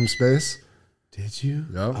fell from space. Did you?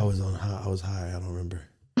 Yep. I was high. I don't remember.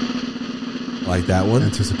 Like that one?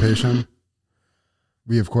 Anticipation.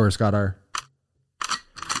 We, of course, got our...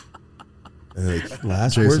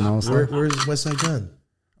 last Jason where's West Side Gun?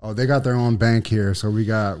 Oh, they got their own bank here, so we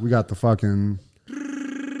got the fucking...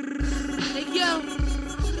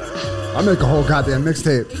 I make a whole goddamn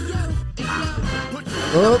mixtape.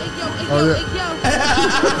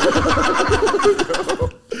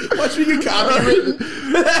 Watch me get copywritten.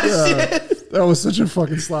 That was such a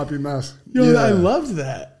fucking sloppy mess. Yo, I loved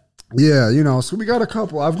that. Yeah, so we got a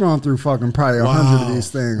couple. I've gone through fucking probably 100 of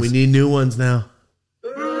these things. We need new ones now.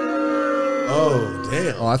 Oh,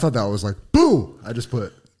 damn. Oh, I thought that was like, boo! I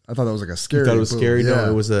thought that was like a scary. You thought it was boo. scary? Yeah.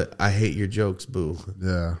 No, it was I hate your jokes, boo.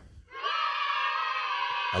 Yeah.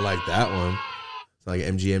 I like that one. It's like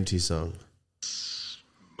an MGMT song.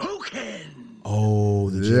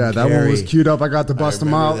 Oh, the Jim that one was queued up. I got to bust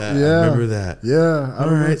them out. That. Yeah, I remember that. Yeah. All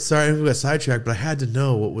right. Sorry, we got sidetracked, but I had to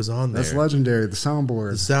know what was on there. That's legendary. The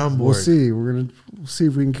soundboard. We'll see. We'll see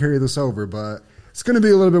if we can carry this over, but it's going to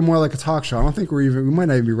be a little bit more like a talk show. I don't think we might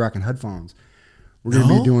not even be rocking headphones. We're going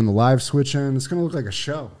to be doing the live switching. It's going to look like a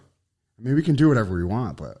show. I mean, we can do whatever we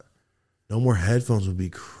want, but no more headphones would be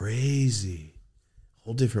crazy.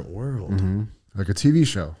 Whole different world. Mm-hmm. Like a TV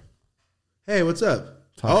show. Hey, what's up?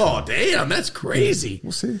 Talk show. Damn, that's crazy.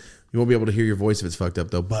 We'll see. You won't be able to hear your voice if it's fucked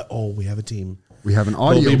up, though. But, we have a team. We have an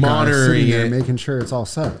audio guy sitting there it. making sure it's all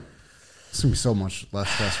set. It's going to be so much less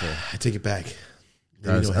stressful. I take it back.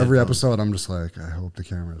 Guys, every episode, I'm just like, I hope the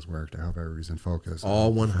cameras worked. I hope everybody's in focus.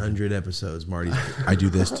 All 100 episodes, Marty. I do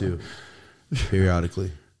this, too.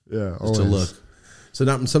 Periodically. Yeah, just to look. So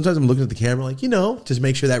sometimes I'm looking at the camera like, just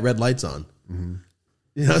make sure that red light's on. Mm-hmm.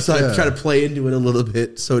 So I try to play into it a little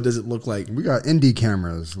bit so it doesn't look like... We got indie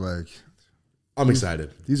cameras. I'm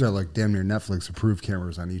excited. These are like damn near Netflix approved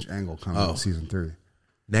cameras on each angle coming in season 3.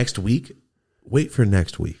 Next week? Wait for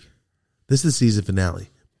next week. This is the season finale.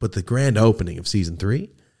 But the grand opening of season 3,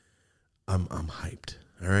 I'm hyped.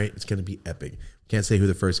 All right? It's going to be epic. Can't say who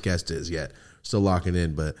the first guest is yet. Still locking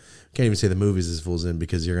in, but can't even say the movies this fool's in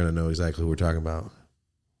because you're going to know exactly who we're talking about.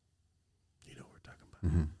 You know what we're talking about.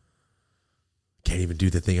 Mm-hmm. Can't even do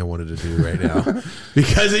the thing I wanted to do right now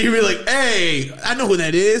because you'd be like, hey, I know who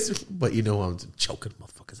that is, but I'm choking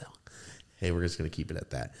motherfuckers out. Hey, we're just going to keep it at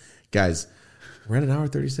that. Guys, we're at an hour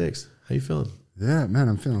 36. How you feeling? Yeah, man,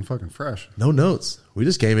 I'm feeling fucking fresh. No notes. We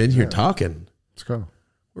just came in here talking. Let's go.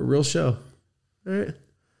 We're a real show. All right.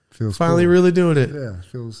 Feels finally cool. really doing it. Yeah,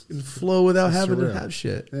 feels flow without having surreal. to have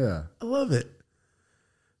shit. Yeah. I love it.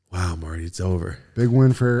 Wow, Marty, it's over. Big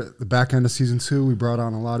win for the back end of season 2. We brought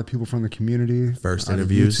on a lot of people from the community. First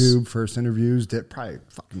interviews. First interviews. Did probably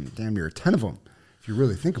fucking damn near 10 of them, if you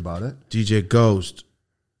really think about it. DJ Ghost,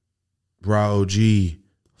 Raw OG,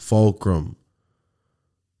 Fulcrum,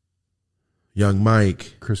 Young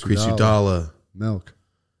Mike, Chris Udala, Milk.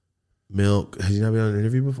 Has he not been on an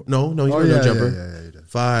interview before? No, he's on No Jumper. Yeah, he did.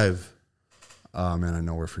 5. Oh, man, I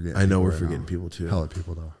know we're forgetting. We're forgetting people, too. Hella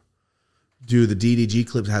people, though. Dude, the DDG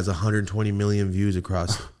clip has 120 million views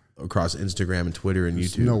across Instagram and Twitter and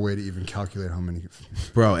There's YouTube. no way to even calculate how many.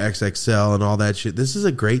 Bro, XXL and all that shit. This is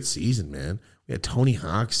a great season, man. We had Tony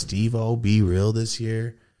Hawk, Steve-O, Be Real this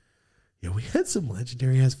year. Yeah, we had some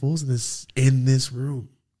legendary ass fools in this room.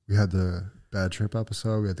 We had the bad trip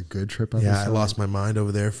episode. We had the good trip episode. Yeah, I lost my mind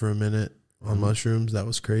over there for a minute on mushrooms. That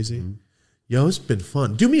was crazy. Yo, it's been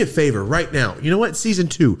fun. Do me a favor right now. You know what? Season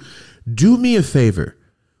 2. Do me a favor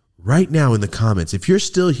right now in the comments. If you're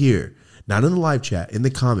still here, not in the live chat, in the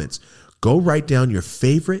comments, go write down your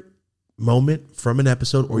favorite moment from an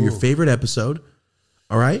episode or your favorite episode.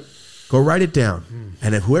 All right? Go write it down.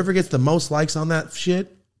 And if whoever gets the most likes on that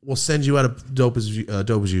shit, we'll send you out a dope as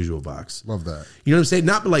usual box. Love that. You know what I'm saying?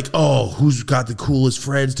 Not like, oh, who's got the coolest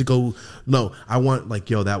friends to go. No, I want like,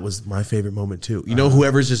 yo, that was my favorite moment too. You know,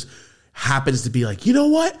 whoever's just happens to be like, you know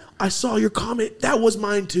what? I saw your comment. That was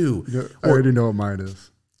mine too. You know, I already know what mine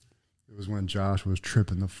is. It was when Josh was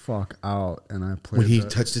tripping the fuck out and I played. When he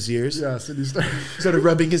touched his ears? Yes, and he started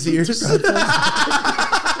rubbing his ears. He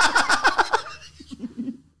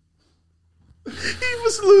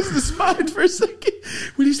was losing his mind for a second.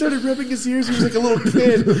 When he started rubbing his ears, he was like a little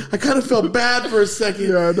kid. I kind of felt bad for a second.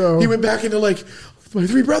 Yeah, I know. He went back into like, my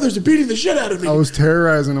 3 brothers are beating the shit out of me. I was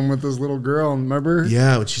terrorizing him with this little girl, remember?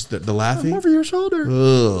 Yeah, when she's the laughing. I'm over your shoulder.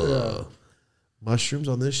 Yeah. Mushrooms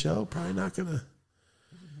on this show? Probably not going to.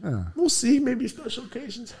 Yeah. We'll see. Maybe special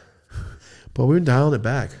occasions. But we've been dialing it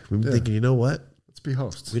back. We've been thinking, you know what? Let's be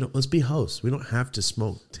hosts. Let's be hosts. We don't have to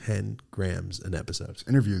smoke 10 grams an episode. Let's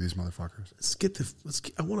interview these motherfuckers.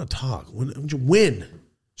 I want to talk. When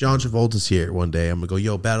John Travolta's here one day, I'm gonna go,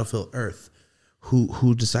 yo, Battlefield Earth.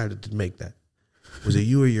 Who decided to make that? Was it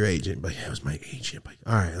you or your agent? But yeah, it was my agent. But,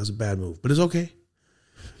 all right, that was a bad move, but it's okay.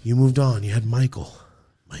 You moved on. You had Michael.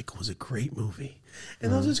 Michael was a great movie,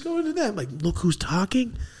 and I'll just go into that. Like, look who's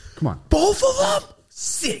talking. Come on, both of them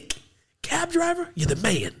sick. Cab driver, you're the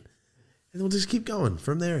man. And we'll just keep going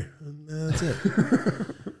from there. And that's it.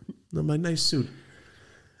 My nice suit.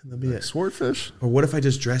 And that'll be it. Swordfish? Or what if I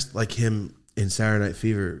just dressed like him in Saturday Night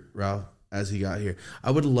Fever, Ralph, as he got here?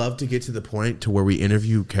 I would love to get to the point to where we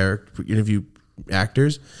interview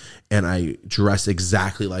actors, and I dress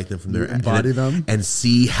exactly like them from their embody them, and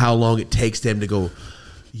see how long it takes them to go,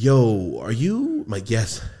 yo, are you? I'm like,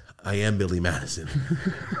 yes, I am Billy Madison.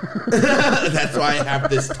 That's why I have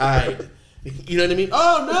this tied. You know what I mean?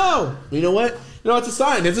 Oh, no. You know what? It's a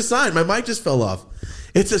sign. It's a sign. My mic just fell off.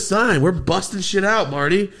 It's a sign. We're busting shit out,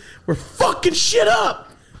 Marty. We're fucking shit up.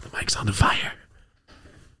 The mic's on the fire.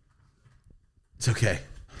 It's okay.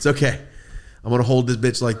 It's okay. I'm going to hold this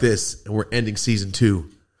bitch like this, and we're ending season 2.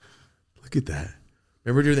 Look at that.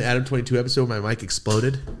 Remember during the Adam 22 episode, my mic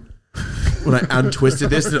exploded? When I untwisted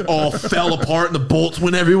this, and it all fell apart, and the bolts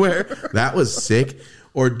went everywhere? That was sick.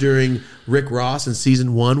 Or during Rick Ross in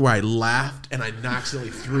season 1 where I laughed and I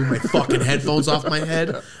accidentally threw my fucking headphones off my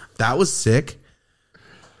head. That was sick.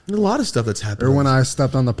 There's a lot of stuff that's happened. Or when I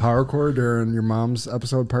stepped on the power cord during your mom's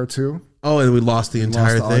episode part 2. Oh, and we lost the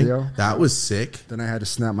entire thing. Audio. That was sick. Then I had to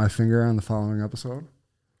snap my finger on the following episode.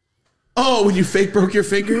 Oh, when you fake broke your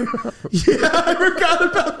finger? Yeah, I forgot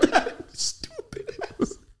about that. Stupid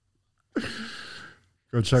ass.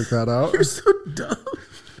 Go check that out. You're so dumb.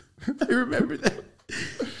 I remember that.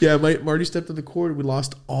 Yeah, Marty stepped on the cord. We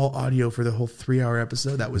lost all audio for the whole 3-hour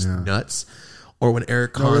episode. That was nuts. Or when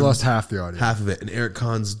Eric Kahn... we lost half the audio. Half of it. And Eric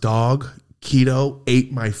Kahn's dog, Keto,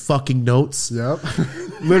 ate my fucking notes. Yep.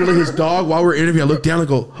 Literally, his dog, while we're interviewing, I looked down and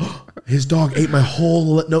go, oh, his dog ate my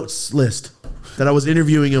whole notes list. That I was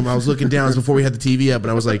interviewing him. I was looking down. It was before we had the TV up. And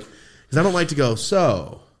I was like, because I don't like to go,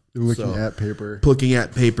 You're looking at paper. Looking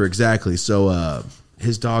at paper, exactly. So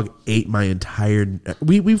his dog ate my entire...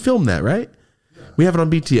 We filmed that, right? We have it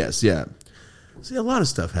on BTS, yeah. See, a lot of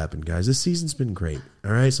stuff happened, guys. This season's been great.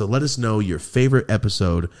 All right, so let us know your favorite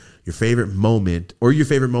episode, your favorite moment, or your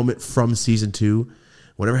favorite moment from season 2.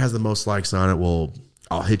 Whatever has the most likes on it,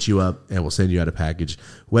 I'll hit you up and we'll send you out a package.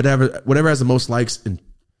 Whatever has the most likes in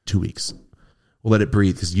 2 weeks, we'll let it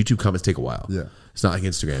breathe because YouTube comments take a while. Yeah, it's not like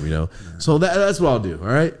Instagram, Yeah. So that's what I'll do. All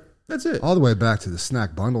right, that's it. All the way back to the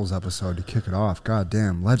Snack Bundles episode to kick it off.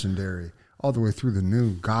 Goddamn, legendary. All the way through the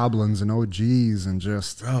new goblins and OGs and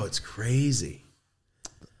just... Bro, it's crazy.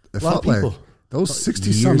 It felt like those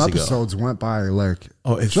 60-some episodes went by like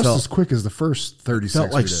as quick as the first 36. It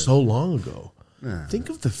felt like so long ago. Yeah. Think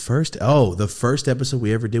of the first episode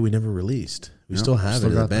we ever did we never released. We still have it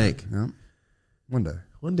in the bank. Yep.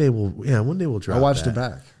 One day we'll drop I watched it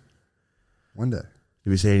back. One day. Did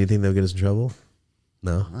we say anything that would get us in trouble?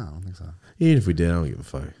 No? I don't think so. Even if we did, I don't give a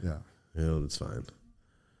fuck. Yeah. It's fine.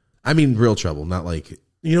 I mean, real trouble, not like,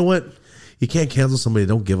 you know what? You can't cancel somebody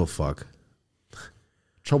that don't give a fuck.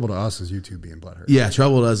 Trouble to us is YouTube being butthurt. Yeah,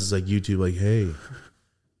 trouble to us is like YouTube, like, hey,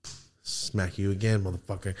 smack you again,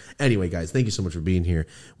 motherfucker. Anyway, guys, thank you so much for being here.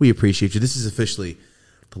 We appreciate you. This is officially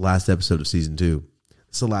the last episode of season 2.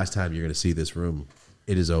 This is the last time you're going to see this room.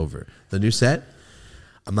 It is over. The new set,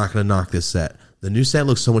 I'm not going to knock this set. The new set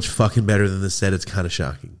looks so much fucking better than the set. It's kind of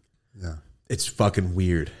shocking. Yeah. It's fucking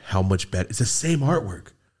weird how much better. It's the same artwork,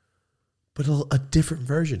 but a different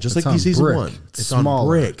version. Just It's like on season brick. 1. It's on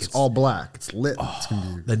smaller. brick. It's all black. It's lit. It's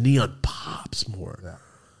gonna be, the neon pops more. yeah.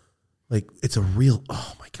 Like it's a real.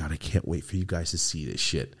 Oh my God! I can't wait for you guys to see this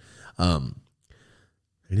shit.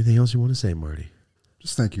 Anything else you want to say, Marty?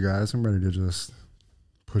 Just thank you guys. I'm ready to just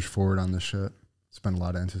push forward on this shit. It's been a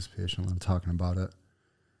lot of anticipation, a lot of talking about it.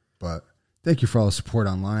 But thank you for all the support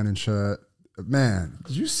online and shit. Man,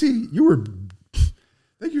 did you see?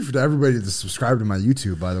 Thank you for everybody that subscribed to my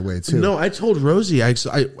YouTube, by the way, too. No, I told Rosie. I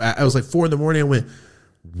was like 4 a.m. I went,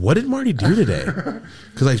 what did Marty do today?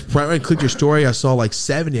 Because when I clicked your story, I saw like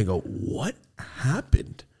 70. I go, what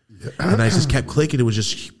happened? And I just kept clicking. It was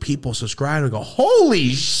just people subscribing. I go, holy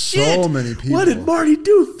shit. So many people. What did Marty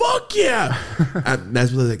do? Fuck yeah. And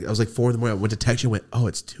that's what I was like 4 a.m. I went to text you and went, oh,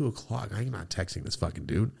 it's 2 o'clock. I'm not texting this fucking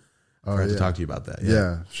dude. I have to talk to you about that.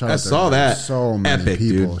 Yeah. I saw that. So many epic,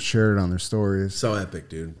 people dude. shared it on their stories. So epic,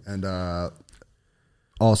 dude. And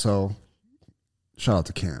also, shout out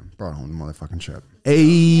to Cam. Brought home the motherfucking chip.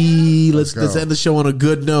 Hey, let's go. end the show on a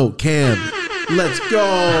good note. Cam, let's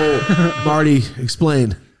go. Marty,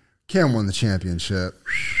 explain. Cam won the championship.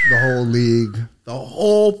 The whole league. The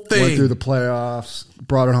whole thing. Went through the playoffs.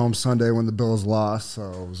 Brought it home Sunday when the Bills lost. So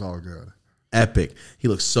it was all good. Epic. He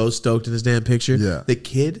looks so stoked in this damn picture. Yeah. The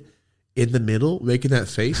kid in the middle making that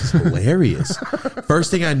face is hilarious.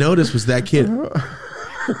 First thing I noticed was that kid.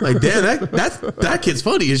 Like, damn, that kid's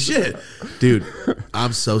funny as shit. Dude,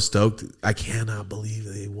 I'm so stoked. I cannot believe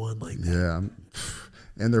they won like that. Yeah.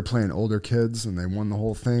 And they're playing older kids, and they won the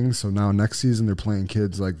whole thing. So now next season, they're playing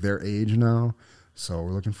kids like their age now. So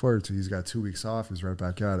we're looking forward to it. He's got 2 weeks off. He's right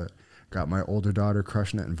back at it. Got my older daughter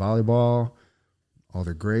crushing it in volleyball. All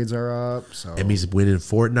their grades are up. So Emmy's winning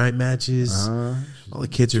Fortnite matches. All the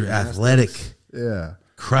kids are athletic. Yeah.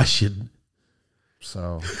 Crushing.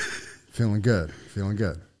 So feeling good. Feeling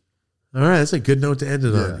good. All right, that's a good note to end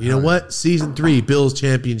it on. You know what? Season 3, Bills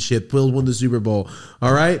championship. Bills won the Super Bowl.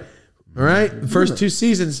 All right? All right? The first 2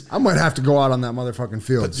 seasons. I might have to go out on that motherfucking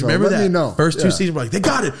field. So remember let that? me know. First 2 seasons, we're like, they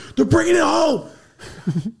got it. They're bringing it home.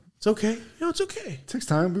 It's okay. It's okay. It takes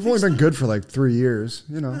time. We've only been good for like 3 years.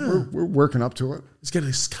 We're working up to it. It's going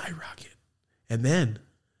to skyrocket. And then,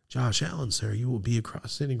 Josh Allen, sir, you will be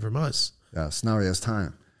across sitting from us. Yes, now he has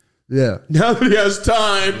time. Yeah. Now that he has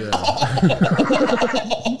time.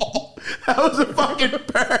 That was a fucking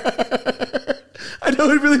bird. I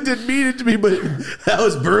know it really didn't mean it to be, but that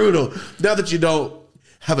was brutal. Now that you don't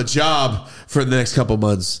have a job for the next couple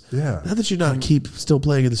months. Yeah. Now that you're not still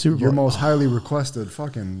playing in the Super Bowl. Your most highly requested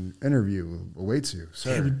fucking interview awaits you.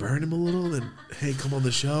 Sir. Hey, we burn him a little and hey, come on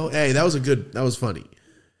the show. Hey, that was funny.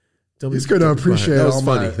 He's going to appreciate that was all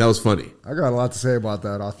funny. my... That was funny. I got a lot to say about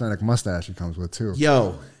that authentic mustache he comes with, too.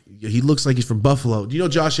 Yo, he looks like he's from Buffalo. Do you know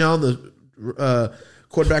Josh Allen, the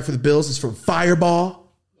quarterback for the Bills, is from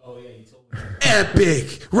Fireball? Oh, yeah, you told me.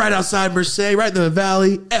 Epic. Right outside Marseille, right in the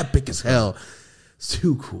valley. Epic as hell. It's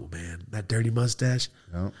too cool, man. That dirty mustache.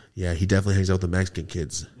 Yep. Yeah, he definitely hangs out with the Mexican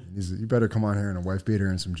kids. You better come on here in a wife beater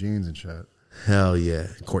and some jeans and shit. Hell yeah.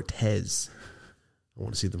 Cortez. I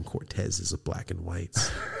want to see them Cortezes of black and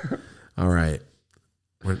whites. All right.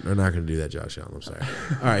 We're not going to do that, Josh Allen. I'm sorry.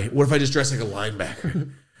 All right. What if I just dress like a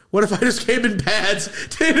linebacker? What if I just came in pads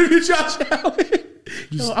to interview Josh Allen?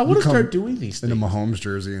 I want to start doing these things. In a Mahomes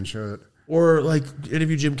jersey and shit. Or like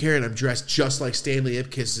interview Jim Carrey and I'm dressed just like Stanley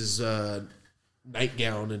Ipkiss's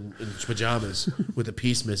nightgown and pajamas with a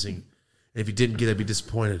piece missing. And if you didn't get it, I'd be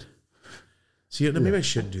disappointed. See, maybe I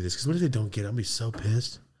shouldn't do this because what if they don't get it? I'll be so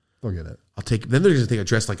pissed. They'll get it. Then they're going to think I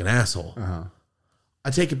dressed like an asshole. Uh-huh. I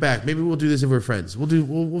take it back. Maybe we'll do this if we're friends.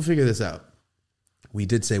 We'll figure this out. We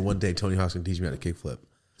did say one day Tony Hawk's going to teach me how to kickflip.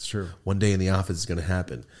 It's true. One day in the office is going to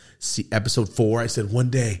happen. See, episode 4, I said one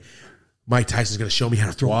day Mike Tyson's going to show me how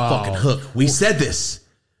to throw a fucking hook. We said this.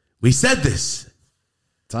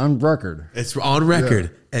 It's on record. It's on record.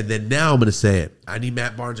 Yeah. And then now I'm going to say it. I need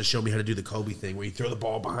Matt Barnes to show me how to do the Kobe thing where you throw the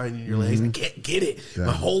ball behind your legs. I can't get it. Yeah.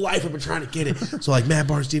 My whole life I've been trying to get it. So like Matt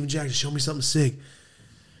Barnes, Steven Jackson, show me something sick.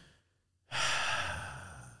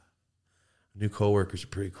 New coworkers are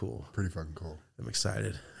pretty cool. Pretty fucking cool. I'm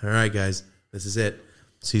excited. All right, guys. This is it.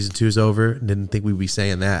 Season 2 is over. Didn't think we'd be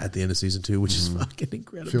saying that at the end of season 2, which is fucking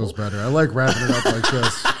incredible. Feels better. I like wrapping it up like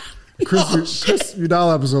this. Chris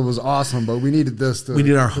Udall episode was awesome, but we needed this. We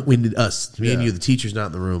need us. Me and you. The teacher's not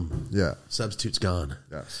in the room. Yeah. Substitute's gone.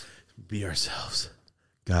 Yes. Be ourselves.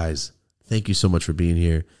 Guys, thank you so much for being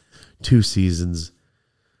here. 2 seasons.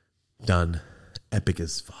 Done. Epic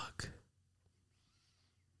as fuck.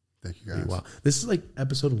 Thank you, guys. Wow. This is like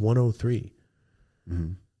episode 103.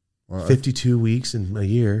 Well, 52 weeks in a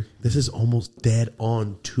year. This is almost dead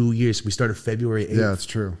on 2 years. We started February 8th. Yeah, it's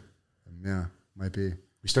true. Yeah, might be.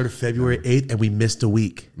 We started February 8th and we missed a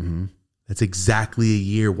week. That's exactly a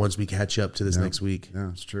year once we catch up to this next week.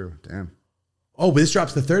 Yeah, it's true. Damn. Oh, but this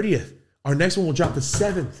drops the 30th. Our next one will drop the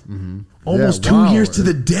 7th. Almost 2 years to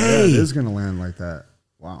the day. Yeah, it is going to land like that.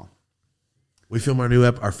 Wow. We film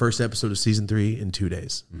our first episode of season 3 in 2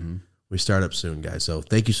 days. We start up soon, guys. So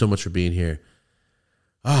thank you so much for being here.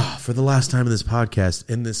 For the last time in this podcast,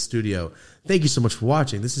 in this studio, thank you so much for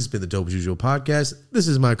watching. This has been the Dope As Usual podcast. This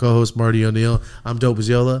is my co-host, Marty O'Neill. I'm Dope As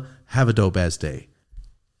Yola. Have a dope-ass day.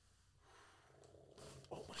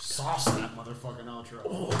 Sauce that motherfucking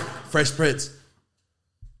outro. Fresh Prince.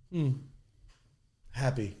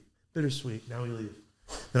 Happy. Bittersweet. Now we leave.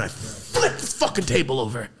 Then I flip the fucking table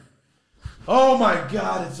over. Oh my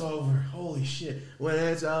God, it's over. Holy shit. When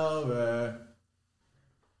it's over.